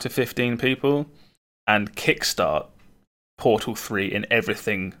 12 to 15 people, and kickstart Portal 3 in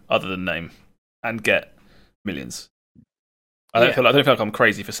everything other than name, and get millions. I don't feel like I'm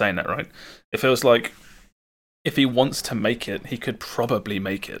crazy for saying that, right? It feels like if he wants to make it, he could probably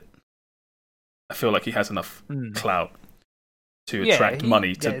make it. I feel like he has enough clout to attract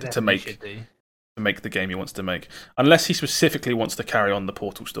money to make the game he wants to make, unless he specifically wants to carry on the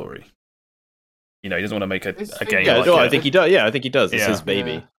Portal story. He doesn't want to make a game. Yeah, I think he does. Yeah, I think he does. It's his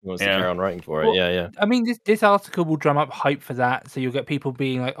baby. He wants to carry on writing for it. Yeah. I mean, this article will drum up hype for that, so you'll get people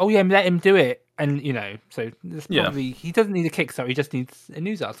being like, "Oh yeah, let him do it," and so there's probably he doesn't need a Kickstarter. He just needs a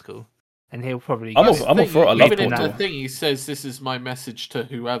news article, and he'll probably. I'm all for it. I love Portal. Even in the thing, he says, "This is my message to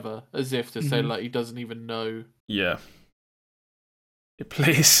whoever," as if to say like he doesn't even know. Yeah.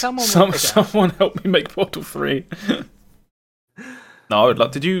 Please, someone help me make Portal 3. No, I would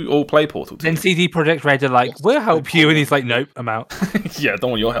like. Did you all play Portal 2? Then CD Projekt Red are like, we'll help you, and he's like, nope, I'm out. Yeah,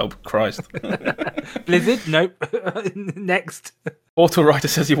 don't want your help, Christ. Blizzard, nope. Next. Portal Writer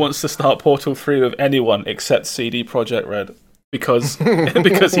says he wants to start Portal 3 with anyone except CD Projekt Red because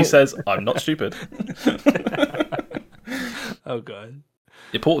he says, I'm not stupid. Oh, God.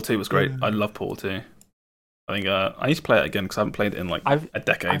 Yeah, Portal 2 was great. I love Portal 2. I think I need to play it again because I haven't played it in like a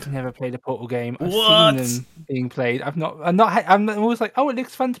decade. I've never played a Portal game. I've What? seen them being played. I'm always like, oh, it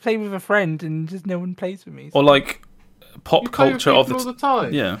looks fun to play with a friend, and just no one plays with me. Or like pop You play with culture of people all the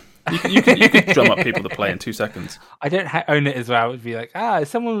time. Yeah. You could drum up people to play in 2 seconds. I don't own it as well. It would be like, if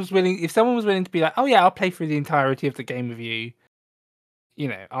someone was willing to be like, oh yeah, I'll play through the entirety of the game with you,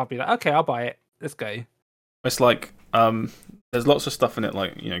 I'll be like, okay, I'll buy it. Let's go. It's like there's lots of stuff in it,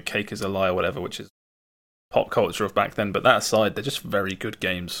 like Cake is a Lie or whatever, which is pop culture of back then. But that aside, they're just very good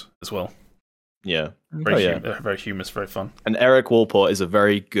games as well. Yeah. They're very humorous, very fun. And Eric Walport is a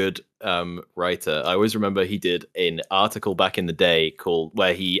very good writer. I always remember he did an article back in the day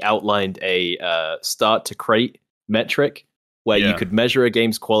where he outlined a start to crate metric where you could measure a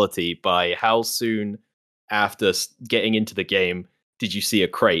game's quality by how soon after getting into the game did you see a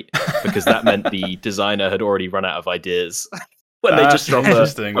crate, because that meant the designer had already run out of ideas. When they just drop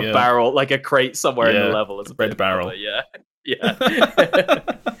a barrel, like a crate somewhere in the level as a red barrel. Yeah.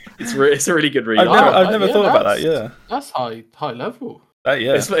 It's a really good read. I've never thought about that. Yeah, that's high level.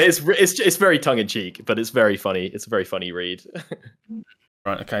 It's very tongue in cheek, but it's very funny. It's a very funny read.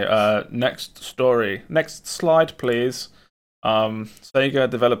 Right. Okay. Next story. Next slide, please. Sega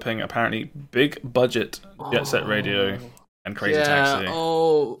developing apparently big budget Jet Set Radio and Crazy Taxi.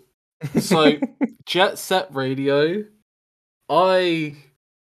 Oh, so Jet Set Radio. That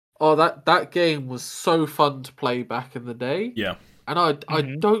game was so fun to play back in the day. Yeah. And I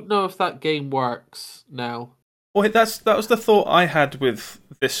don't know if that game works now. Well, that was the thought I had with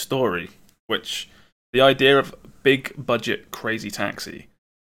this story, which the idea of big budget Crazy Taxi.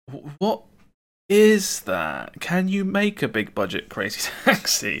 What is that? Can you make a big budget Crazy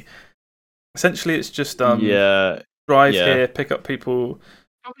Taxi? Essentially, it's just drive here, pick up people.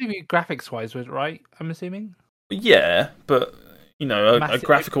 Probably graphics wise, right? I'm assuming. Yeah, but a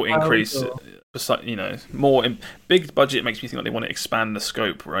graphical increase. More big budget makes me think that they want to expand the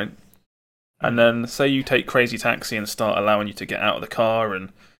scope, right? And then say you take Crazy Taxi and start allowing you to get out of the car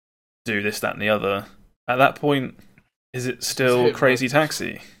and do this, that, and the other. At that point, is it still Crazy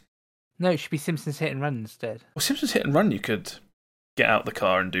Taxi? No, it should be Simpsons Hit and Run instead. Well, Simpsons Hit and Run, you could get out of the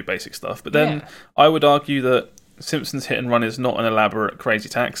car and do basic stuff. But then I would argue that Simpsons Hit and Run is not an elaborate Crazy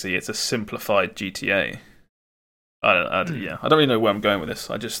Taxi; it's a simplified GTA. I don't really know where I'm going with this.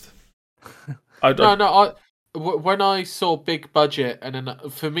 When I saw big budget, and then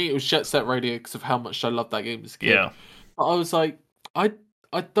for me it was Jet Set Radio because of how much I loved that game as a kid. Yeah, but I was like, I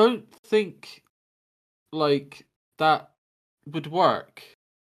don't think like that would work.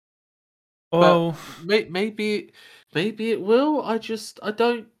 Well, but maybe it will. I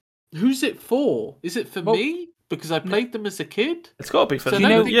don't. Who's it for? Is it for me? Because I played them as a kid. It's got to be for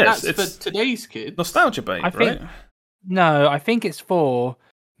that's for today's kids. Nostalgia bait, right? No, I think it's for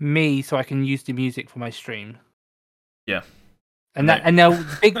me, so I can use the music for my stream. Yeah, and now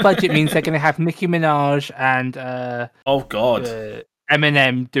big budget means they're going to have Nicki Minaj and oh god,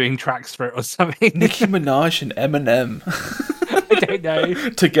 Eminem doing tracks for it or something. Nicki Minaj and Eminem. I don't know.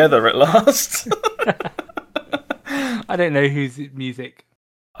 Together at last. I don't know whose music.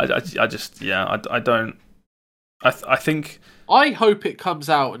 I don't. I think. I hope it comes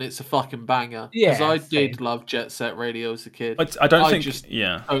out and it's a fucking banger. Yeah, because I did love Jet Set Radio as a kid. I don't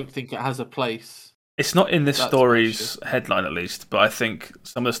think it has a place. It's not in this story's headline, at least. But I think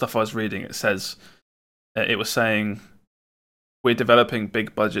some of the stuff I was reading, it says it was saying we're developing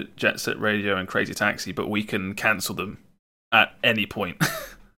big budget Jet Set Radio and Crazy Taxi, but we can cancel them at any point.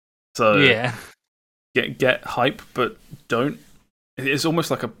 So get hype, but don't. It's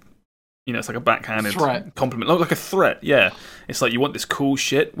almost like it's like a backhanded compliment, like a threat. Yeah, it's like you want this cool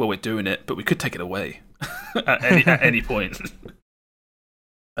shit. Well, we're doing it, but we could take it away at any point.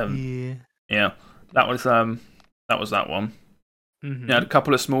 Yeah, that was that one. Mm-hmm. Yeah, a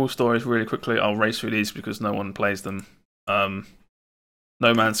couple of small stories really quickly. I'll race through these because no one plays them. No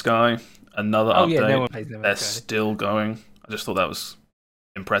Man's Sky, another update. Yeah, no one plays No Man's They're Sky. still going. I just thought that was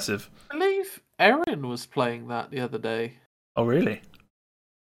impressive. I believe Erin was playing that the other day. Oh, really?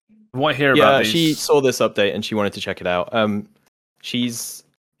 What I hear about these... she saw this update and she wanted to check it out. She's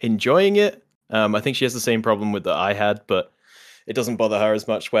enjoying it. I think she has the same problem with that I had, but it doesn't bother her as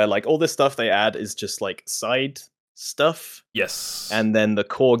much. Where like all this stuff they add is just like side stuff. Yes. And then the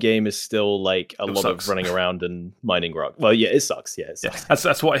core game is still like a lot sucks. of running around and mining rock. Well, yeah, it sucks. Yeah, it sucks. Yeah.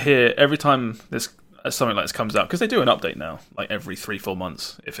 That's what I hear every time this something like this comes out, because they do an update now, like every 3-4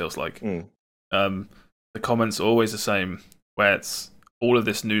 months. It feels like. The comments are always the same. where it's all of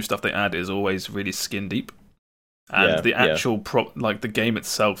this new stuff they add is always really skin deep, and the actual the game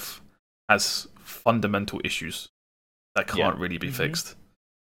itself has fundamental issues that can't really be fixed.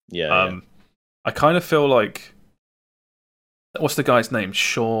 I kind of feel like, what's the guy's name?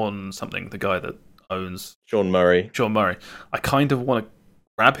 Sean something, the guy that owns Sean Murray. I kind of want to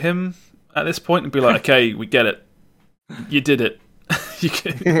grab him at this point and be like, okay, we get it. You did it.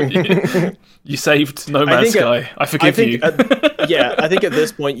 You saved No Man's Sky. I forgive you. I think at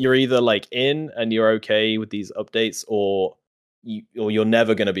this point you're either like in and you're okay with these updates, or you're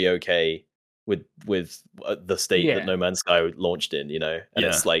never going to be okay with the state that No Man's Sky launched in. And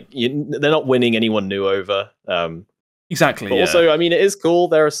it's like they're not winning anyone new over. Exactly. But also, I mean, it is cool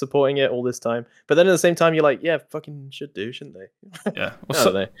they're supporting it all this time. But then at the same time, you're like, yeah, fucking should do, shouldn't they? Yeah.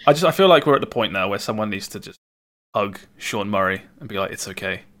 Well, I feel like we're at the point now where someone needs to just hug Sean Murray and be like, it's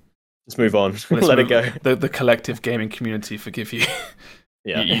okay. Let's move on. Let it go. The collective gaming community forgive you.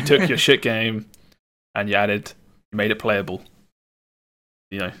 You took your shit game and you made it playable.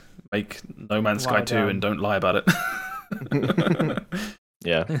 Make No Man's Sky 2 and don't lie about it.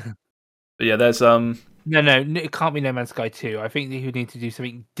 Yeah. But yeah, there's No, it can't be No Man's Sky 2. I think they would need to do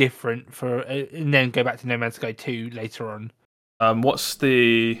something different and then go back to No Man's Sky 2 later on. What's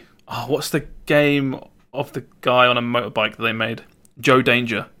the game of the guy on a motorbike that they made? Joe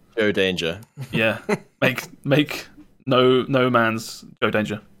Danger. Yeah. Make No Man's Joe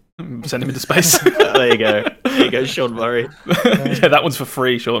Danger. Send him into space. There you go, Sean Murray. Yeah, that one's for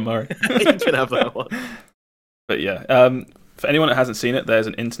free, Sean Murray. You can have that one. But yeah, for anyone that hasn't seen it, there's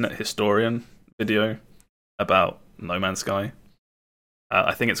an Internet Historian video about No Man's Sky.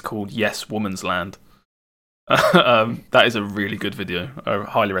 I think it's called Yes, Woman's Land. That is a really good video. I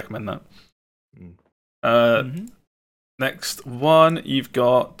highly recommend that. Next one, you've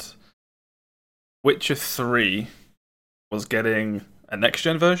got Witcher 3 was getting a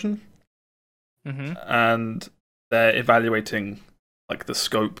next-gen version, and they're evaluating the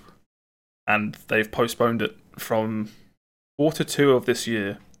scope, and they've postponed it from Q2 of this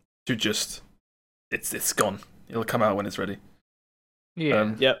year to just it's gone. It'll come out when it's ready.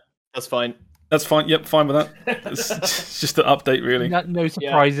 Yep, that's fine. That's fine. Yep, fine with that. It's just an update, really. No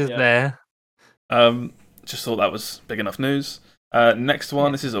surprises there. Just thought that was big enough news. Next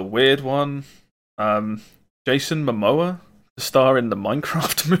one, this is a weird one. Jason Momoa to star in the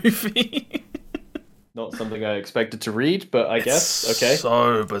Minecraft movie. Not something I expected to read, but I guess okay.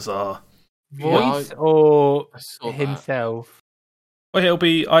 So bizarre. Voice or himself? Well,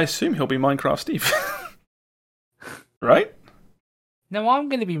 I assume he'll be Minecraft Steve. Right? No, I'm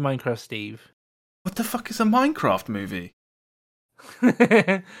going to be Minecraft Steve. What the fuck is a Minecraft movie?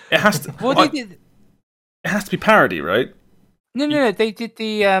 It has to. It has to be parody, right? No. They did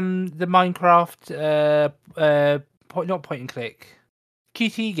the Minecraft not point and click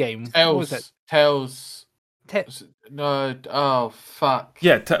QT game. Tales. What was it? Tales. No. Oh fuck.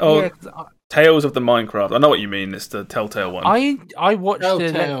 Yeah. Tales of the Minecraft. I know what you mean. It's the Telltale one. I watched a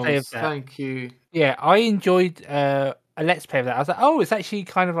Let's Play of that. Thank you. Yeah, I enjoyed a Let's Play of that. I was like, oh, it's actually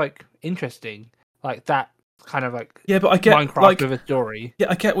kind of interesting, like that kind of but I get Minecraft with a story. Yeah,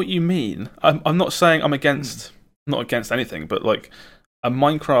 I get what you mean. I'm not saying I'm against, not against anything, but a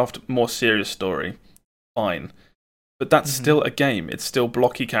Minecraft more serious story, fine. But that's still a game. It's still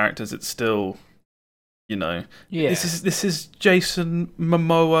blocky characters. It's still, Yeah. This is Jason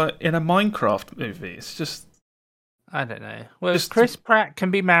Momoa in a Minecraft movie. It's just. I don't know. Well, Chris Pratt can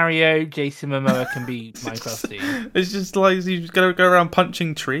be Mario, Jason Momoa can be Minecraft Steve. It's just you gotta go around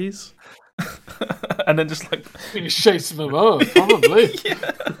punching trees, and then just Jason Momoa, probably.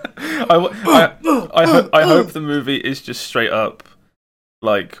 I hope the movie is just straight up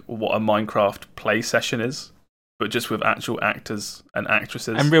what a Minecraft play session is, but just with actual actors and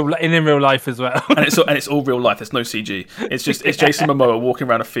actresses, and in real life as well. and it's all real life. There's no CG. It's Jason Momoa walking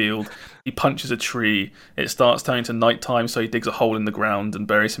around a field. He punches a tree. It starts turning to nighttime, so he digs a hole in the ground and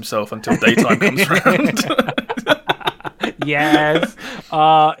buries himself until daytime comes around. Yes.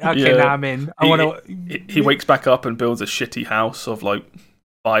 Okay, now I'm in. He wakes back up and builds a shitty house of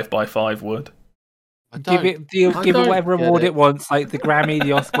 5x5 wood. Give it whatever award it wants, like the Grammy,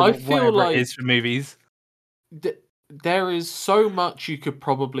 the Oscar, whatever it is for movies. There is so much you could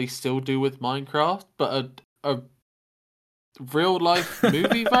probably still do with Minecraft, but a real life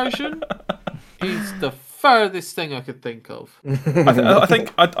movie version is the furthest thing I could think of. I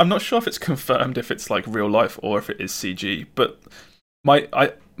think I'm not sure if it's confirmed if it's real life or if it is CG, but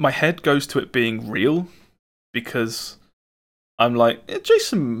my head goes to it being real because I'm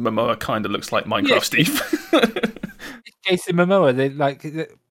Jason Momoa kind of looks like Minecraft Steve. Jason Momoa,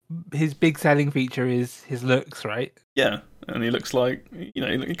 his big selling feature is his looks, right? Yeah, and he looks like,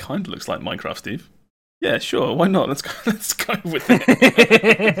 he kind of looks like Minecraft Steve. Yeah, sure, why not? Let's go with it.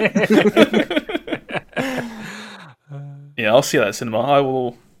 Yeah, I'll see that at cinema. I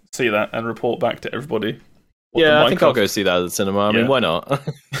will see that and report back to everybody. Yeah, I think I'll go see that at the cinema. I mean, why not?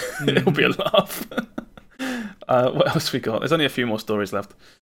 It'll be a laugh. What else we got? There's only a few more stories left.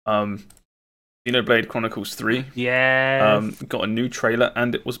 Xenoblade Chronicles 3. Yeah. Got a new trailer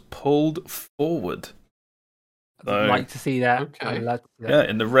and it was pulled forward. I'd like to see that. Okay. I'd love to see that. Yeah,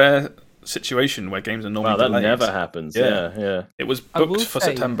 in the rare situation where games are normally that delayed. never happens. Yeah. It was booked for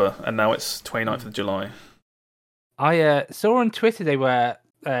September and now it's 29th of July. I saw on Twitter they were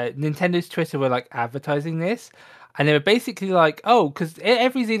Nintendo's Twitter were like advertising this, and they were basically like, oh, because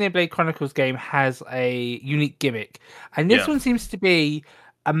every Xenoblade Chronicles game has a unique gimmick, and this one seems to be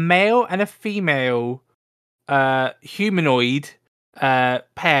a male and a female humanoid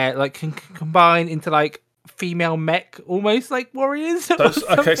pair, like can combine into like female mech, almost like warriors.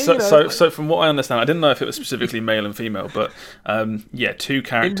 So from what I understand, I didn't know if it was specifically male and female, but two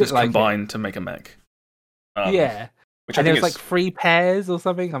characters combined to make a mech. Which and there was like 3 pairs or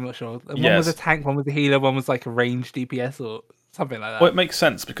something. I'm not sure. One was a tank, one was a healer, one was like a ranged DPS or something like that. Well, it makes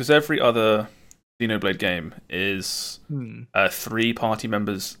sense because every other Xenoblade game is 3 party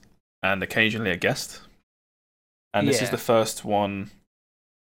members and occasionally a guest. And this is the first one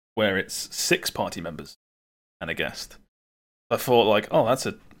where it's 6 party members and a guest. I thought like, oh, that's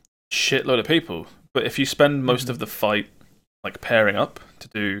a shitload of people. But if you spend most of the fight like pairing up to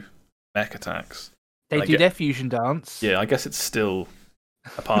do mech attacks, they do their fusion dance. Yeah, I guess it's still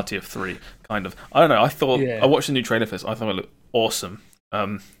a party of 3, kind of. I don't know. I watched the new trailer for this. I thought it looked awesome.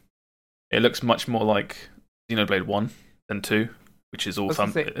 It looks much more like Xenoblade 1 than 2, which is all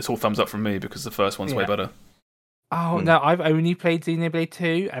it's all thumbs up from me because the first one's way better. Oh no, I've only played Xenoblade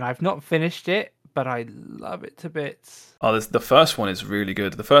 2 and I've not finished it, but I love it to bits. Oh, the first one is really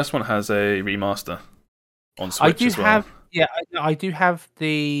good. The first one has a remaster on Switch as well. I do have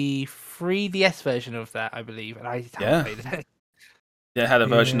the 3DS version of that, I believe, and I haven't played it. Yeah, it had a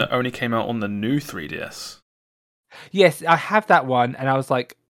version that only came out on the new 3DS. Yes, I have that one, and I was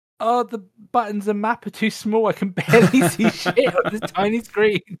like, oh, the buttons and map are too small. I can barely see shit on this tiny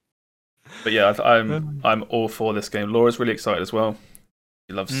screen. But yeah, I'm all for this game. Laura's really excited as well.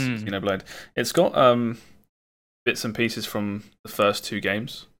 She loves Xenoblade. It's got bits and pieces from the first 2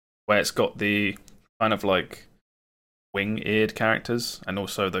 games, where it's got the kind of like wing-eared characters and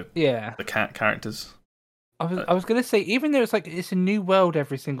also the cat characters. I was gonna say, even though it's a new world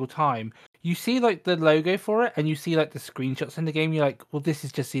every single time, you see like the logo for it and you see like the screenshots in the game, you're like, well, this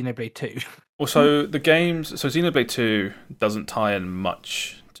is just Xenoblade 2. Also, Xenoblade 2 doesn't tie in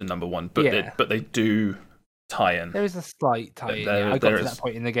much to number 1, but they do tie in. There is a slight tie in. I got to that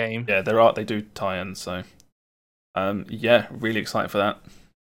point in the game. Yeah, they do tie in, so really excited for that.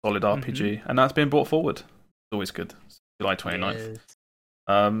 Solid RPG. And that's being brought forward. It's always good. July 29th.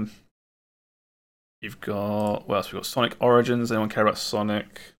 Yes. You've got... What else? We've got Sonic Origins. Anyone care about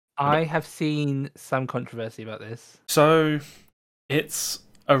Sonic? I have seen some controversy about this. So, it's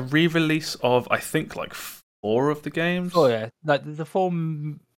a re-release of, I think, like 4 of the games. Oh, yeah. Like the 4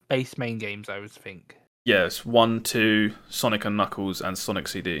 base main games, I would think. Yes, 1, 2, Sonic and Knuckles, and Sonic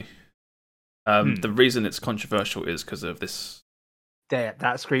CD. The reason it's controversial is because of this... There,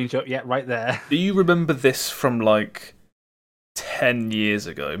 that screenshot, right there. Do you remember this from like 10 years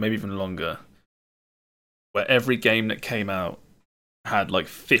ago, maybe even longer, where every game that came out had like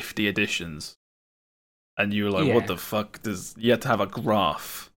 50 editions, and you were like, what the fuck you had to have a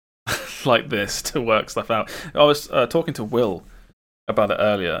graph like this to work stuff out. I was talking to Will about it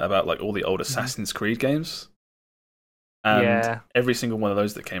earlier, about like all the old Assassin's Creed games, and every single one of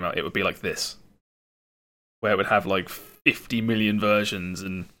those that came out, it would be like this, where it would have like 50 million versions,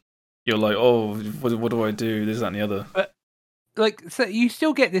 and you're like, oh, what do I do? This, that, and the other. But like, so you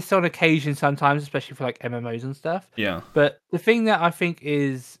still get this on occasion sometimes, especially for like MMOs and stuff. Yeah. But the thing that I think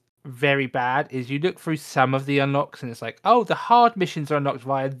is very bad is you look through some of the unlocks and it's like, oh, the hard missions are unlocked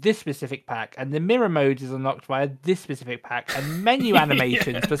via this specific pack, and the mirror mode is unlocked via this specific pack, and menu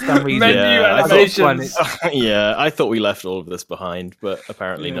animations for some reason. Animations. I thought we left all of this behind, but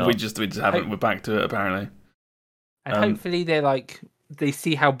apparently not. We just haven't. We're back to it apparently. And hopefully they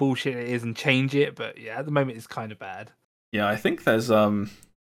see how bullshit it is and change it. But yeah, at the moment it's kind of bad. Yeah, I think there's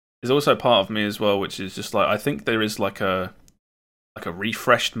also part of me as well, which is just like, I think there is like a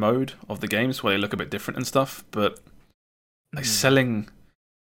refreshed mode of the games where they look a bit different and stuff, but like selling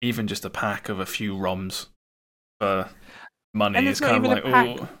even just a pack of a few ROMs for money is kind of like,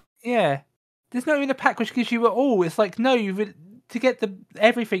 oh yeah. There's not even a pack which gives you at all. It's like, no, to get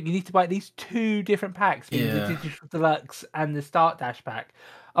everything, you need to buy at least 2 different packs, the Digital Deluxe and the Start Dash pack.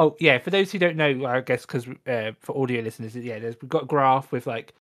 Oh yeah, for those who don't know, I guess because for audio listeners, we've got a graph with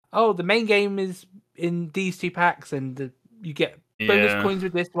like, the main game is in these 2 packs, and you get bonus coins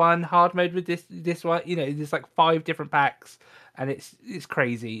with this one, hard mode with this one. There's like 5 different packs, and it's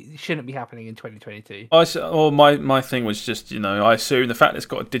crazy. It shouldn't be happening in 2022. My thing was just, I assume the fact it's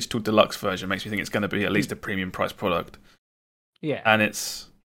got a Digital Deluxe version makes me think it's going to be at least a premium price product. Yeah, and it's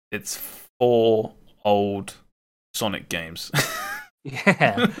 4 old Sonic games.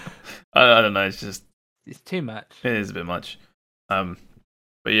 Yeah, I don't know. It's too much. It is a bit much.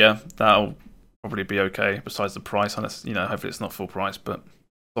 But yeah, that'll probably be okay. Besides the price, unless hopefully it's not full price. But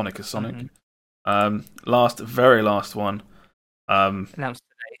Sonic is Sonic. Mm-hmm. Very last one. Announced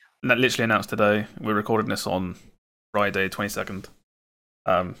today. Literally announced today. We're recording this on Friday, 22nd.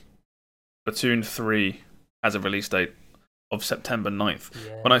 Splatoon 3 has a release date of September 9th.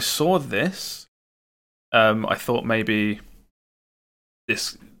 Yeah. When I saw this, I thought maybe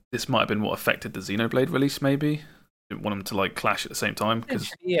this might have been what affected the Xenoblade release. Maybe didn't want them to clash at the same time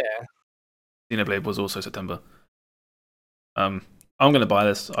because Xenoblade was also September. I'm going to buy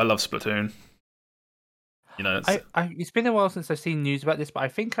this. I love Splatoon. It's been a while since I've seen news about this, but I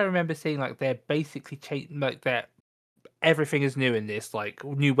think I remember seeing they're basically that everything is new in this, like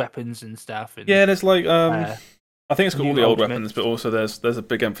new weapons and stuff. And, there's I think it's got all the old weapons, but also there's a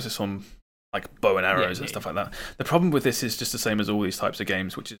big emphasis on bow and arrows and stuff like that. The problem with this is just the same as all these types of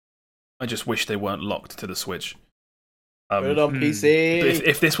games, which is I just wish they weren't locked to the Switch. Put it on PC.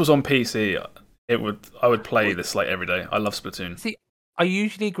 If this was on PC, I would play this every day. I love Splatoon. See, I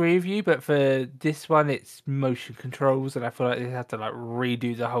usually agree with you, but for this one, it's motion controls, and I feel like they have to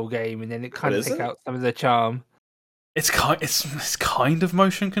redo the whole game, and then it kind of take out some of the charm. It's kind of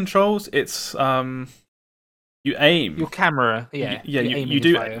motion controls. It's you aim your camera, you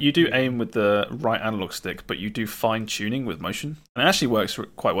do aim with the right analog stick, but you do fine tuning with motion, and it actually works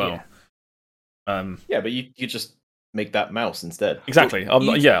quite well. But you just make that mouse instead. Exactly. I'm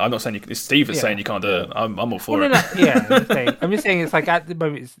not saying Steve is saying you can't do it. I'm all for it. I'm just saying it's at the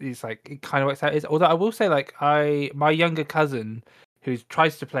moment it's it kind of works out. Although I will say my younger cousin who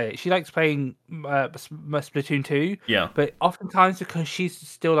tries to play it, she likes playing Splatoon 2. Yeah. But oftentimes because she's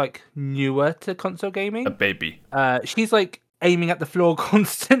still newer to console gaming, a baby, she's aiming at the floor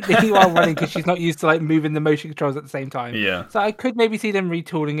constantly while running because she's not used to moving the motion controls at the same time. Yeah. So I could maybe see them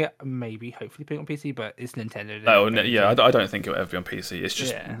retooling it, hopefully putting it on PC, but it's Nintendo. I don't think it'll ever be on PC. It's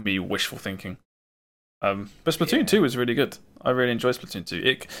just me wishful thinking. But Splatoon 2 was really good. I really enjoyed Splatoon 2.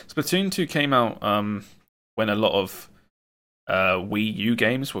 Splatoon 2 came out when a lot of Wii U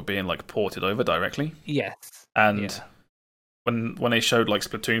games were being ported over directly. Yes. And when they showed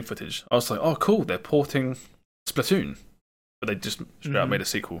Splatoon footage, I was like, oh cool, they're porting Splatoon. But they just straight out made a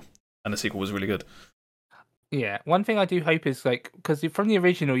sequel, and the sequel was really good. Yeah, one thing I do hope is because from the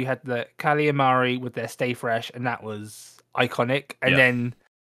original you had the Callie and Mari with their Stay Fresh, and that was iconic. And then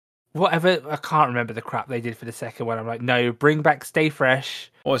whatever, I can't remember the crap they did for the second one. I'm like, no, bring back Stay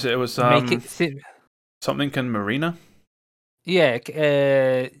Fresh. What was it? It was make it something in Marina. Yeah,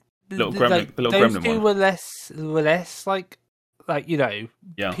 little gremlin. Those two were less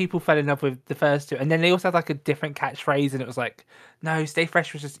people fell in love with the first two, and then they also had a different catchphrase, and it was no, Stay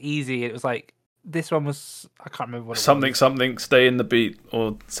Fresh was just easy. It was this one was, I can't remember what it was. Something, stay in the beat,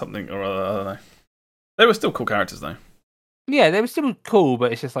 or something, or other, I don't know. They were still cool characters though. Yeah, they were still cool,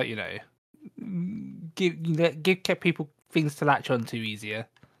 but it's just give people things to latch on to easier.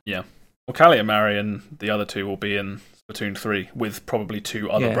 Yeah. Well, Callie and Mari and the other two will be in Splatoon 3 with probably 2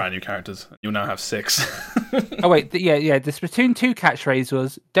 other brand new characters. You'll now have 6. Oh wait, the Splatoon 2 catchphrase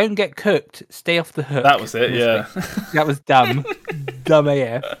was "Don't get cooked, stay off the hook." That was it. That was dumb, dumb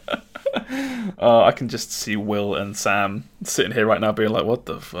AF. I can just see Will and Sam sitting here right now, being like, "What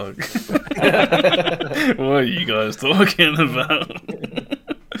the fuck? What are you guys talking about?"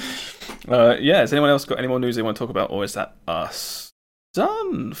 Has anyone else got any more news they want to talk about, or is that us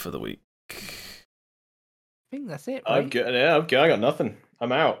done for the week? I think that's it. Right? I'm good. Yeah, I'm good. I got nothing.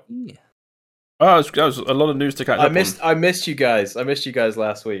 I'm out. Yeah. Oh, that was a lot of news to catch up on. I missed you guys. I missed you guys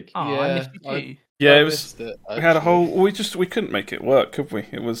last week. Oh, I missed you too. It was. We had a whole. We couldn't make it work, could we?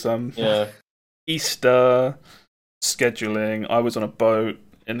 It was Easter scheduling. I was on a boat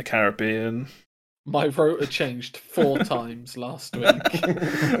in the Caribbean. My rota changed 4 times last week.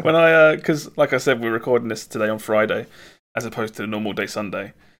 Because like I said, we're recording this today on Friday, as opposed to the normal day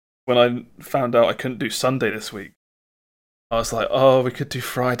Sunday. When I found out I couldn't do Sunday this week, I was like, oh, we could do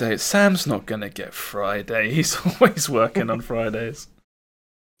Friday. Sam's not going to get Friday. He's always working on Fridays.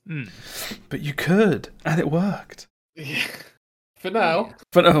 But you could, and it worked. Yeah. For now.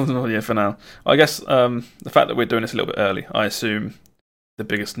 For now. I guess the fact that we're doing this a little bit early, I assume the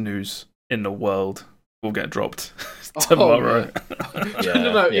biggest news in the world will get dropped tomorrow.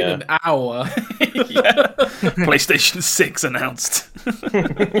 No, in an hour. PlayStation 6 announced.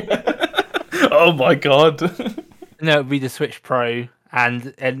 Oh my god. No, it'll be the Switch Pro, and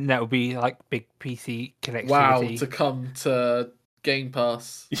that will be like big PC connectivity. Wow, to come to Game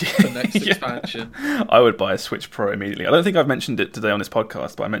Pass for next expansion. I would buy a Switch Pro immediately. I don't think I've mentioned it today on this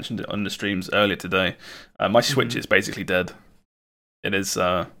podcast, but I mentioned it on the streams earlier today. My Switch is basically dead. It is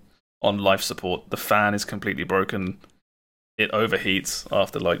on life support. The fan is completely broken. It overheats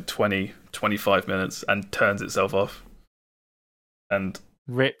after like 20-25 minutes and turns itself off. And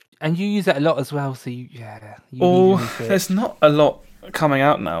Rip. And you use that a lot as well, so there's not a lot coming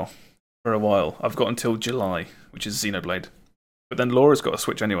out now for a while. I've got until July, which is Xenoblade. But then Laura's got a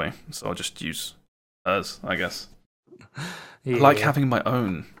Switch anyway, so I'll just use hers, I guess. I like having my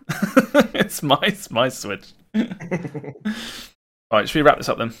own. It's my Switch. Alright, should we wrap this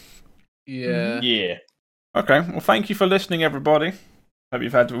up then? Yeah. Okay, well thank you for listening, everybody. We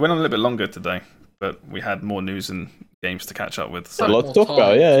went on a little bit longer today, but we had more news and games to catch up with. So a lot to talk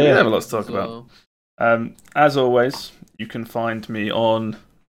about, yeah. We have a lot to talk about. As always, you can find me on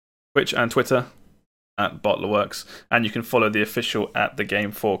Twitch and Twitter at BottlerWorks, and you can follow the official at the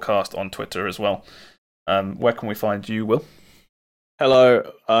Game FourCast on Twitter as well. Where can we find you, Will?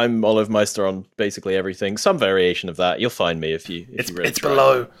 Hello, I'm Olive Meister on basically everything. Some variation of that. You'll find me if you really it's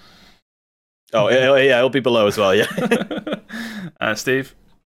below. Oh, yeah, it'll be below as well, yeah. Steve?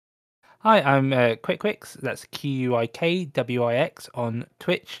 Hi, I'm QuickWix. That's QUIKWIX on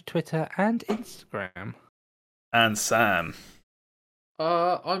Twitch, Twitter, and Instagram. And Sam?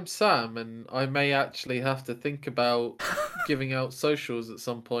 I'm Sam, and I may actually have to think about giving out socials at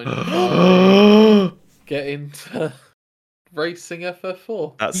some point. Get into racing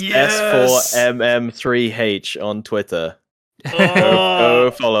FF4. That's S4MM3H on Twitter.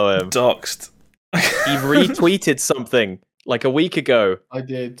 Go follow him. Doxed. He retweeted something like a week ago. I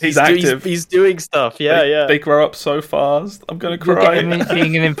did. He's active. He's doing stuff. Yeah. They grow up so fast. I'm gonna You'll cry. get him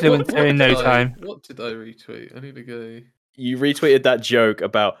being an influencer in no time. What did I retweet? I need to go. You retweeted that joke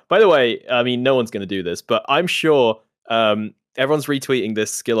about. By the way, I mean no one's going to do this, but I'm sure everyone's retweeting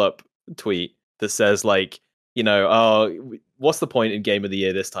this skill up tweet that says like, what's the point in Game of the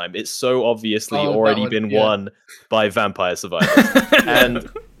Year this time? It's so obviously already been won by Vampire Survivors, and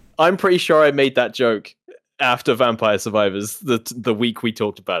I'm pretty sure I made that joke after Vampire Survivors the week we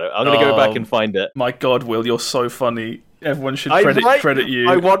talked about it. I'm going to go back and find it. My God, Will, you're so funny. Everyone should credit you.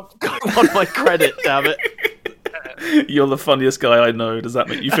 I want my credit, damn it. You're the funniest guy I know. Does that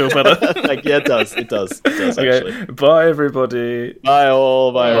make you feel better? Yeah, it does. It does Okay. actually. Bye, everybody. Bye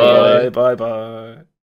all. Bye. Bye. Bye.